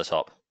right up to the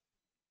top.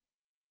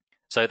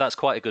 So that's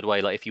quite a good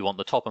way, like if you want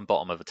the top and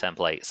bottom of a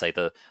template, say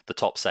the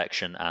top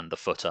section and the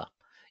footer,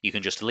 you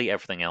can just delete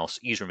everything else,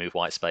 use remove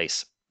white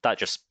space, that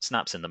just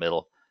snaps in the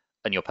middle,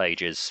 and your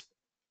page is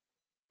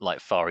like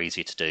far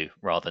easier to do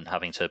rather than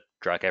having to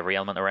drag every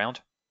element around.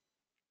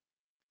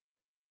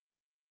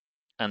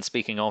 And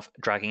speaking of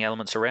dragging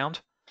elements around,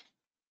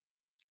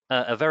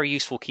 a very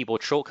useful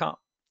keyboard shortcut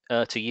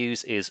to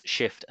use is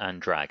Shift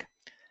and Drag,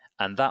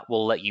 and that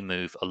will let you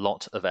move a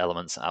lot of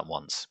elements at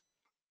once.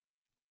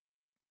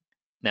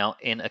 Now,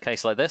 in a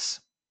case like this,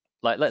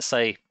 like let's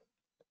say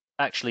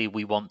actually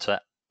we want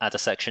to add a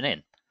section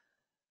in.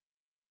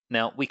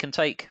 Now we can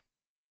take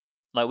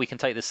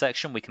this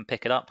section, we can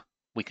pick it up,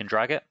 we can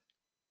drag it.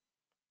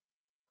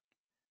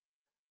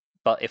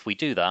 But if we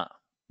do that,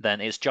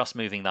 then it's just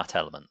moving that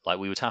element. Like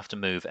we would have to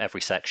move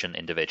every section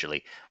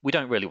individually. We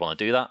don't really want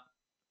to do that.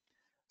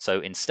 So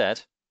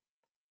instead,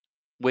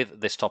 with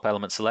this top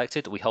element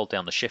selected, we hold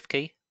down the Shift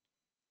key,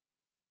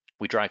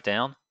 we drag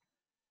down,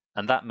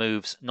 and that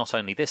moves not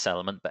only this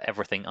element, but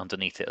everything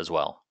underneath it as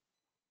well.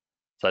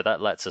 So that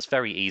lets us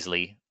very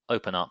easily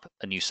open up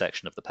a new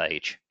section of the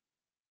page.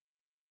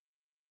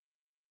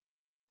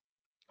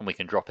 And we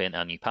can drop in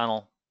our new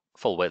panel,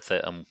 full width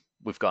it, and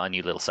we've got a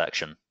new little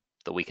section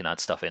that we can add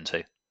stuff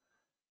into.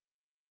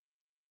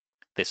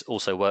 This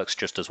also works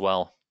just as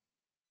well,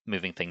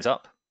 moving things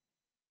up.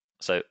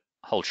 So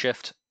hold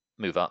Shift,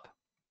 move up,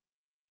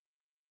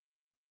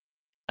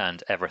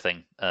 and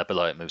everything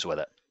below it moves with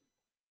it.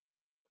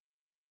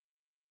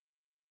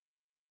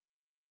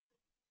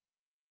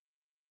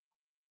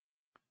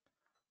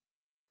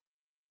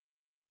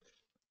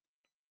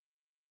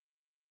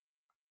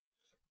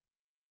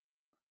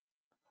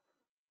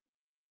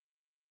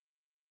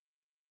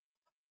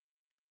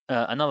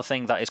 Another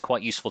thing that is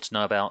quite useful to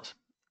know about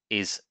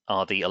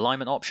are the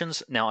alignment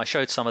options. Now, I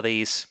showed some of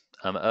these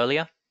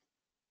earlier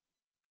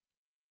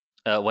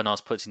when I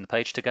was putting the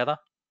page together.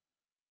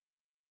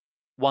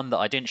 One that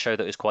I didn't show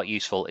that is quite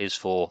useful is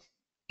for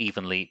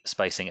evenly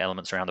spacing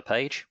elements around a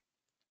page.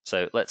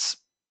 So let's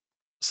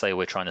say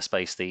we're trying to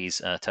space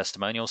these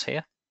testimonials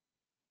here.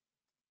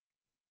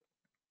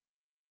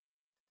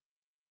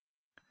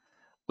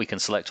 We can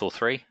select all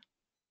three.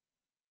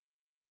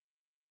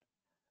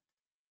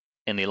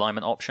 In the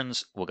alignment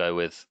options, we'll go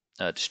with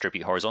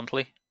distribute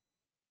horizontally,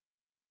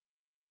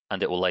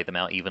 and it will lay them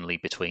out evenly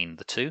between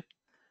the two.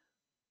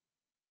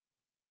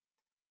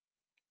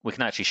 We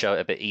can actually show it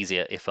a bit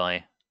easier if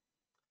I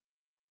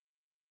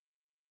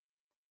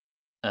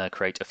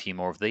create a few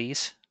more of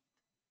these.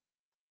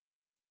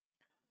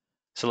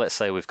 So let's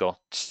say we've got,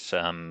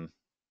 so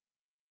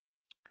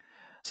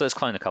let's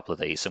clone a couple of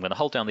these. So I'm going to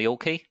hold down the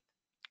Alt key,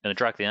 I'm going to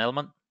drag the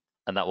element,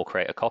 and that will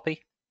create a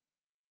copy.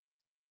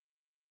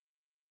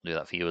 I'll do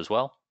that for you as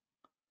well.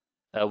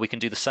 We can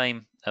do the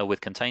same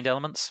with contained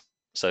elements.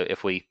 So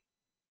if we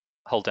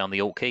hold down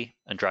the Alt key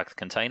and drag the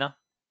container,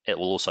 it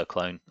will also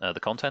clone the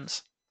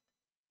contents.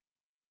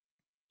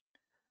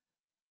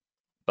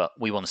 But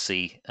we want to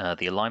see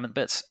the alignment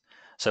bits.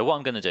 So what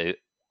I'm going to do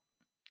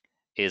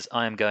is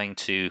I am going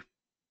to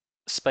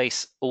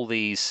space all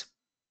these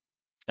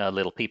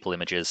little people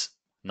images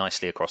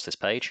nicely across this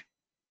page.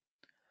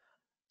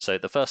 So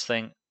the first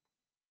thing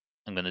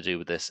I'm going to do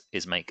with this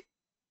is make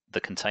the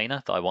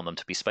container that I want them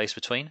to be spaced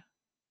between.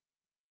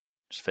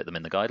 Just fit them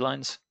in the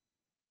guidelines.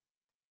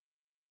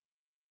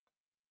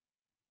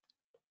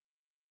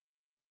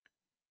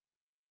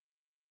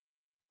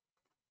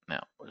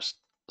 Now we'll just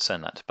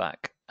send that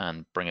back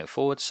and bring it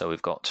forward. So we've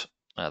got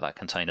that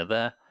container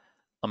there.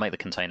 I'll make the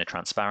container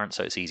transparent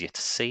so it's easier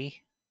to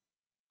see.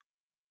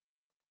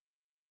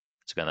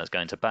 So again, that's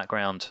going to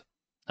background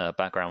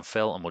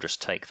fill, and we'll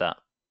just take that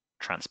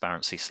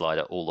transparency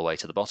slider all the way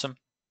to the bottom.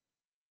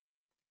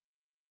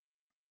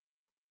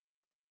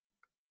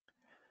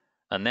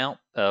 And now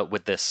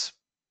with this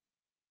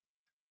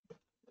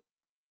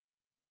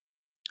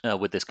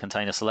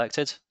container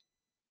selected,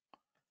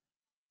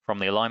 from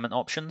the alignment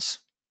options,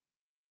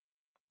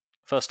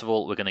 first of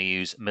all, we're going to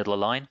use middle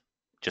align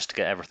just to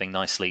get everything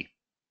nicely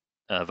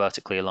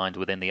vertically aligned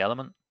within the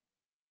element.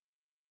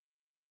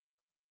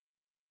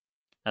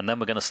 And then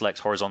we're going to select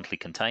horizontally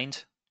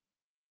contained.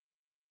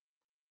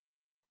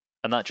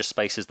 And that just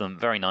spaces them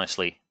very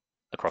nicely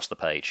across the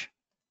page.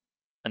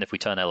 And if we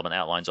turn element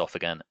outlines off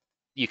again,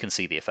 you can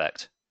see the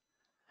effect.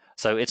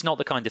 So it's not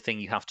the kind of thing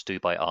you have to do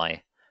by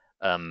eye.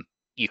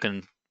 You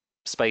can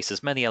space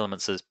as many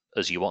elements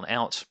as you want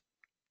out.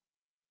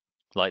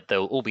 Like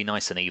they'll all be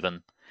nice and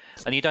even.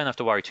 And you don't have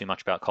to worry too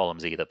much about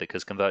columns either,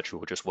 because Convertri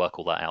will just work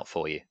all that out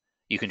for you.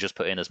 You can just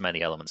put in as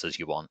many elements as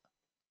you want.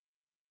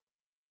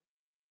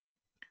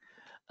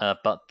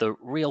 But the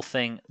real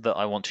thing that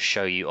I want to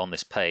show you on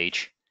this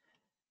page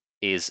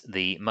is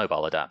the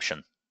mobile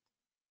adaptation.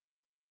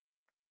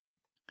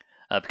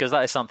 Because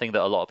that is something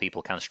that a lot of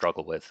people can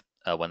struggle with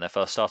when they're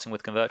first starting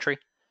with Convertri.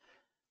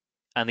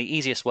 And the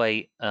easiest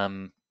way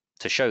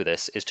to show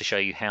this is to show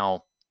you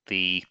how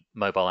the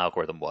mobile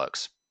algorithm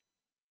works.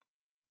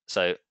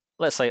 So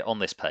let's say on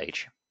this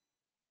page,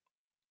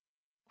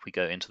 if we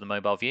go into the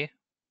mobile view.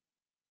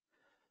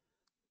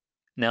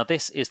 Now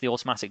this is the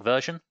automatic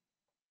version.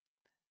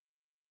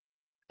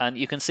 And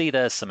you can see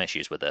there's some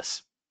issues with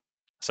this.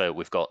 So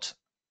we've got,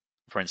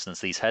 for instance,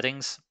 these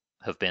headings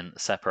have been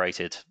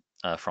separated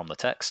from the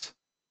text.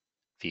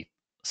 If you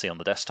see on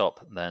the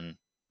desktop, then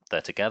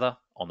they're together.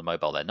 On the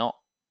mobile, they're not.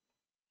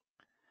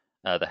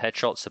 The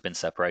headshots have been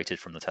separated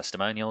from the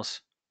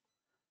testimonials.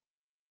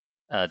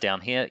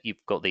 Down here,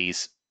 you've got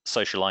these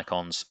social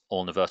icons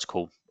all in a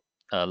vertical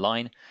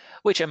line,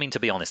 which, I mean, to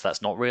be honest,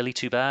 that's not really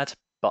too bad,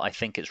 but I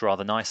think it's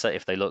rather nicer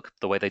if they look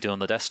the way they do on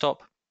the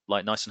desktop,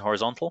 like nice and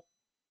horizontal.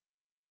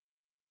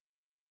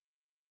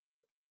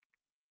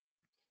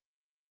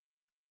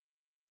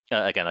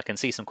 Again, I can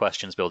see some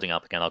questions building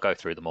up. Again, I'll go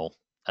through them all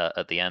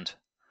at the end.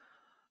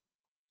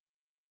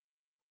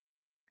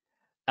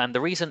 And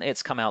the reason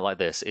it's come out like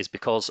this is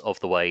because of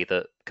the way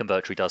that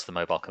Convertri does the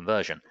mobile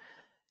conversion.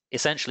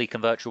 Essentially,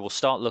 Convertri will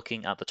start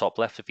looking at the top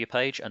left of your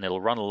page and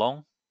it'll run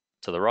along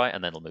to the right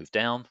and then it'll move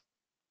down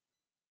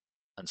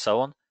and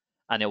so on.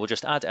 And it will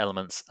just add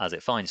elements as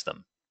it finds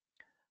them.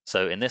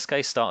 So in this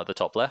case, start at the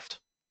top left.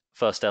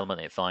 First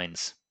element it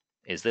finds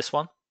is this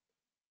one.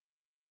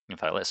 In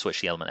fact, let's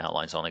switch the element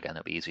outlines on again,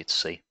 it'll be easier to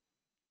see.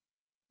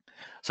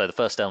 So the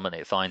first element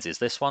it finds is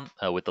this one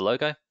with the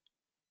logo.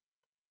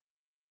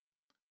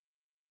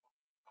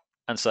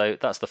 And so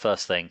that's the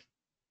first thing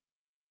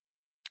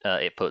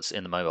it puts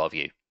in the mobile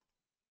view.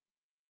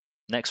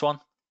 Next one,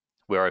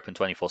 we're open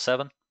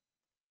 24/7.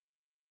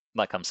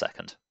 That comes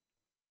second.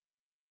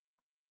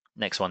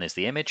 Next one is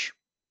the image.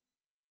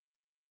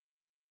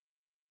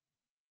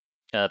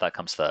 That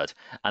comes third.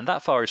 And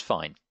that far is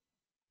fine.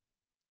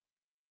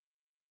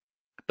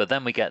 But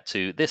then we get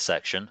to this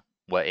section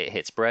where it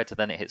hits bread,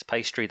 then it hits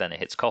pastry, then it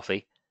hits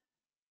coffee.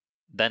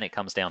 Then it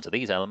comes down to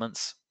these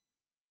elements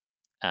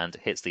and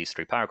hits these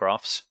 3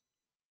 paragraphs.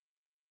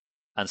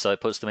 And so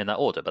it puts them in that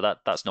order, but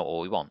that's not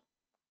what we want.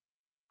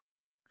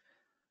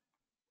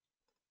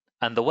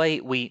 And the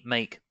way we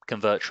make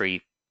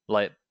Convertri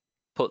like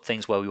put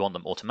things where we want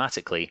them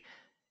automatically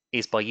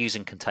is by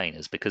using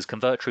containers, because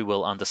Convertri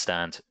will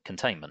understand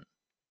containment.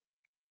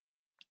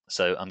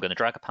 So I'm going to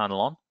drag a panel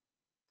on.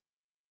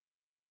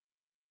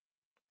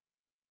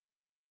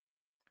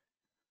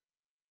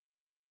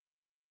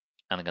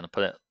 And I'm going to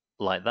put it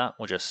like that.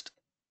 We'll just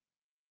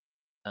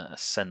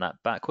send that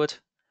backward.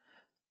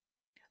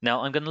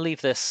 Now I'm going to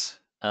leave this.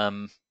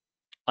 I'm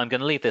going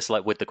to leave this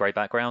like with the grey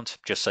background,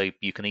 just so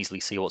you can easily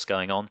see what's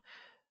going on.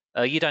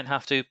 You don't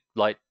have to.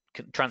 Like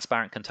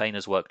transparent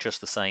containers work just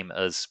the same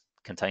as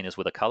containers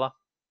with a color.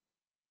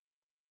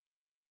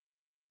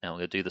 Now I'm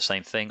going to do the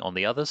same thing on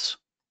the others.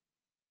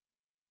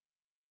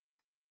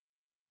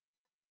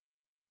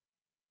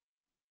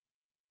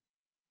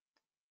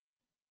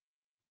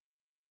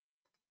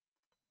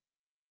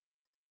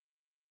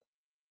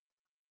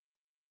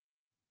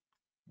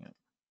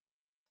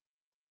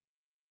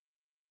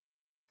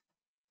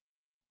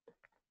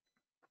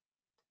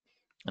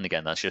 And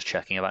again, that's just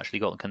checking I've actually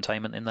got the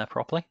containment in there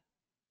properly.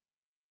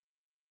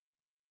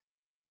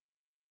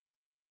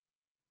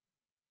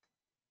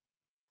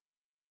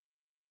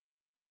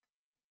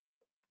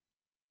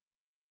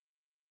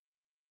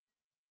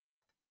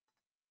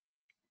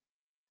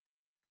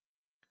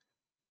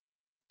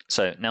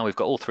 So now we've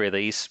got all 3 of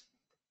these.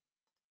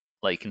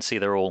 Like you can see,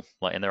 they're all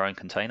like in their own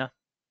container.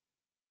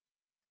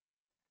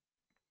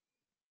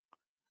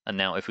 And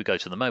now if we go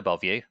to the mobile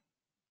view,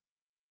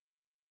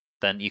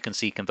 then you can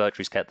see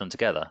Convertri's kept them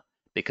together,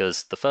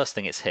 because the first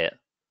thing it's hit,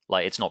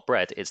 like it's not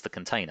bread, it's the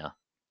container.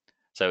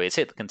 So it's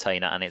hit the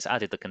container and it's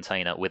added the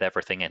container with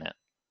everything in it.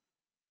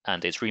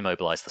 And it's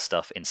remobilized the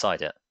stuff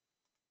inside it,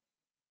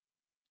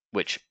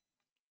 which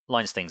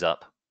lines things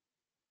up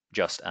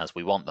just as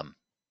we want them.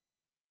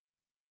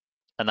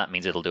 And that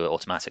means it'll do it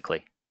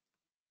automatically.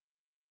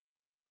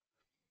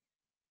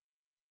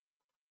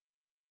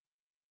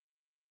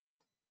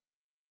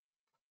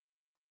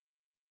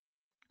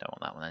 Don't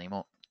want that one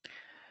anymore.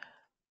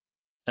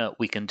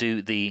 We can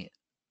do the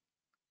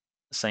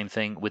same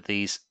thing with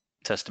these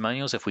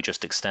testimonials if we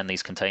just extend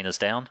these containers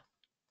down.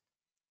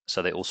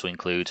 So they also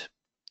include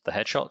the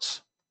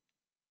headshots.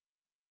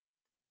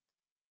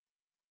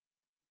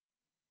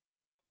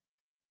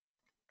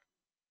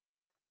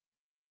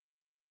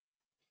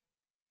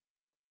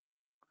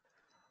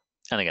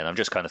 And again, I'm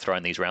just kind of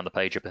throwing these around the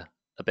page a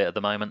bit at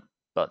the moment,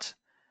 but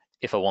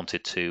if I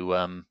wanted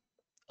to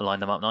align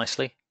them up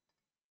nicely,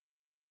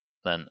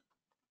 then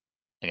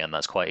again,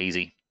 that's quite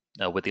easy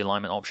with the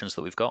alignment options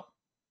that we've got.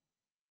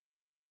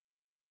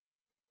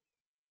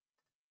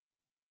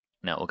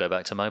 Now we'll go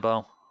back to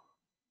mobile,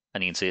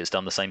 and you can see it's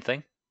done the same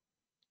thing.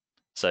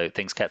 So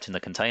things kept in the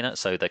container,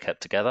 so they're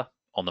kept together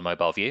on the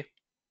mobile view.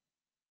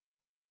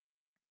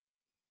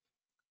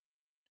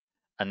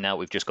 And now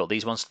we've just got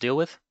these ones to deal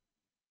with.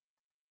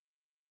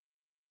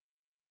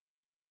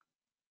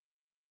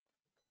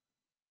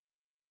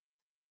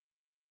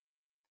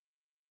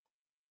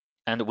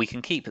 And we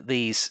can keep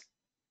these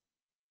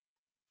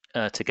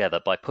together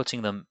by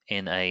putting them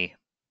in a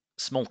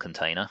small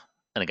container.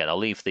 And again, I'll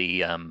leave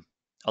the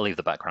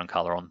background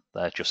color on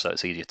there just so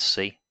it's easier to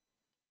see.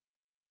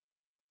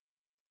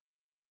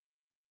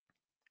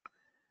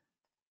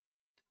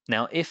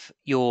 Now, if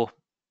your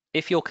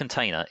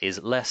container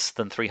is less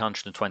than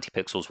 320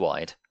 pixels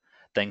wide,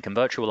 then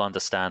Convertri will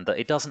understand that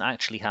it doesn't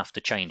actually have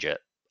to change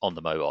it on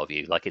the mobile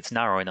view. Like it's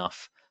narrow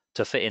enough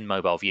to fit in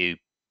mobile view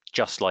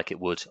just like it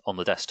would on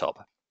the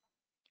desktop.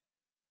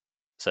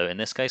 So in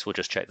this case, we'll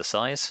just check the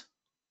size.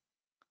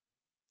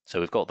 So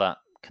we've got that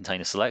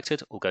container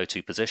selected. We'll go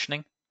to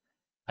positioning.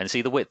 And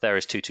see the width there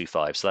is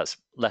 225, so that's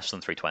less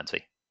than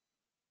 320.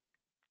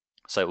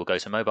 So we'll go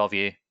to mobile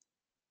view,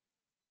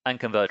 and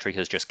Convertri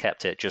has just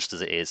kept it just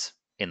as it is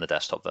in the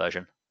desktop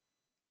version.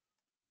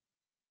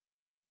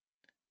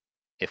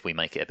 If we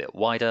make it a bit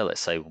wider,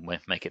 let's say we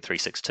make it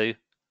 362,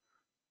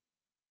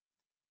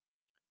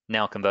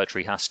 now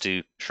Convertri has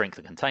to shrink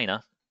the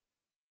container,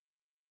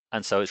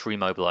 and so it's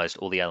remobilized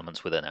all the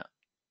elements within it.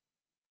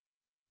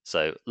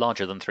 So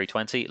larger than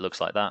 320, it looks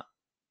like that.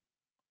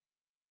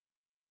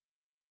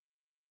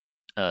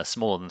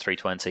 Smaller than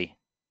 320,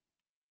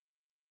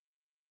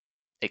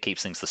 it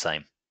keeps things the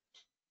same.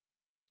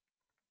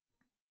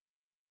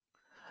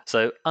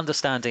 So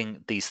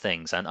understanding these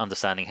things and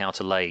understanding how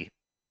to lay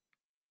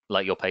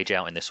your page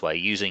out in this way,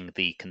 using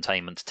the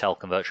containment to tell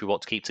Convertri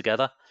what to keep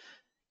together,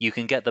 you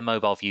can get the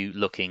mobile view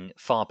looking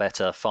far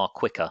better, far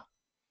quicker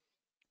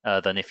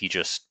than if you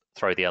just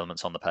throw the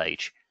elements on the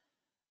page.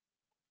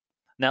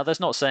 Now,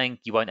 that's not saying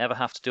you won't ever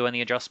have to do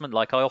any adjustment.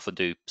 Like, I often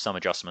do some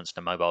adjustments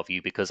to mobile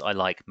view because I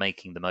like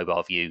making the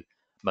mobile view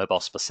mobile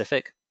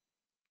specific.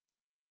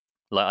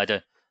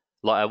 I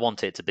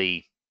want it to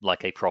be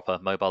like a proper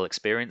mobile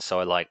experience, so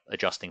I like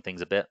adjusting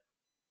things a bit.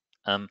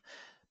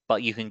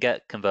 But you can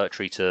get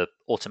Convertri to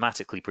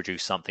automatically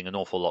produce something an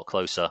awful lot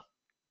closer,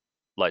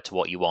 like to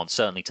what you want,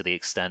 certainly to the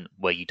extent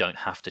where you don't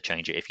have to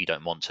change it if you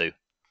don't want to.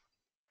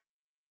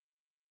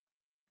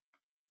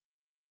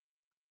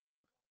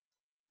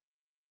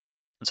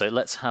 And so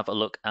let's have a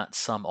look at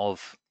some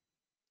of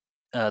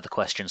the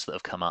questions that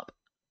have come up.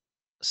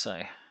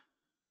 So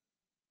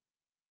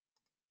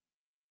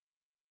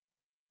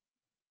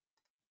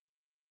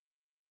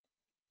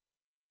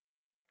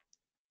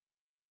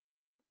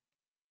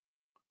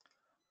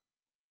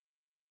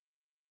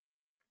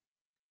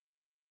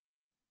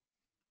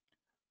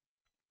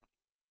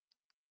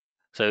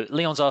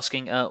Leon's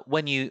asking,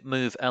 when you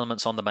move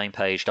elements on the main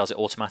page, does it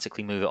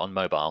automatically move it on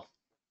mobile?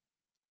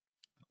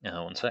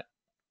 One sec.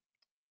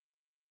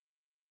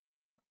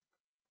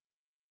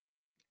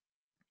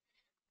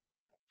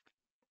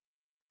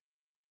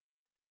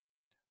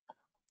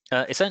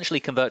 Essentially,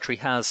 Convertri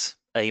has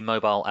a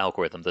mobile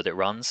algorithm that it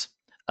runs,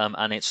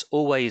 and it's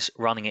always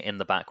running it in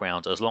the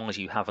background as long as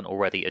you haven't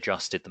already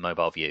adjusted the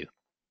mobile view.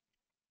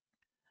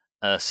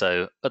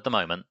 So at the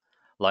moment,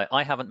 like,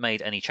 I haven't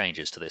made any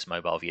changes to this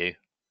mobile view.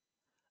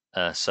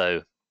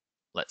 So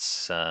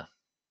let's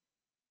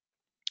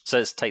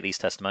take these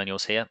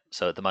testimonials here.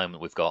 So at the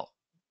moment, we've got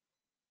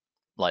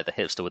like the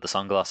hipster with the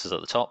sunglasses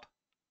at the top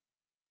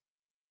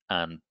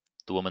and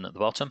the woman at the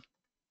bottom.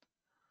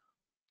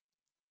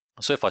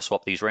 So if I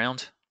swap these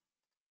round,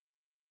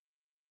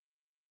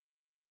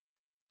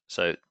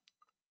 so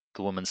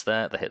the woman's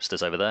there, the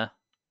hipster's over there.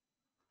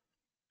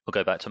 We'll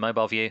go back to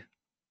mobile view,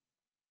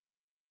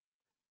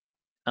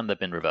 and they've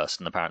been reversed,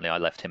 and apparently I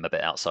left him a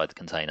bit outside the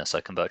container, so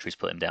Convertri's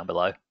put him down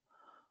below.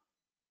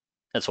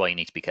 That's why you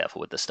need to be careful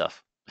with this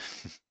stuff.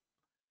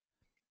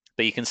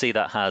 But you can see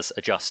that has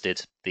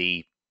adjusted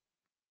the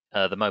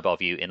mobile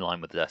view in line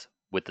with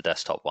the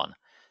desktop one.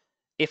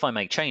 If I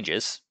make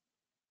changes,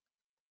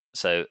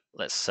 so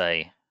let's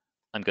say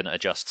I'm going to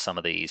adjust some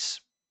of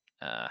these,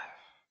 yeah,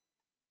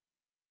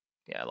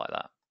 like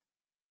that,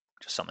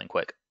 just something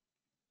quick.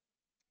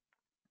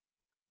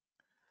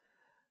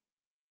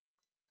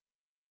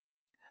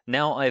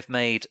 Now I've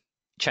made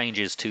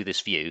changes to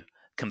this view,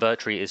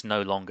 Convertri is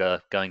no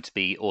longer going to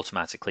be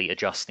automatically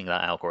adjusting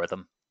that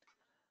algorithm.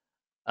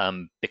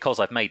 Because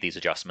I've made these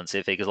adjustments,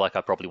 it figures like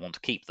I probably want to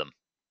keep them.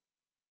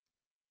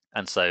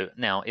 And so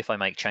now if I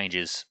make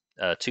changes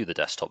to the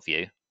desktop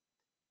view,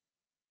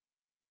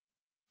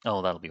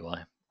 oh, that'll be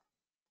why.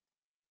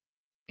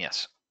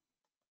 Yes.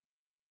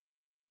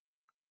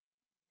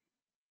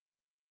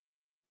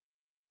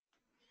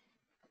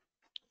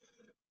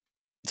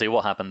 See,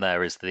 what happened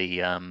there is the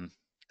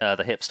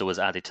hipster was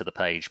added to the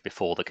page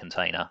before the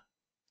container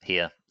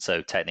here.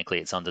 So technically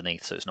it's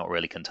underneath, so it's not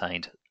really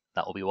contained.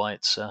 That will be why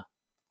it's...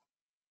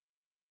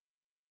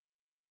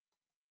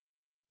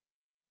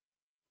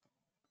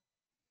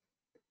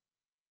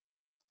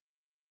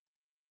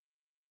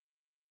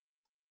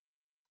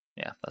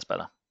 Yeah, that's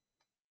better.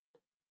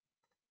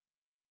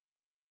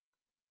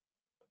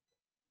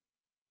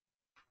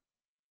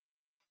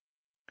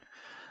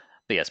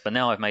 But yes, but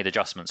now I've made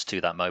adjustments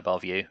to that mobile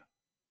view,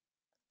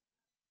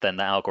 then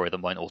the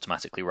algorithm won't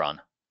automatically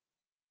run.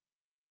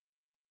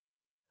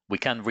 We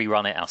can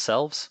rerun it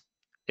ourselves.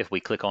 If we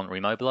click on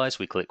Remobilize,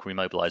 we click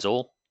Remobilize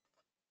All,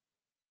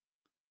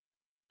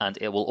 and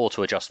it will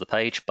auto-adjust the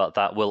page, but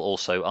that will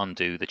also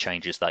undo the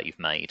changes that you've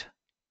made.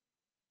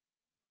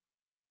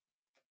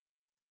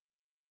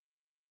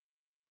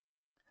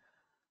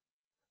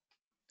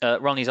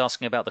 Ronnie's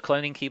asking about the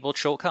cloning keyboard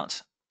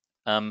shortcut.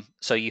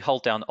 So you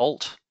hold down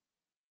Alt,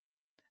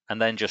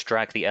 and then just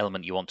drag the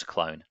element you want to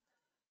clone.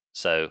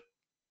 So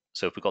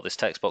if we've got this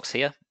text box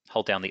here,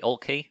 hold down the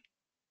Alt key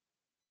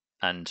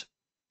and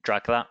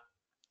drag that,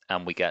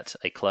 and we get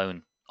a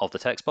clone of the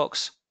text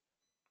box.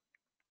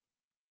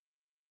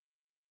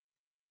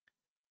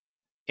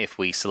 If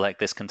we select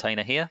this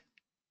container here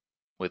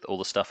with all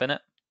the stuff in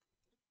it,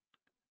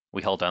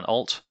 we hold down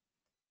Alt,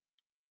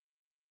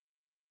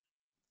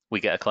 we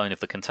get a clone of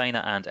the container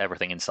and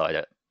everything inside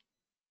it.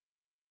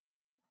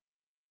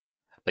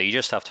 But you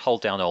just have to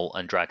hold down Alt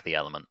and drag the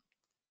element.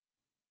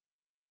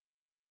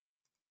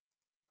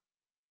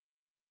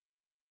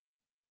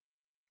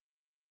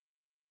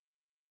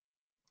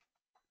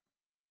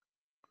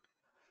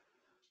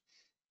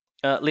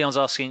 Leon's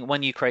asking,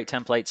 when you create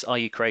templates, are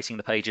you creating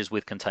the pages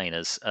with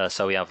containers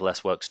so we have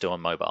less work to do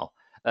on mobile?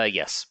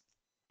 Yes.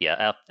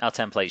 Yeah, our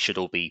templates should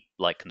all be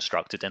like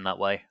constructed in that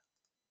way.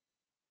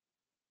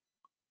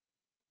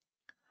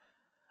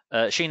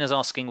 Sheena's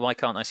asking, why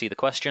can't I see the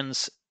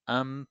questions?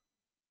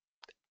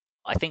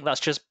 I think that's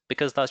just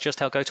because that's just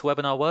how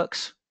GoToWebinar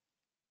works.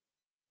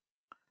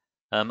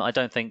 I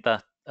don't think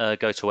that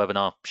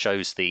GoToWebinar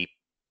shows the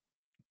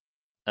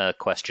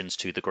questions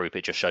to the group,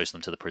 it just shows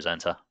them to the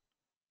presenter.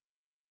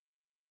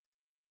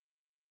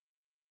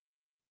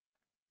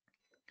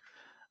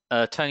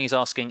 Tony's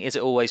asking, is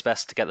it always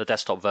best to get the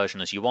desktop version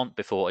as you want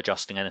before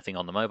adjusting anything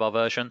on the mobile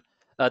version?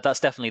 That's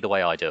definitely the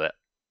way I do it.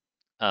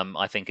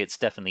 I think it's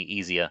definitely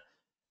easier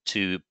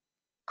to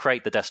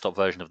create the desktop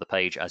version of the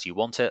page as you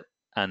want it,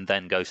 and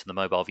then go to the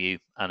mobile view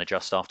and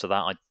adjust after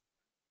that.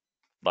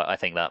 I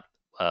think that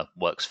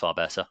works far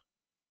better.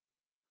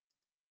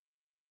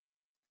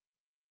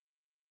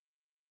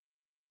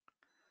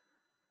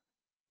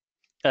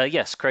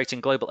 Yes,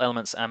 creating global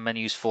elements and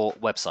menus for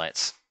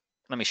websites.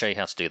 Let me show you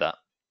how to do that.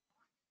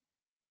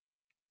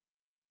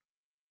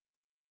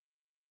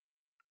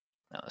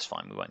 No, that's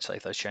fine, we won't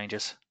save those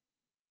changes.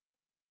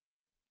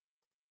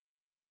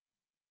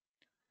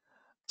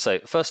 So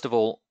first of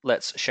all,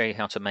 let's show you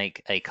how to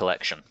make a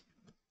collection.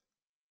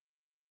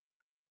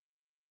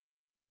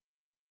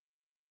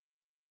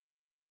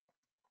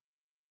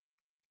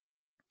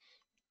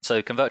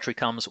 So Convertri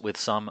comes with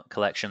some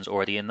collections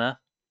already in there.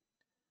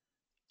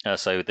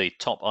 So the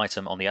top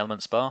item on the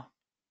elements bar,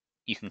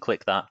 you can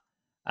click that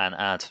and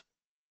add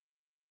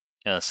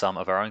some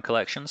of our own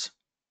collections.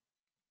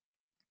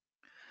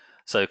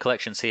 So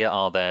collections here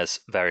are,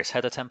 there's various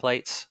header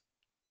templates,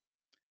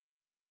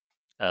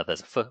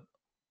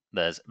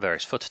 there's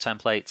various footer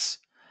templates,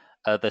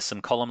 there's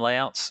some column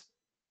layouts.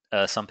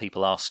 Some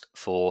people asked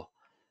for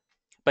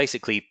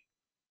basically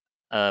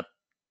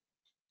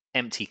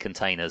empty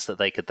containers that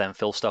they could then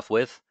fill stuff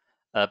with.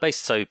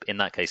 So in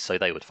that case, so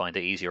they would find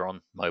it easier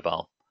on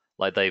mobile.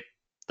 Like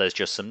there's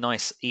just some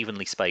nice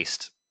evenly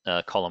spaced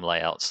column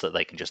layouts that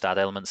they can just add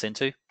elements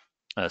into.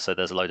 So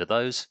there's a load of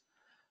those.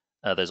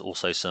 There's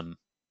also some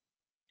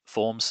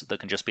forms that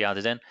can just be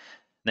added in.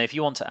 Now, if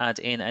you want to add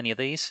in any of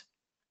these,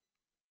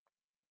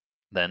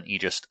 then you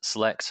just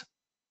select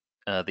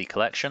the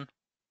collection,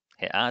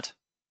 hit add,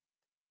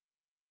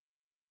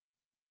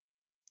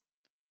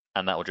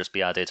 and that will just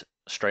be added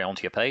straight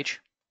onto your page.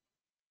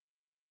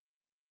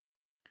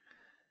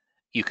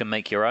 You can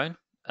make your own.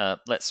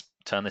 Let's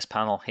turn this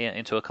panel here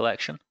into a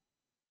collection.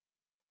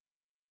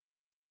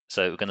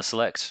 So we're going to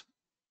select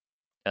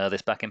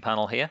this backing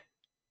panel here.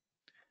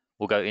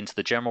 We'll go into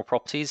the general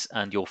properties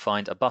and you'll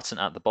find a button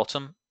at the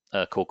bottom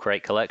called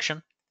Create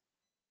Collection.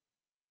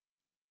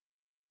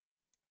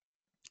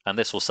 And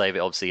this will save it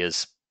obviously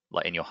as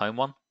like in your home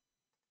one.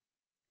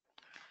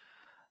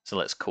 So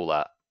let's call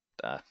that,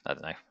 I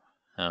don't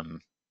know,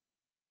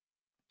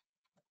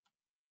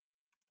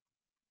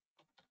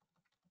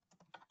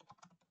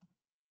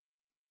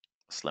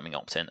 Slimming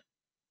opt-in,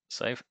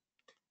 save.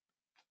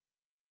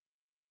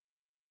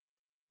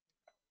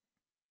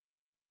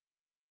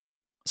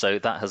 So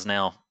that has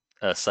now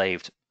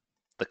saved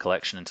the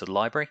collection into the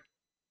library.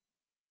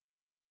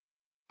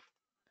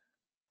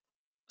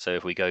 So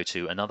if we go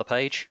to another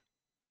page,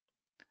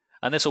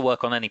 and this will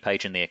work on any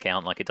page in the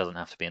account, like it doesn't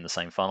have to be in the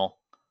same funnel.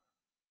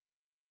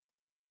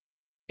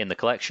 In the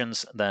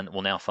collections, then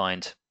we'll now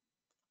find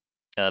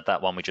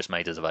that one we just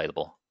made is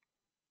available,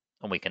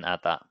 and we can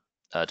add that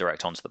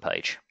direct onto the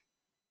page.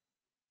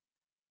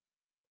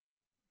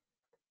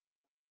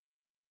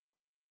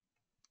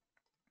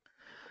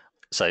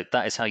 So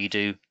that is how you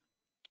do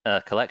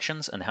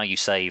collections and how you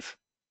save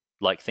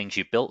like things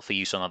you've built for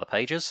use on other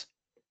pages.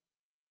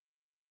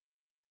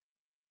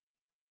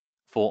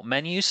 For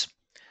menus,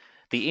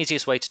 the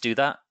easiest way to do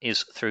that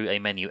is through a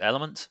menu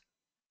element,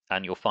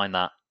 and you'll find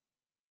that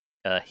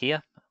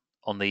here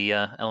on the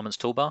elements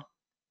toolbar.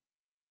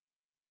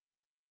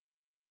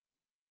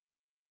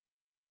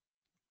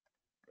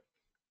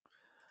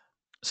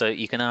 So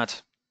you can add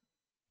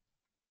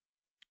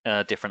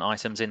different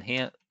items in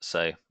here. So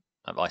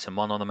I have item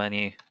 1 on the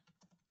menu,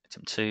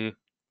 item 2,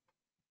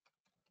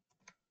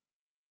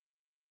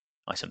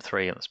 item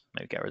 3. Let's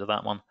maybe get rid of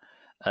that one.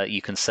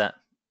 You can set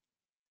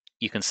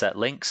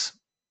links.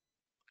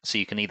 So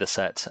you can either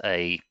set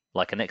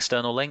like an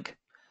external link,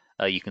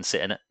 you can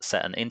set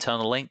an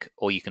internal link,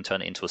 or you can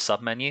turn it into a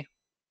submenu.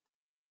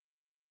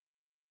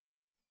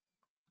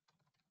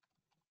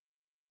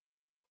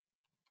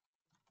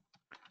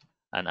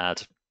 And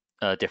add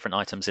different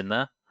items in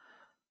there.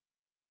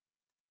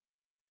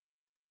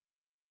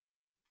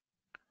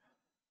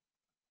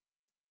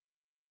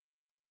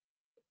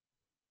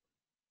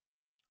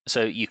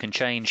 So you can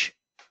change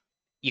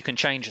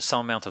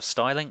some amount of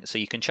styling. So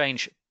you can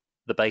change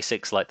the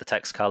basics like the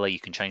text color, you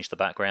can change the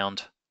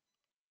background.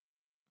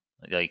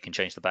 You can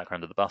change the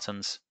background of the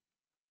buttons.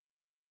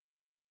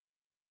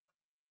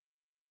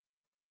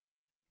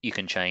 You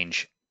can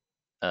change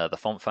the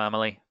font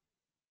family,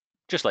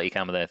 just like you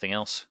can with anything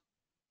else.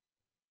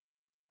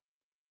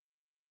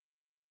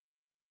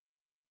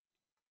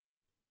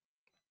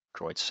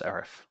 droid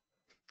serif.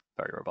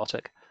 Very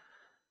robotic.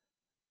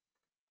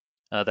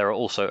 There are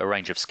also a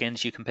range of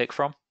skins you can pick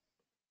from.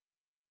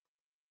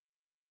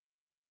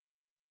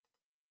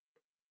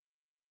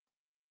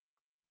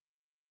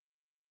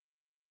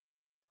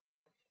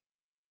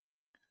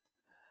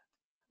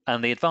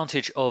 And the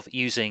advantage of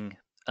using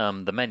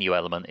the menu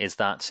element is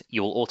that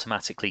you will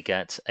automatically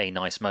get a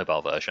nice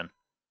mobile version.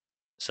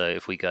 So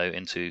if we go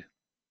into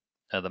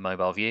the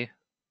mobile view,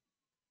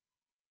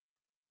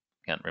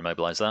 can't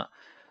remobilize that,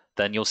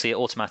 then you'll see it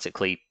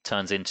automatically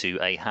turns into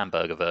a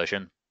hamburger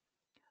version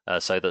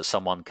so that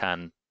someone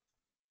can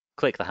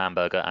click the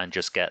hamburger and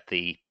just get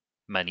the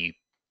menu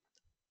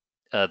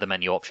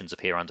options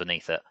appear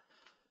underneath it.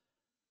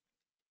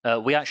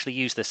 We actually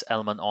use this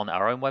element on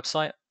our own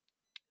website.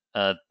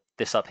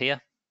 This up here,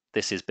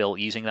 this is built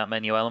using that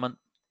menu element.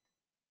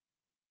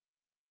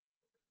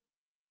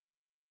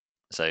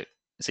 So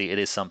see, it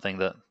is something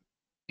that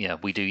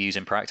we do use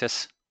in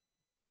practice.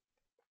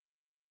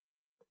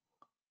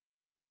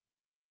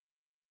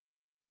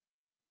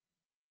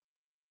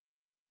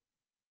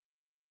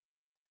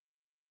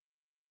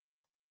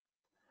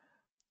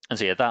 And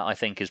so yeah, that I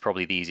think is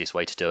probably the easiest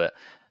way to do it.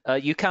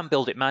 You can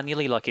build it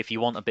manually, like if you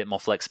want a bit more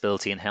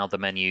flexibility in how the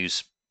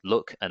menus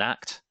look and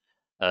act,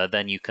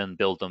 then you can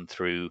build them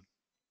through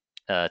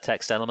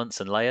text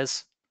elements and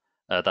layers.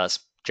 That's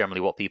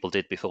generally what people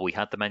did before we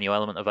had the menu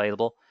element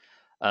available.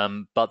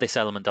 But this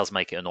element does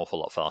make it an awful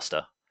lot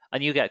faster,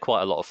 and you get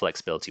quite a lot of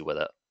flexibility with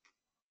it.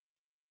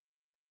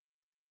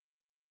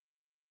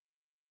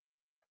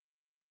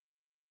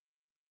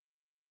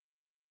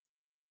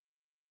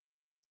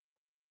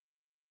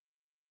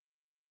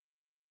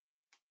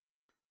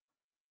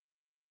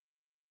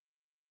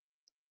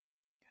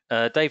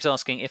 Dave's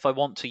asking, if I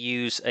want to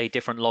use a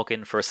different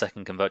login for a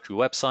second Convertri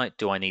website,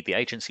 do I need the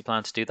agency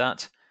plan to do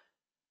that?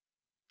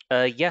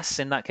 Yes,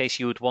 in that case,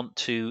 you would want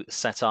to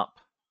set up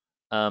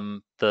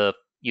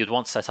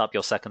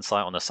your second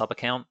site on a sub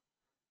account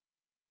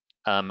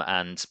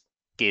and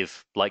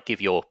give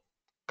your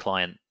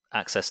client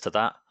access to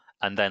that,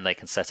 and then they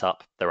can set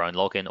up their own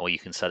login, or you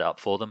can set it up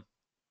for them.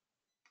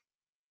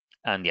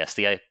 And yes,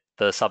 the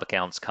sub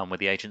accounts come with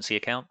the agency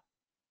account.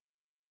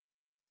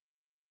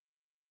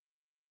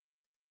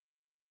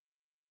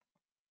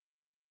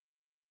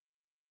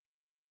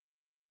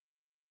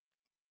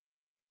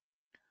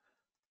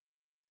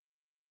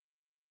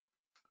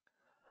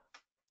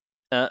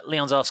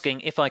 Leon's asking,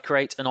 if I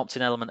create an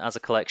opt-in element as a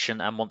collection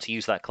and want to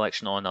use that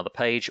collection on another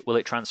page, will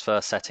it transfer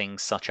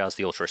settings such as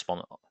the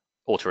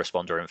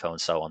autoresponder info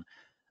and so on?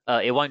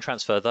 It won't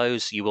transfer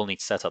those. You will need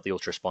to set up the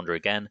autoresponder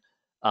again,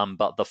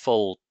 but the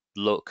full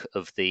look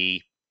of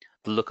the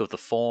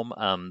form,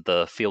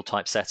 the field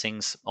type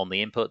settings on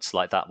the inputs,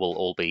 like that will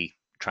all be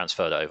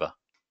transferred over.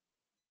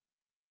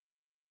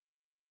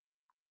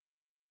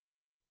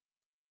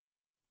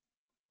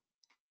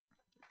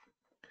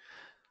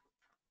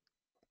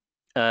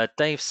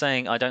 Dave's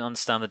saying, I don't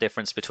understand the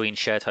difference between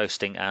shared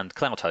hosting and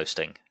cloud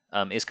hosting.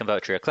 Is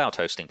Convertri a cloud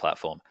hosting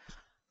platform?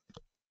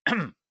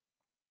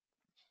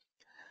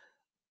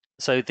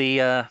 So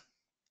the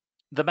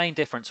main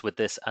difference with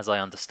this, as I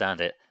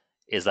understand it,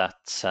 is that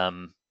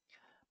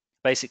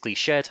basically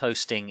shared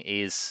hosting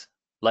is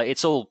like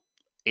it's all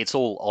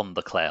on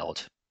the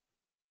cloud,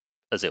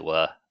 as it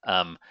were.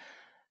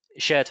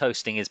 Shared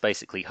hosting is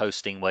basically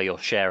hosting where you're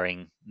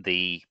sharing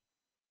the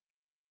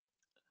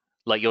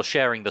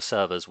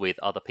servers with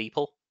other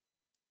people.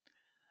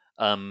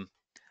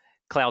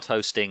 Cloud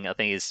hosting, I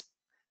think,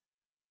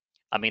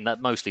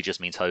 that mostly just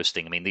means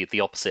hosting. I mean,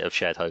 the opposite of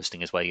shared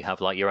hosting is where you have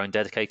like your own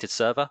dedicated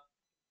server.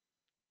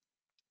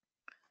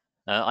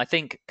 I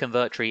think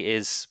Convertri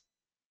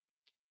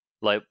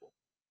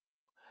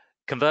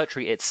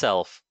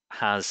itself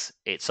has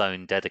its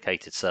own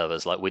dedicated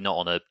servers. Like, we're not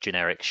on a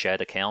generic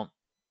shared account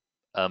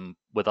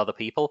with other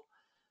people.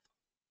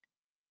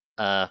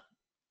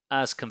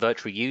 As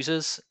Convertri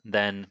users,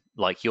 then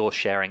like you're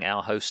sharing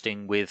our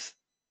hosting with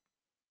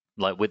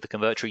the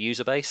Convertri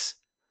user base.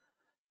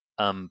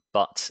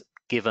 But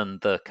given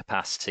the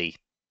capacity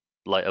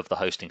of the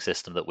hosting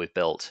system that we've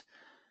built,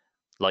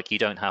 you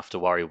don't have to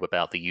worry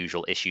about the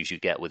usual issues you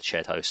get with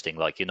shared hosting.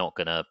 Like, you're not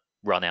going to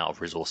run out of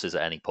resources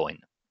at any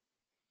point.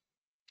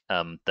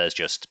 There's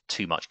just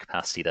too much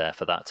capacity there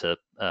for that to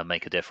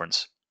make a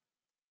difference.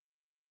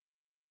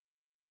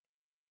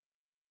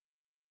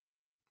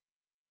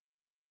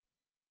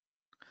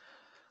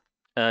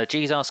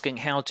 G's asking,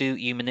 how do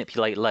you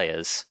manipulate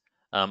layers?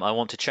 I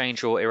want to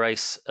change or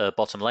erase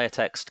bottom layer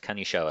text. Can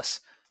you show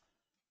us?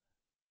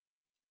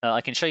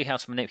 I can show you how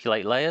to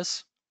manipulate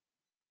layers.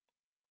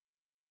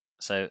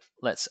 So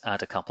let's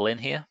add a couple in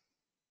here.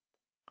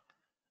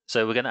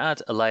 So we're going to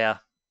add a layer.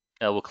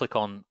 We'll click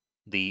on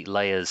the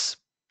layers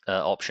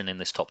option in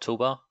this top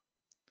toolbar.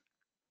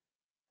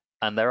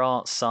 And there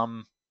are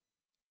some,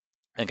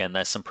 again,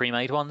 there's some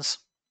pre-made ones,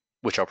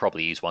 which I'll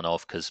probably use one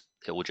of because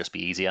it will just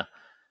be easier.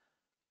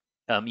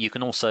 You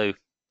can also,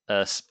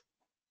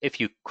 if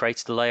you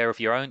created a layer of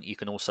your own, you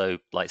can also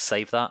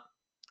save that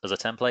as a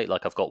template.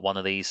 Like, I've got one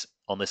of these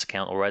on this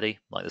account already,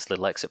 like this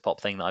little exit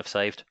pop thing that I've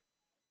saved.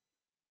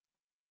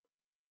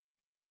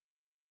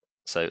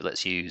 So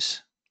let's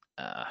use,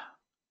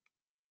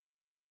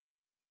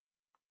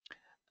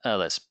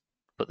 let's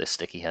put this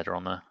sticky header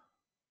on there.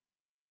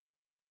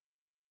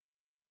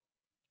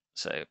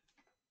 So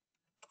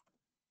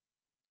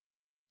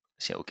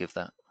we'll give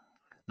that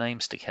name.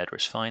 Sticky header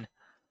is fine.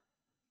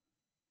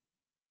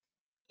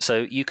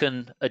 So you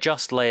can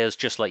adjust layers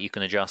just like you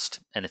can adjust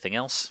anything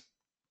else.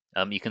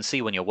 You can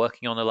see when you're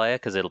working on a layer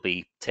because it'll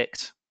be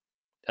ticked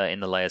in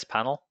the layers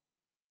panel,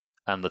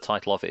 and the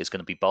title of it is going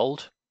to be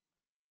bold.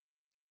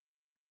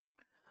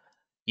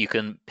 You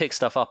can pick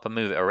stuff up and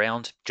move it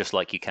around just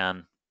like you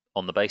can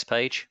on the base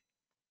page.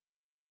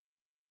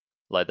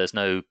 Like there's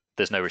no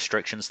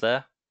restrictions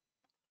there.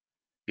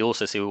 You'll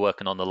also see we're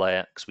working on the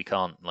layer because we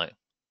can't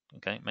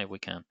okay, maybe we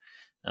can.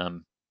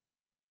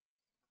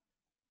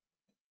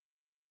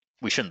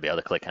 We shouldn't be able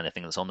to click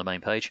anything that's on the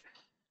main page.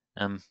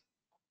 Oh,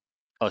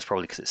 it's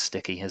probably because it's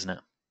sticky, isn't it?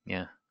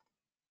 Yeah.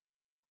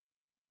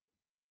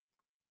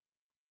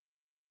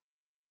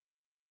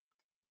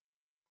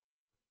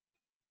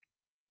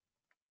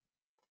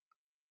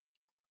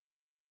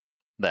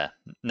 There.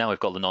 Now we've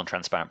got the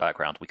non-transparent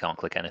background. We can't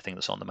click anything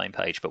that's on the main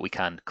page, but we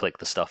can click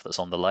the stuff that's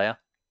on the layer.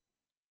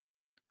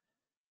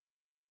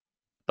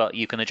 But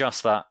you can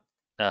adjust that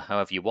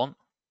however you want.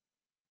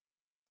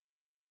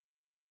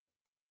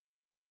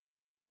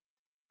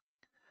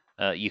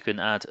 You can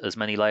add as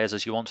many layers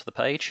as you want to the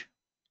page.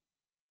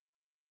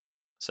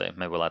 So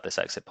maybe we'll add this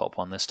exit pop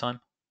one this time.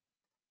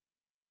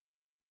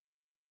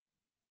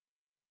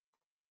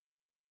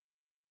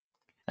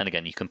 And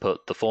again, you can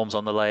put the forms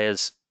on the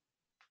layers.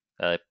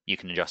 You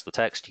can adjust the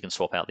text. You can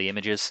swap out the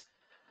images.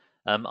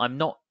 I'm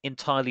not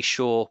entirely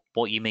sure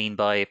what you mean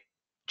by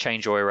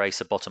change or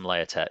erase a bottom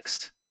layer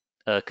text.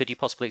 Could you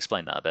possibly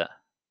explain that a bit?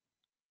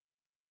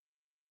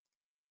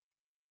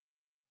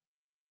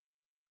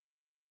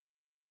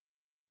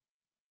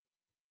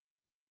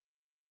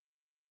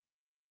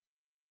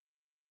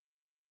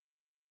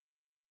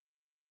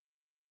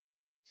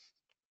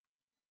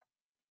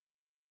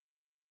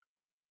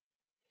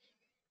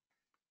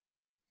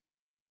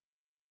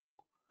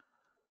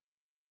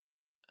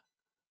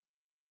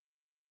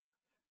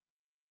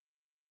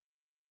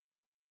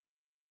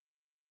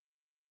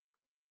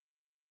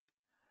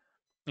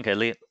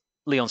 Okay,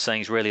 Leon's saying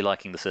he's really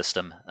liking the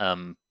system.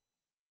 What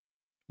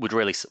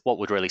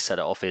would really set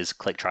it off is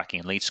click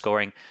tracking and lead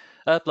scoring.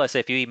 Let's say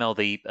if you email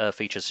the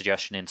feature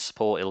suggestion in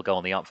support, it'll go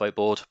on the upvote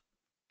board,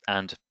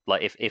 and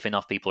if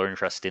enough people are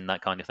interested in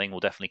that kind of thing,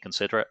 we'll definitely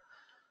consider it.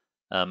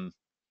 And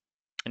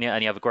you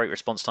have a great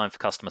response time for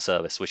customer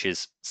service, which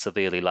is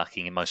severely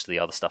lacking in most of the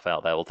other stuff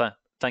out there. Well,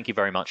 thank you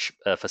very much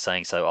for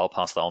saying so. I'll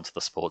pass that on to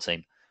the support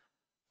team.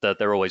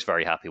 They're always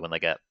very happy when they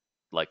get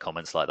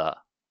comments like that.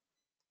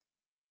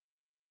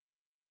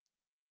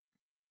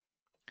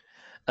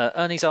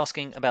 Ernie's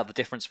asking about the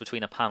difference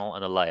between a panel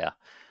and a layer.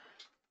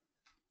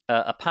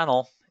 A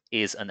panel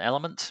is an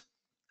element,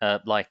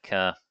 so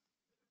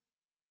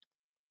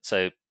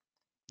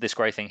this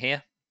grey thing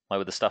here,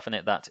 with the stuff in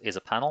it, that is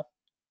a panel.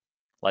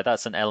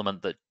 That's an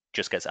element that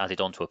just gets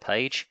added onto a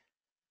page.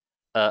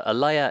 A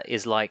layer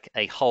is like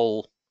a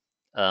whole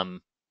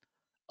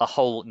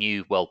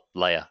new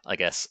layer, I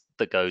guess,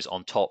 that goes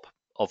on top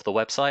of the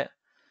website.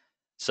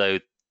 So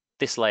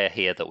this layer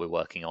here that we're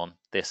working on,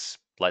 this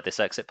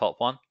exit pop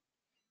one,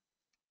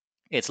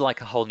 it's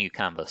like a whole new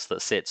canvas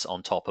that sits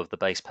on top of the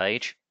base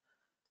page.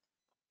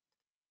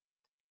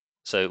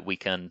 So we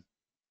can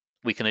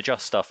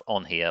adjust stuff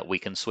on here. We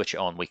can switch it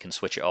on. We can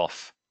switch it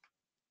off,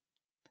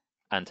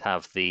 and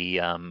have the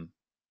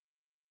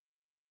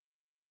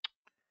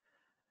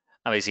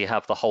basically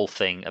have the whole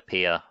thing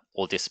appear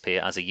or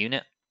disappear as a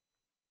unit.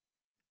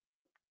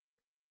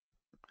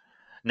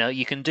 Now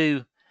you can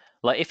do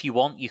if you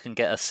want, you can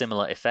get a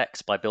similar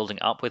effect by building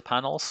up with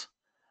panels,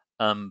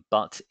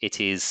 but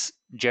it is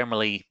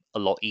generally a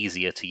lot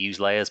easier to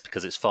use layers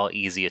because it's far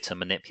easier to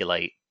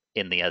manipulate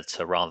in the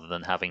editor rather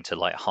than having to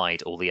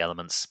hide all the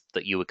elements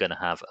that you were going to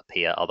have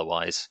appear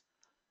otherwise.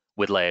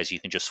 With layers, you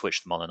can just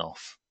switch them on and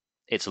off.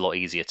 It's a lot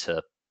easier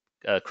to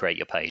create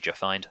your page, I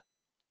find.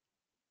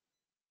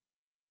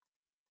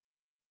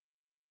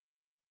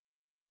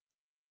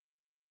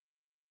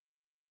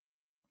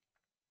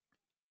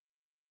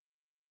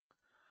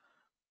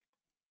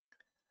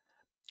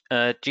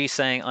 G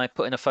saying, I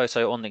put in a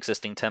photo on an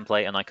existing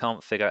template and I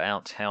can't figure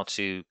out how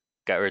to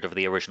get rid of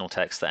the original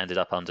text that ended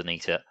up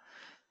underneath it.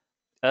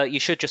 You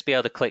should just be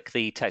able to click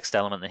the text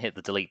element and hit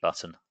the delete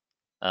button.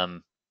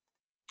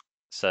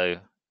 So,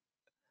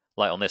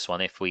 on this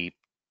one, if we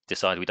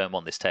decide we don't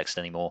want this text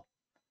anymore,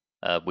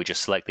 we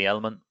just select the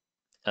element,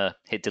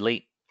 hit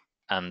delete,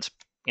 and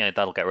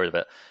that'll get rid of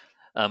it.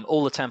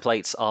 All the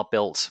templates are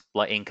built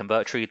in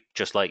Convertri,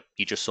 just like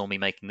you just saw me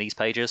making these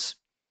pages.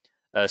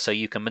 So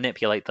you can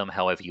manipulate them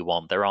however you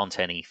want. There aren't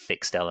any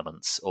fixed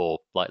elements or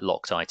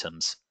locked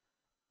items.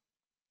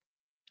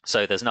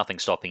 So there's nothing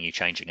stopping you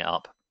changing it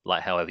up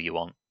however you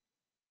want.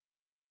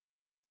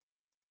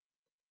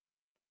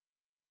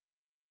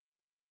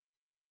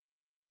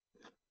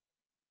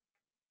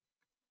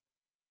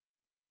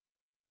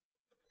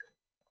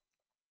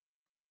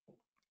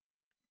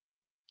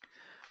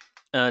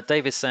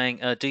 Dave is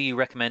saying, do you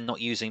recommend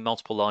not using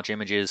multiple large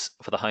images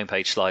for the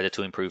homepage slider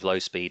to improve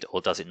load speed,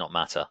 or does it not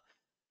matter?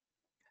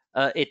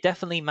 It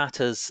definitely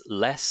matters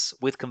less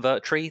with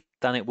Convertri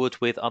than it would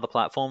with other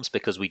platforms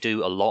because we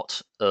do a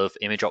lot of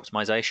image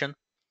optimization.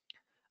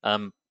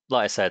 Like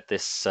I said,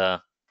 this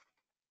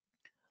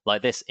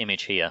like this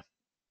image here,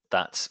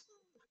 that's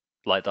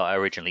like that I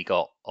originally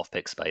got off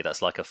Pixabay.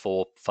 That's like a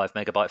 5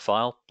 megabyte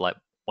file. Like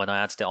when I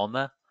added it on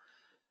there.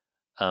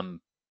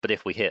 But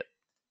if we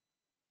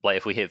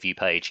hit view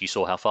page, you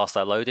saw how fast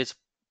that loaded.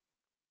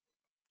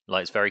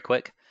 Like it's very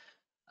quick.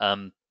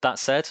 That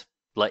said,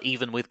 like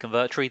even with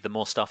Convertri, the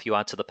more stuff you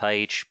add to the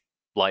page,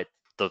 like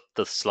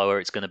the slower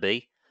it's going to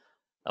be,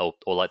 or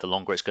like the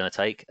longer it's going to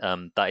take.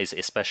 That is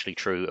especially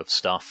true of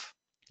stuff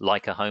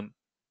like a home,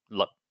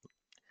 like,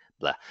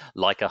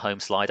 like a home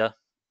slider,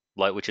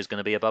 like which is going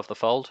to be above the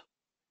fold,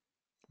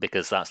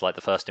 because that's like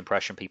the first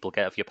impression people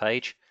get of your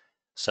page.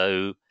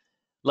 So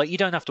like you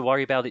don't have to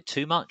worry about it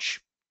too much,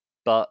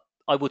 but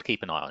I would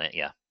keep an eye on it,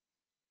 yeah.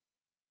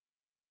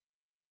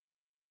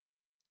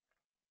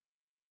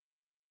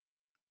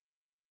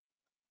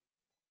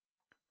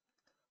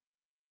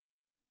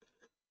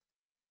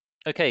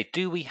 Okay,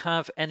 do we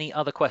have any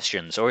other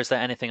questions, or is there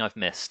anything I've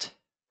missed?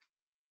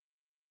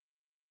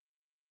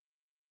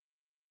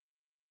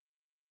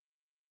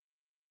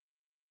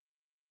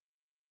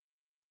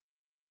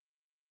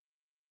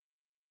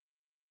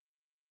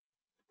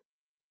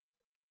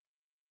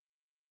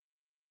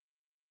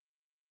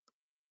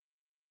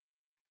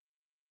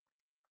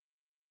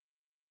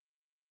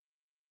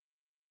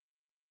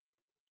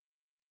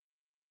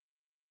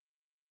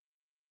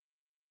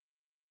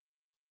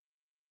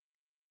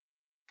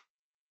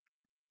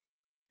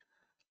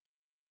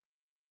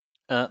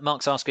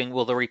 Mark's asking,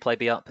 will the replay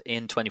be up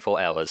in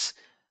 24 hours?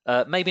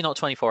 Maybe not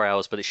 24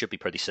 hours, but it should be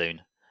pretty soon.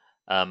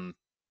 Um,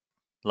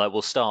 like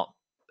we'll start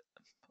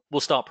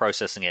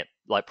processing it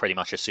like pretty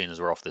much as soon as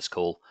we're off this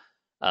call.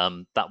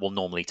 That will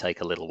normally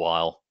take a little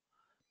while.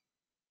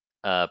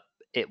 Uh,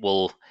 it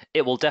will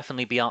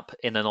definitely be up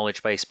in the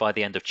knowledge base by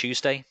the end of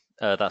Tuesday.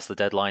 That's the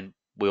deadline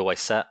we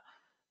always set.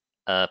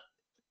 Uh,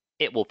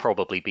 it will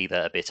probably be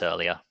there a bit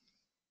earlier.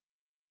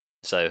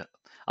 So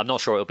I'm not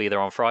sure it'll be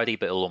there on Friday,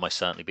 but it'll almost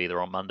certainly be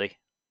there on Monday.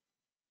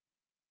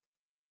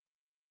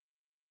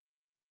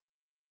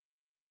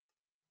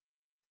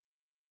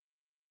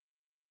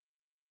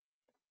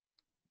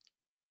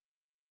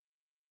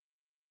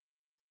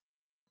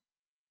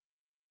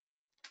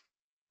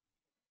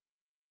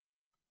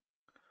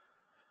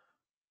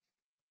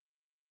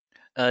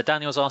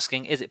 Daniel's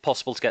asking, is it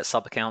possible to get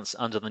sub accounts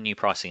under the new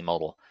pricing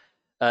model?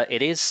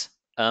 It is.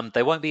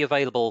 They won't be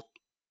available.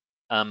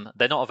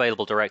 They're not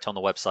available direct on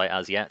the website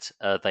as yet.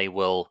 They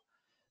will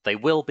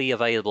be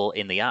available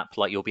in the app.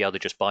 Like you'll be able to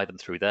just buy them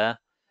through there.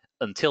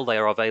 Until they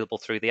are available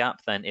through the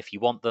app, then if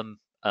you want them,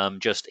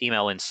 just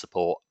email in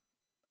support,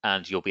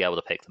 and you'll be able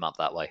to pick them up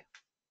that way.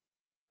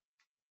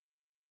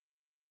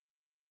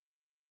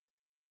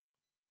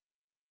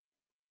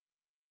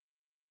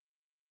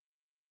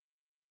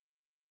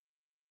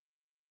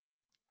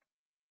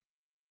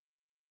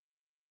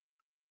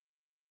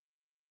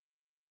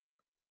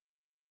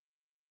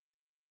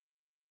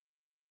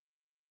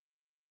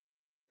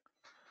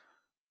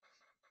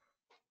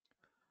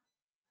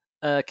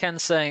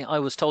 Ken's saying, I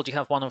was told you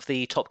have one of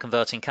the top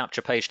converting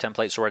capture page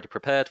templates already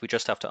prepared. We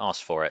just have to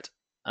ask for it.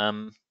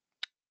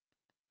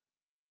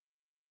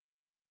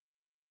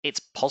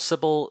 It's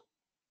possible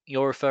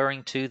you're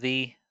referring to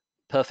the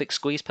perfect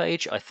squeeze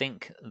page. I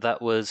think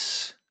that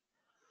was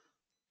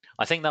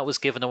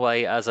given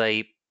away as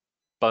a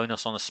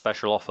bonus on a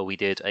special offer we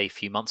did a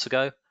few months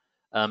ago.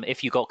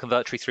 If you got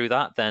Convertri through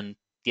that, then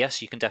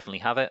yes, you can definitely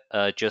have it.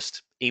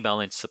 Just email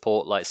in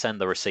support, like send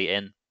the receipt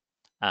in,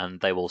 and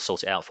they will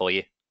sort it out for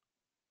you.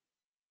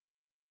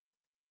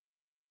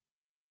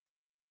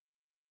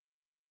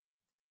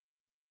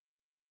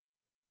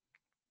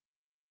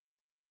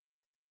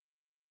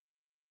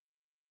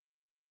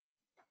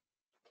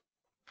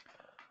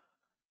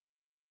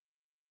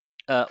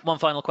 One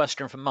final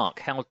question from Mark: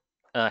 how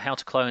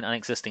to clone an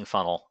existing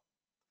funnel?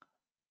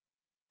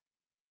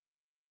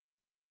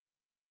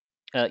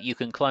 You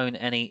can clone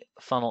any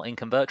funnel in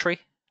Convertri.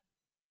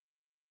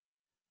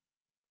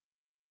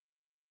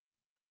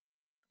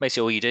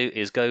 Basically, all you do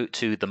is go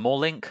to the More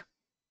link,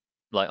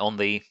 like on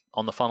the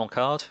funnel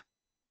card.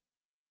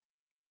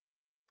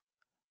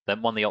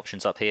 Then one of the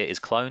options up here is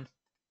clone.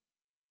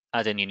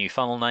 Add in your new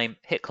funnel name,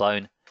 hit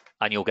clone,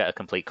 and you'll get a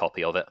complete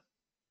copy of it.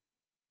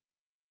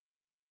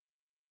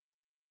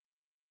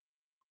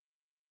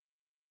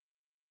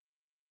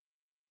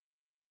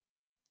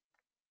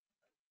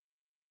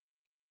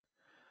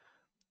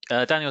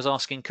 Daniel's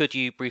asking, could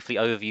you briefly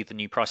overview the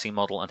new pricing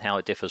model and how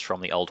it differs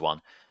from the old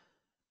one?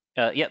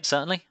 Yep,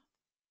 certainly.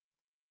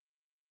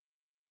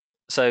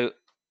 So,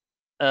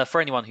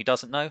 for anyone who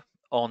doesn't know,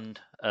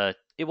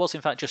 it was in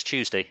fact just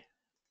Tuesday.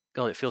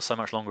 God, it feels so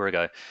much longer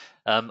ago.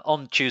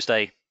 On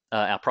Tuesday,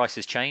 our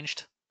prices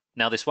changed.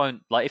 Now, this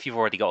won't, if you've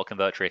already got a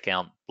Convertri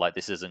account,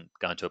 this isn't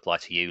going to apply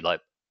to you.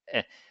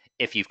 Eh,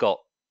 if you've got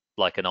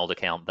like an old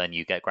account, then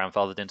you get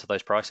grandfathered into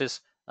those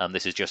prices.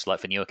 This is just like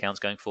for new accounts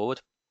going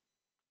forward.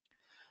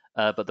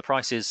 But the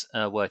prices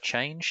were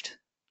changed.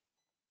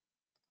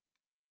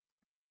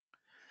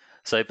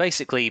 So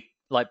basically,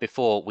 like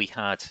before, we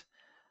had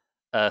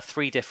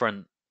three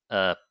different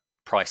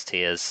price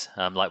tiers.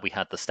 Like we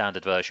had the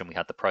standard version, we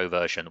had the pro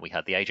version, we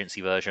had the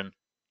agency version,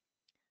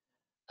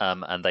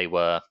 and they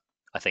were,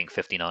 I think,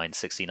 59,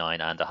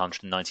 69, and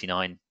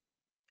 199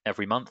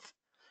 every month.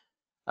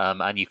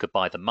 And you could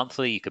buy them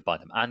monthly, you could buy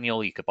them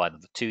annual, you could buy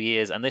them for 2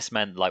 years, and this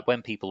meant like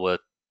when people were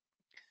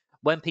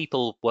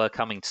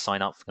coming to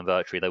sign up for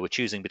Convertri, they were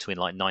choosing between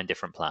like 9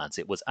 different plans.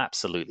 It was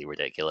absolutely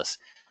ridiculous.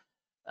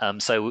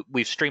 So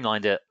we've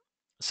streamlined it.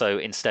 So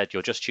instead,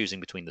 you're just choosing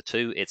between the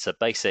two. It's a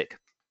basic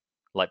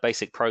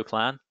pro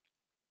plan.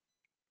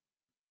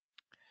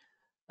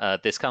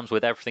 This comes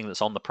with everything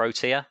that's on the pro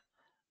tier.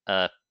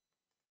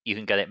 You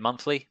can get it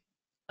monthly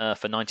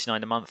for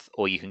 99 a month,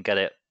 or you can get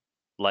it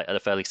like at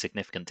a fairly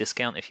significant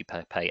discount if you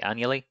pay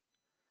annually.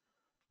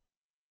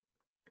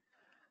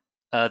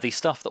 The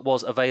stuff that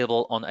was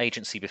available on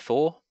agency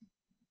before,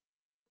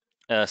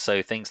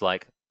 so things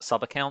like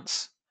sub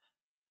accounts,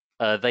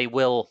 they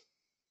will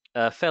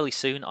fairly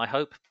soon, I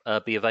hope,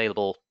 be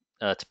available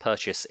to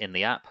purchase in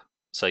the app.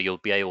 So you'll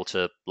be able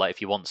to, like,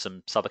 if you want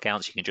some sub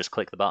accounts, you can just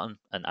click the button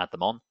and add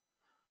them on.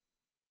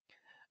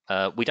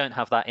 We don't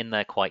have that in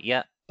there quite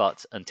yet,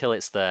 but until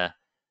it's there,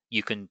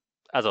 you can,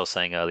 as I was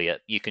saying earlier,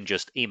 you can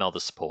just email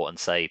the support and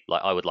say,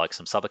 like, I would like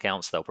some sub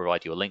accounts. They'll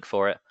provide you a link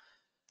for it.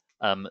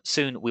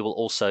 Soon we will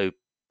also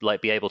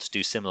like be able to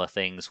do similar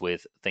things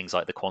with things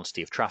like the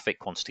quantity of traffic,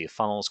 quantity of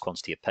funnels,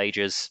 quantity of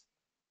pages.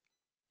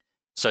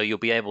 So you'll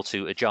be able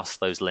to adjust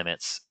those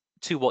limits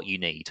to what you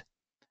need.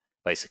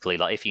 Basically,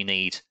 like if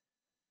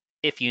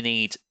you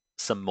need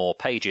some more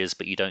pages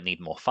but you don't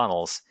need more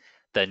funnels,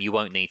 then you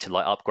won't need to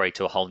like upgrade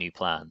to a whole new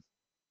plan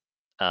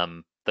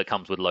that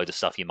comes with a load of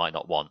stuff you might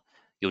not want.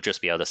 You'll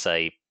just be able to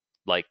say,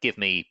 like, give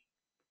me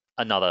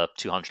another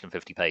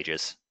 250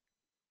 pages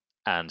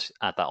and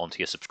add that onto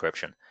your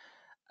subscription.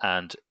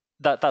 And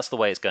that's the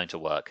way it's going to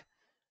work.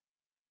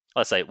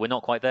 I say we're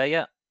not quite there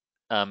yet.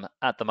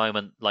 At the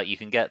moment, like you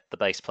can get the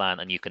base plan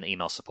and you can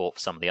email support for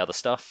some of the other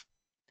stuff,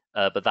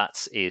 but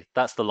that's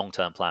the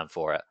long-term plan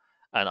for it.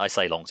 And I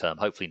say long-term,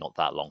 hopefully not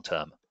that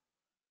long-term.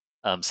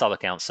 Sub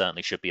accounts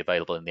certainly should be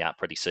available in the app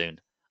pretty soon.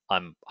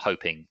 I'm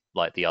hoping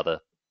like the other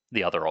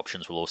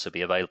options will also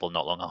be available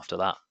not long after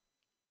that.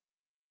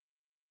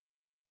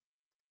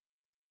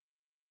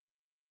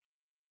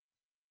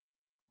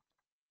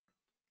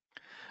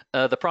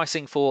 The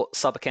pricing for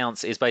sub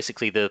accounts is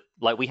basically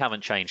we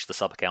haven't changed the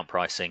sub account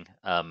pricing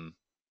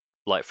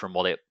like from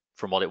what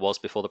it was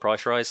before the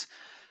price rise.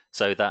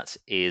 So that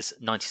is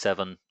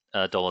 $97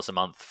 a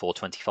month for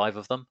 25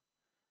 of them,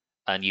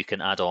 and you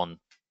can add on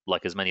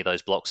like as many of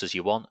those blocks as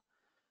you want.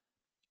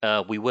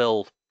 We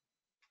will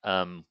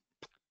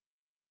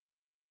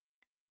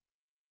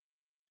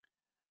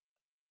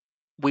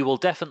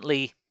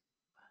definitely,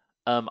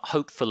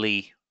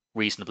 hopefully,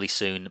 reasonably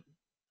soon,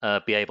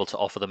 be able to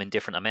offer them in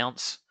different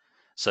amounts.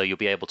 So you'll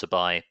be able to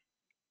buy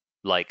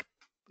them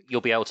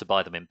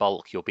in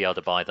bulk. You'll be able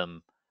to buy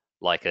them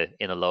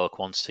in a lower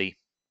quantity,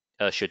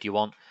 should you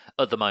want.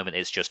 At the moment,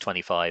 it's just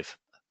 25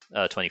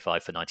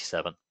 for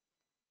 97.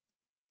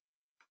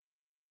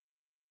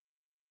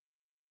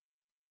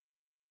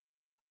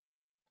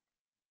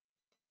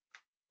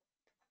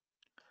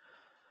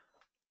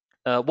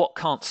 What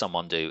can't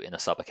someone do in a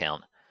sub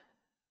account?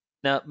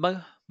 Now,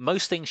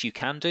 most things you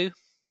can do.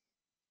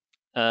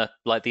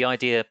 Like the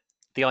idea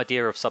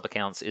of sub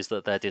accounts is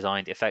that they're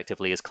designed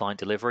effectively as client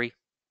delivery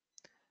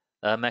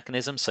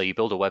mechanisms. So you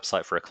build a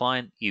website for a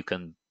client, you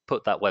can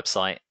put that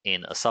website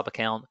in a sub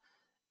account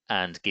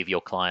and give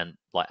your client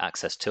like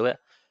access to it.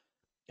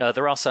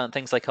 There are certain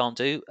things they can't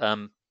do.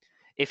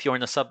 If you're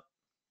in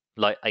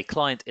a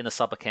client in a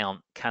sub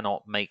account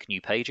cannot make new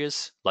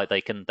pages. Like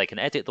they can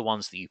edit the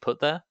ones that you put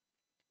there,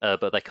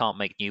 but they can't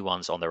make new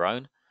ones on their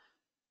own.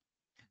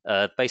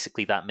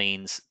 Basically, that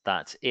means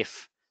that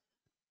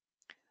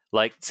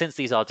since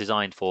these are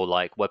designed for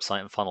like website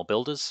and funnel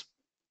builders,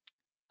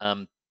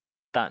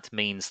 that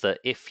means that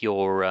if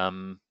you're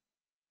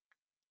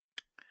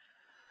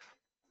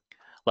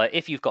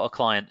if you've got a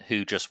client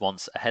who just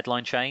wants a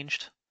headline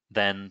changed,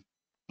 then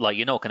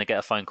you're not going to get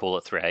a phone call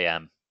at 3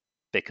 a.m.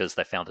 because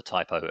they found a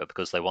typo or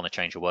because they want to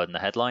change a word in the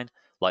headline.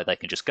 Like they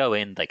can just go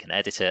in, they can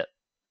edit it,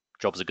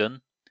 jobs are good.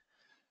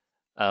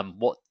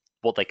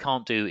 What they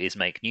can't do is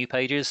make new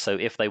pages. So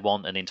if they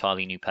want an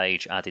entirely new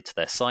page added to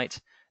their site,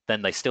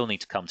 then they still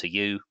need to come to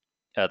you.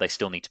 They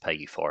still need to pay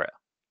you for it.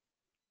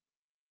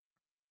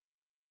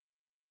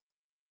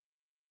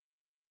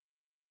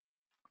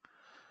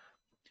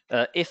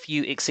 If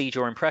you exceed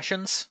your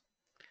impressions,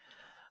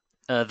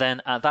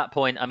 then at that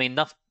point, I mean,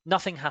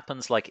 nothing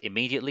happens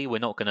immediately. We're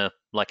not going to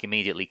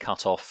immediately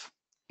cut off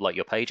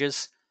your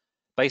pages.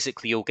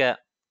 Basically,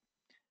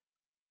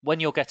 when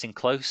you're getting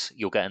close,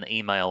 you'll get an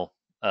email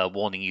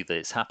warning you that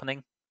it's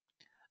happening.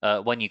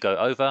 When you go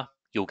over,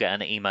 you'll get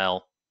an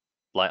email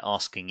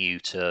asking you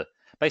to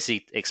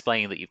basically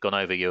explaining that you've gone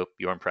over your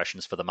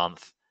impressions for the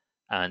month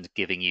and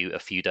giving you a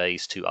few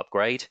days to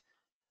upgrade.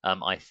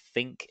 I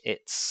think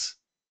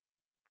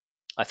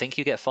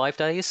you get 5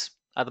 days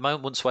at the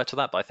moment. Wouldn't swear to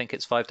that, but I think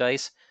it's 5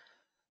 days.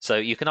 So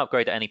you can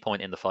upgrade at any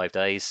point in the 5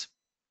 days,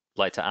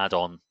 like to add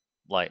on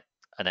like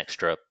an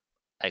extra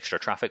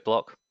traffic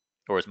block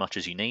or as much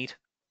as you need.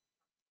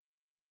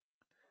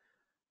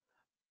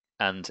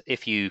 And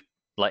if you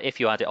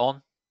add it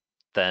on,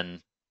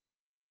 then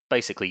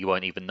basically you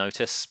won't even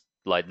notice.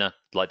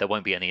 There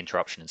won't be any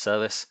interruption in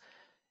service.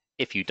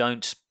 If you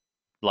don't,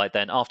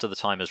 then after the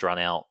time has run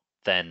out,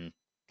 then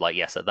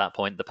yes, at that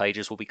point the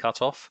pages will be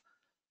cut off.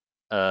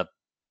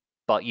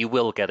 But you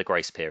will get a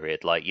grace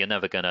period. You're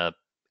never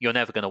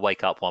gonna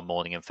wake up one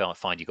morning and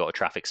find you got a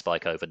traffic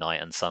spike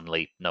overnight and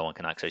suddenly no one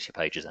can access your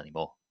pages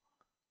anymore.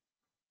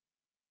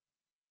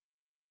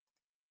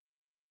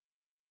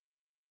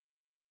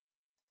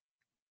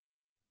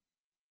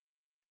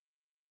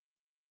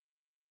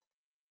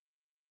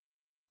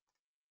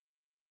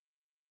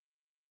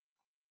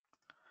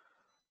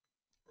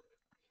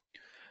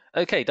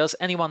 Okay, does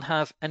anyone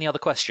have any other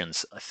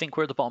questions? I think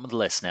we're at the bottom of the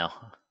list now.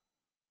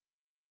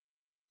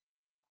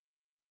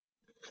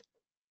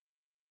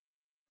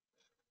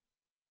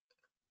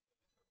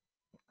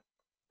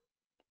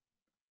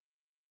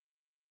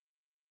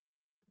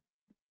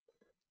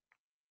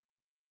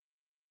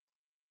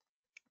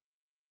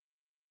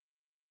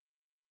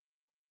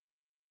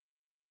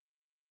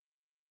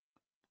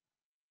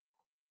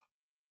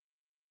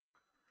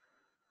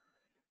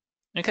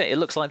 Okay, it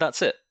looks like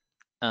that's it.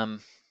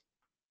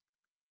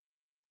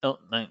 Oh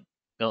no!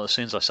 Well, as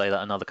soon as I say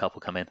that, another couple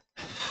come in.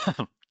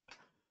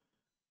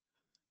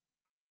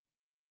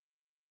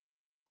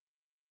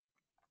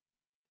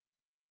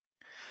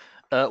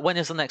 When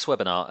is the next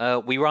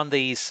webinar? We run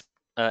these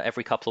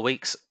every couple of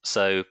weeks,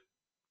 so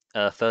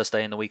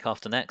Thursday and the week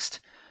after next.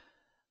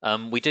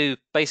 We do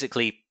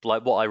basically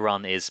what I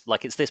run is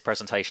it's this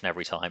presentation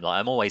every time.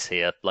 I'm always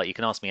here. You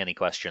can ask me any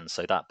questions,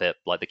 so that bit,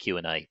 the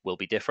Q&A, will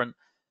be different.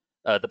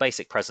 The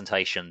basic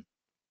presentation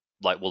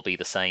will be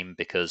the same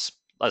because,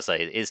 as I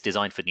say, it is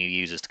designed for new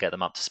users to get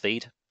them up to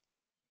speed,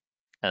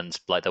 and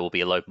there will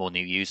be a load more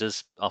new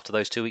users after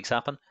those 2 weeks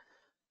happen.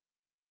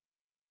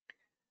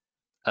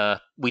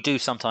 We do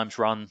sometimes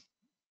run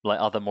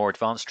other more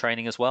advanced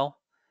training as well.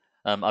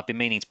 I've been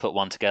meaning to put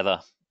one together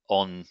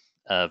on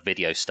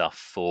video stuff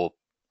for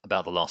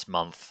about the last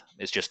month.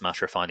 It's just a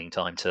matter of finding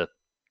time to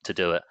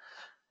do it.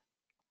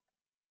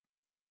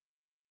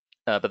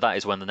 But that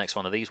is when the next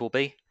one of these will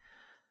be.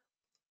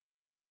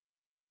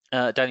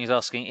 Daniel's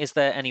asking, is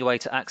there any way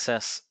to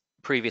access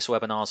previous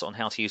webinars on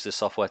how to use this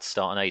software to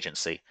start an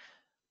agency?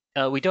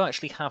 We do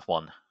actually have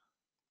one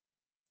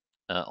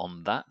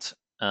on that.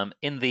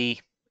 In the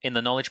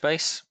knowledge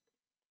base,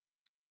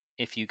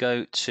 if you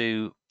go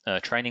to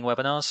training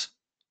webinars,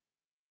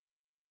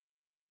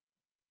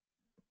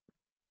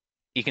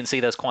 you can see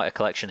there's quite a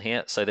collection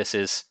here. So this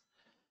is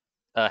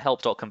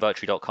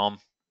help.convertri.com,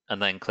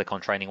 and then click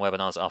on training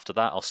webinars after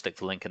that. I'll stick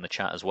the link in the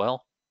chat as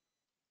well.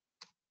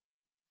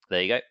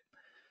 There you go.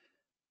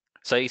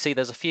 So you see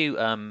there's a few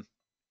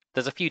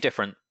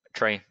different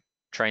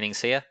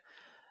trainings here,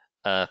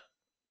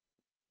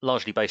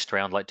 largely based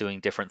around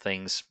doing different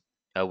things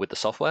with the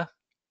software.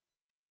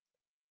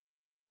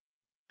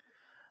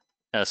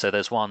 So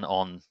there's one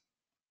on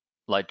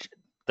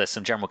there's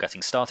some general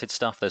getting started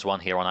stuff. There's one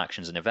here on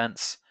actions and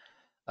events.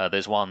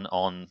 There's one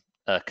on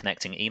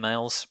connecting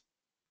emails.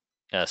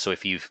 So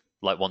if you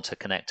want to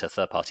connect a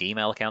third-party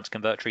email account to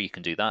Convertri, you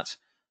can do that.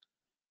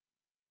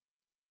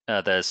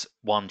 There's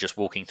one just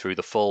walking through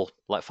the full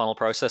funnel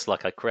process.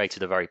 I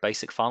created a very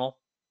basic funnel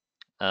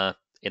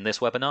in this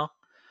webinar.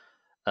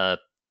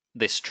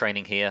 This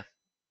training here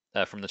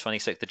from the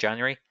 26th of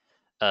January,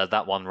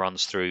 that one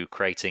runs through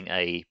creating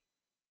a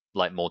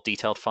more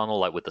detailed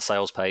funnel, with the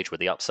sales page with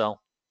the upsell.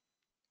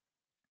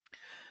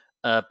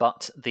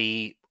 But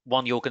the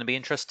one you're going to be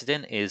interested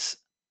in is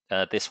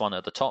this one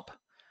at the top,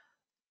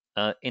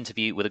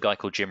 interview with a guy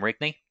called Jim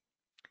Rigney.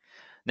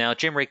 Now,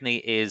 Jim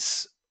Rigney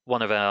is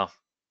one of our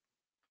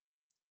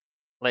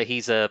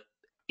he's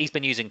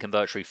been using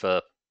Convertri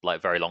for a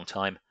very long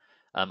time.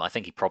 I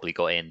think he probably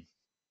got in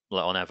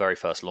on our very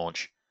first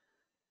launch,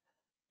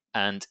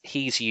 and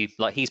he's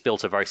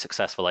built a very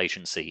successful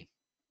agency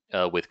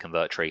with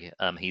Convertri.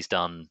 He's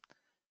done,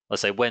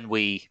 let's say, when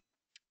we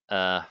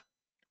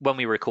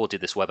recorded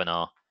this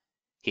webinar,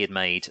 he had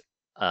made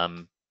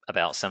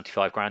about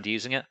 75 grand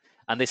using it.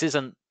 And this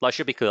isn't,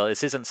 should be clear,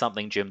 this isn't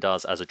something Jim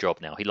does as a job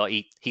now.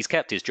 He's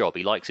kept his job.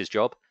 He likes his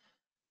job.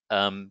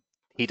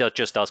 He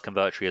just does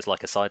Convertri as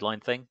a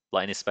sideline thing,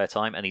 in his spare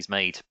time, and he's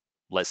made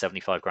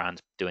 75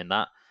 grand doing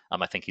that.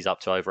 I think he's up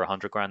to over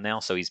 100 grand now.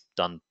 So he's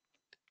done,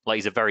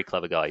 he's a very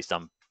clever guy. He's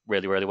done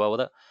really, really well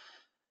with it.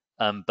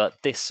 But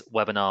this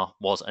webinar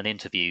was an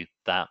interview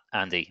that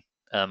Andy,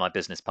 my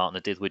business partner,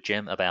 did with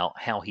Jim about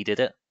how he did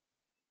it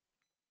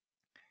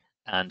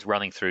and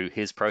running through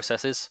his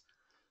processes.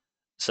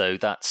 So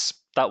that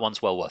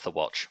one's well worth a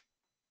watch.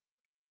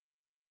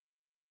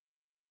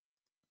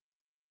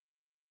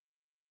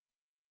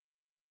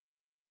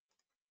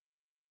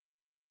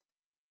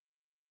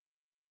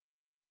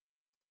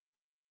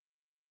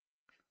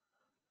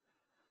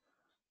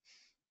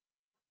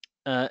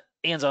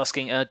 Ian's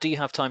asking, do you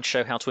have time to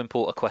show how to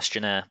import a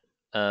questionnaire,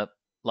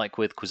 like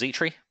with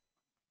Quizitri?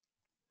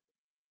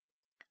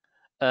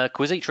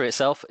 Quizitri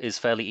itself is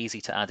fairly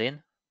easy to add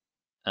in.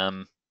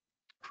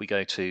 If we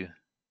go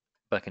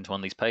back into one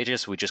of these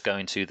pages, we just go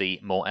into the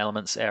More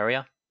Elements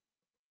area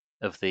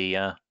of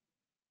the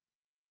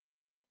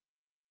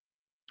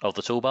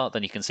toolbar.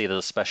 Then you can see there's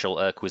a special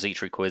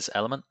Quizitri quiz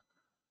element.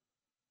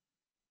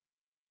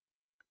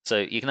 So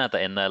you can add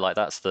that in there, like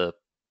that's the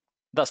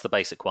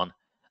basic one.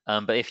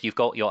 But if you've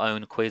got your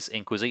own quiz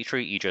in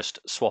Quizitri, you just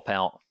swap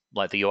out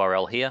like the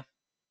URL here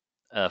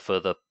for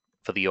the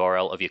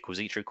URL of your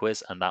Quizitri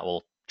quiz, and that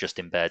will just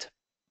embed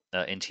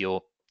into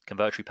your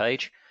Convertri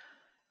page.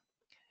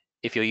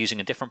 If you're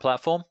using a different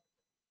platform,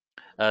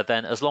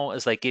 then as long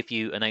as they give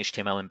you an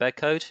HTML embed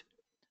code,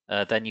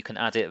 then you can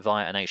add it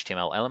via an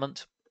HTML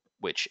element,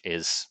 which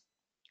is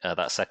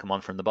that second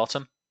one from the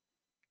bottom.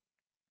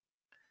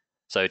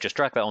 So just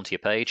drag that onto your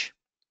page,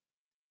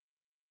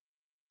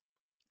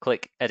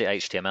 click Edit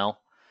HTML,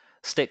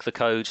 stick the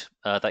code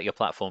that your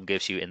platform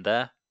gives you in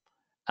there,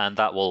 and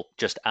that will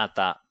just add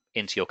that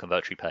into your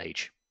Convertri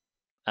page.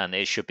 And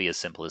it should be as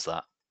simple as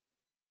that.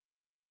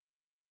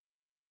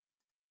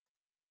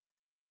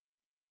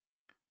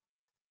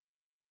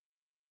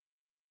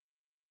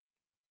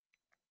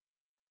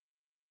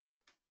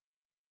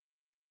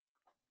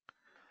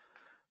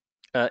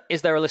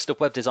 Is there a list of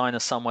web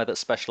designers somewhere that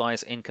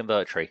specialize in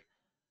Convertri?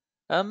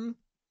 I'm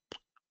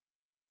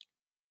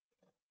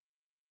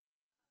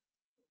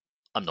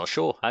not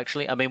sure,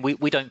 actually. I mean,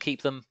 we don't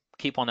keep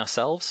one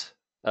ourselves.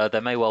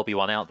 There may well be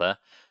one out there.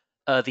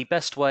 The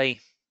best way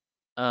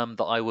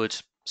that I would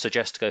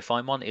suggest to go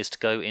find one is to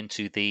go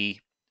into the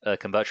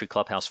Convertri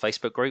Clubhouse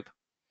Facebook group.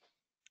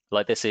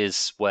 This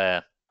is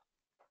where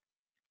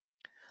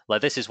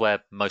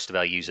most of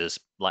our users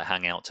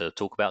hang out to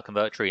talk about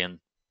Convertri and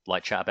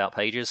chat about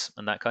pages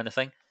and that kind of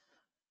thing.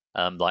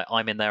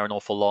 I'm in there an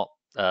awful lot.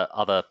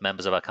 Other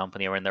members of our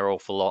company are in there an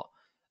awful lot.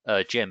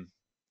 Jim,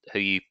 who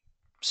you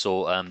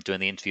saw doing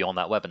the interview on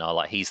that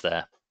webinar, he's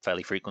there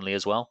fairly frequently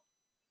as well.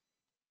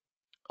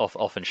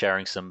 Often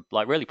sharing some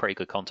really pretty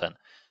good content.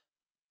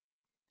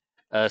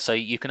 So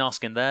you can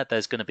ask in there.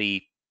 There's going to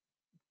be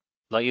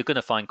you're going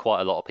to find quite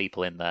a lot of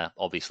people in there,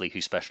 obviously,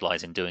 who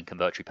specialize in doing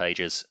Convertri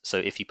pages. So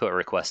if you put a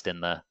request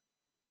in there,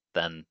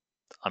 then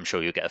I'm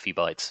sure you'll get a few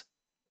bites.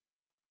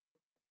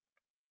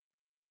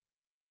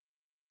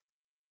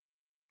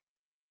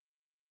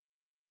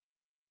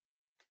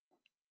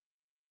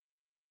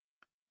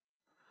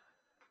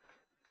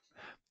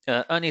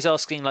 Ernie's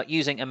asking,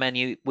 using a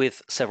menu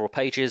with several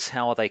pages,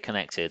 how are they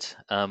connected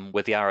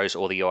with the arrows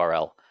or the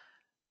URL?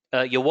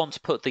 You'll want to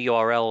put the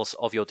URLs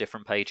of your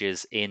different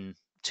pages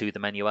into the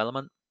menu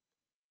element.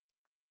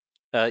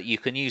 You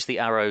can use the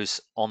arrows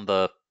on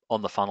the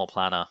funnel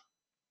planner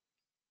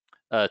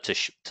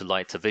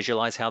to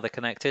visualize how they're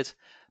connected,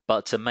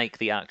 but to make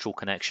the actual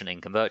connection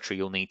in Convertri,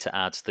 you'll need to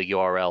add the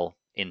URL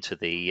into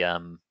the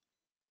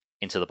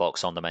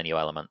box on the menu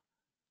element.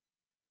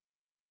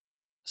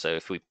 So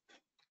if we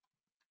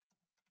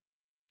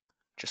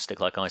just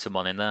stick item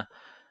 1 in there,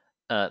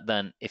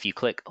 then if you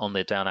click on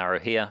the down arrow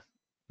here,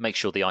 make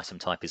sure the item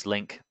type is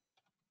link,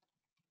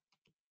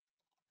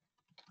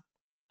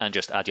 and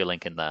just add your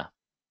link in there,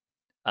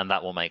 and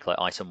that will make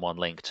item 1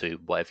 link to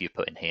whatever you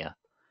put in here.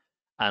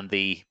 And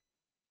the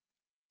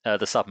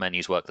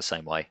submenus work the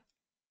same way.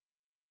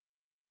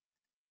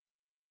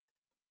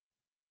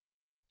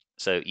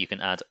 So you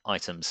can add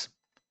items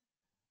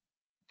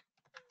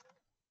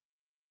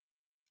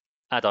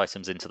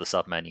into the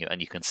submenu, and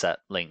you can set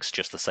links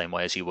just the same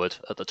way as you would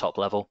at the top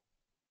level.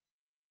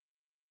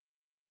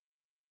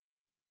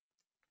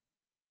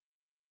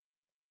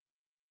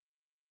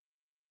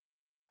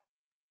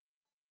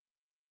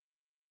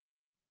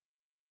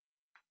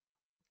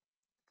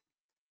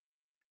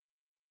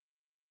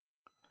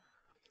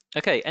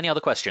 Okay, any other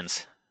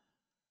questions?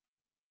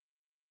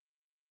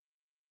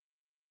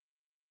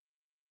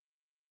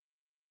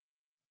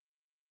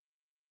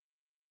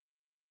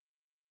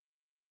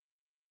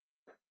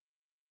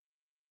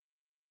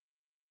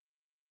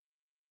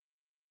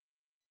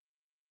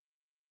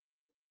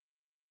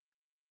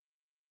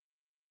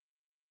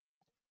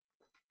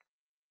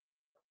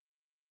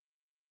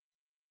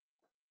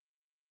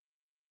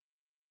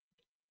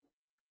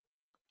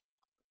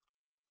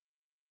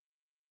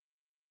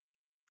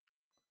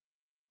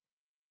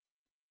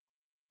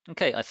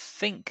 Okay, I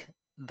think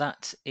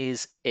that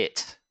is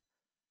it.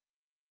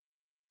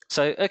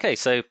 So, okay,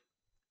 so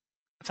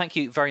thank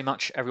you very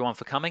much, everyone,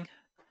 for coming.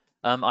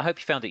 I hope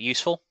you found it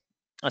useful.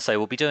 I say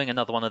we'll be doing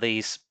another one of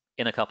these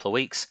in a couple of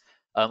weeks.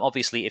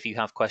 Obviously, if you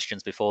have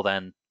questions before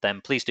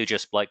then please do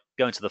just go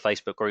into the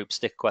Facebook group,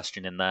 stick a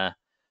question in there.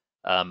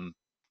 I'm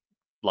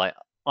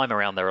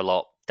around there a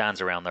lot.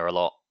 Dan's around there a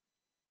lot.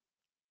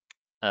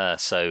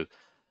 So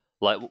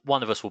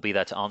one of us will be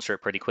there to answer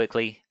it pretty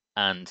quickly,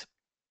 and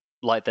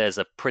there's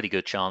a pretty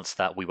good chance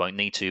that we won't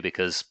need to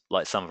because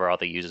some of our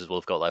other users will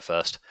have got there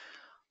first.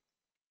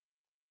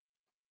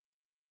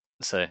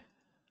 So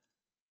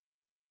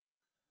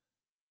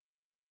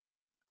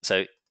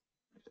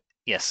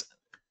Yes,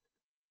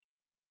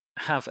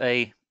 have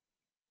a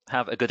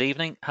have a good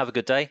evening, have a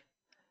good day,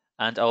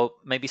 and I'll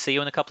maybe see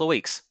you in a couple of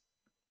weeks.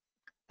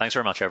 Thanks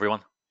very much,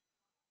 everyone.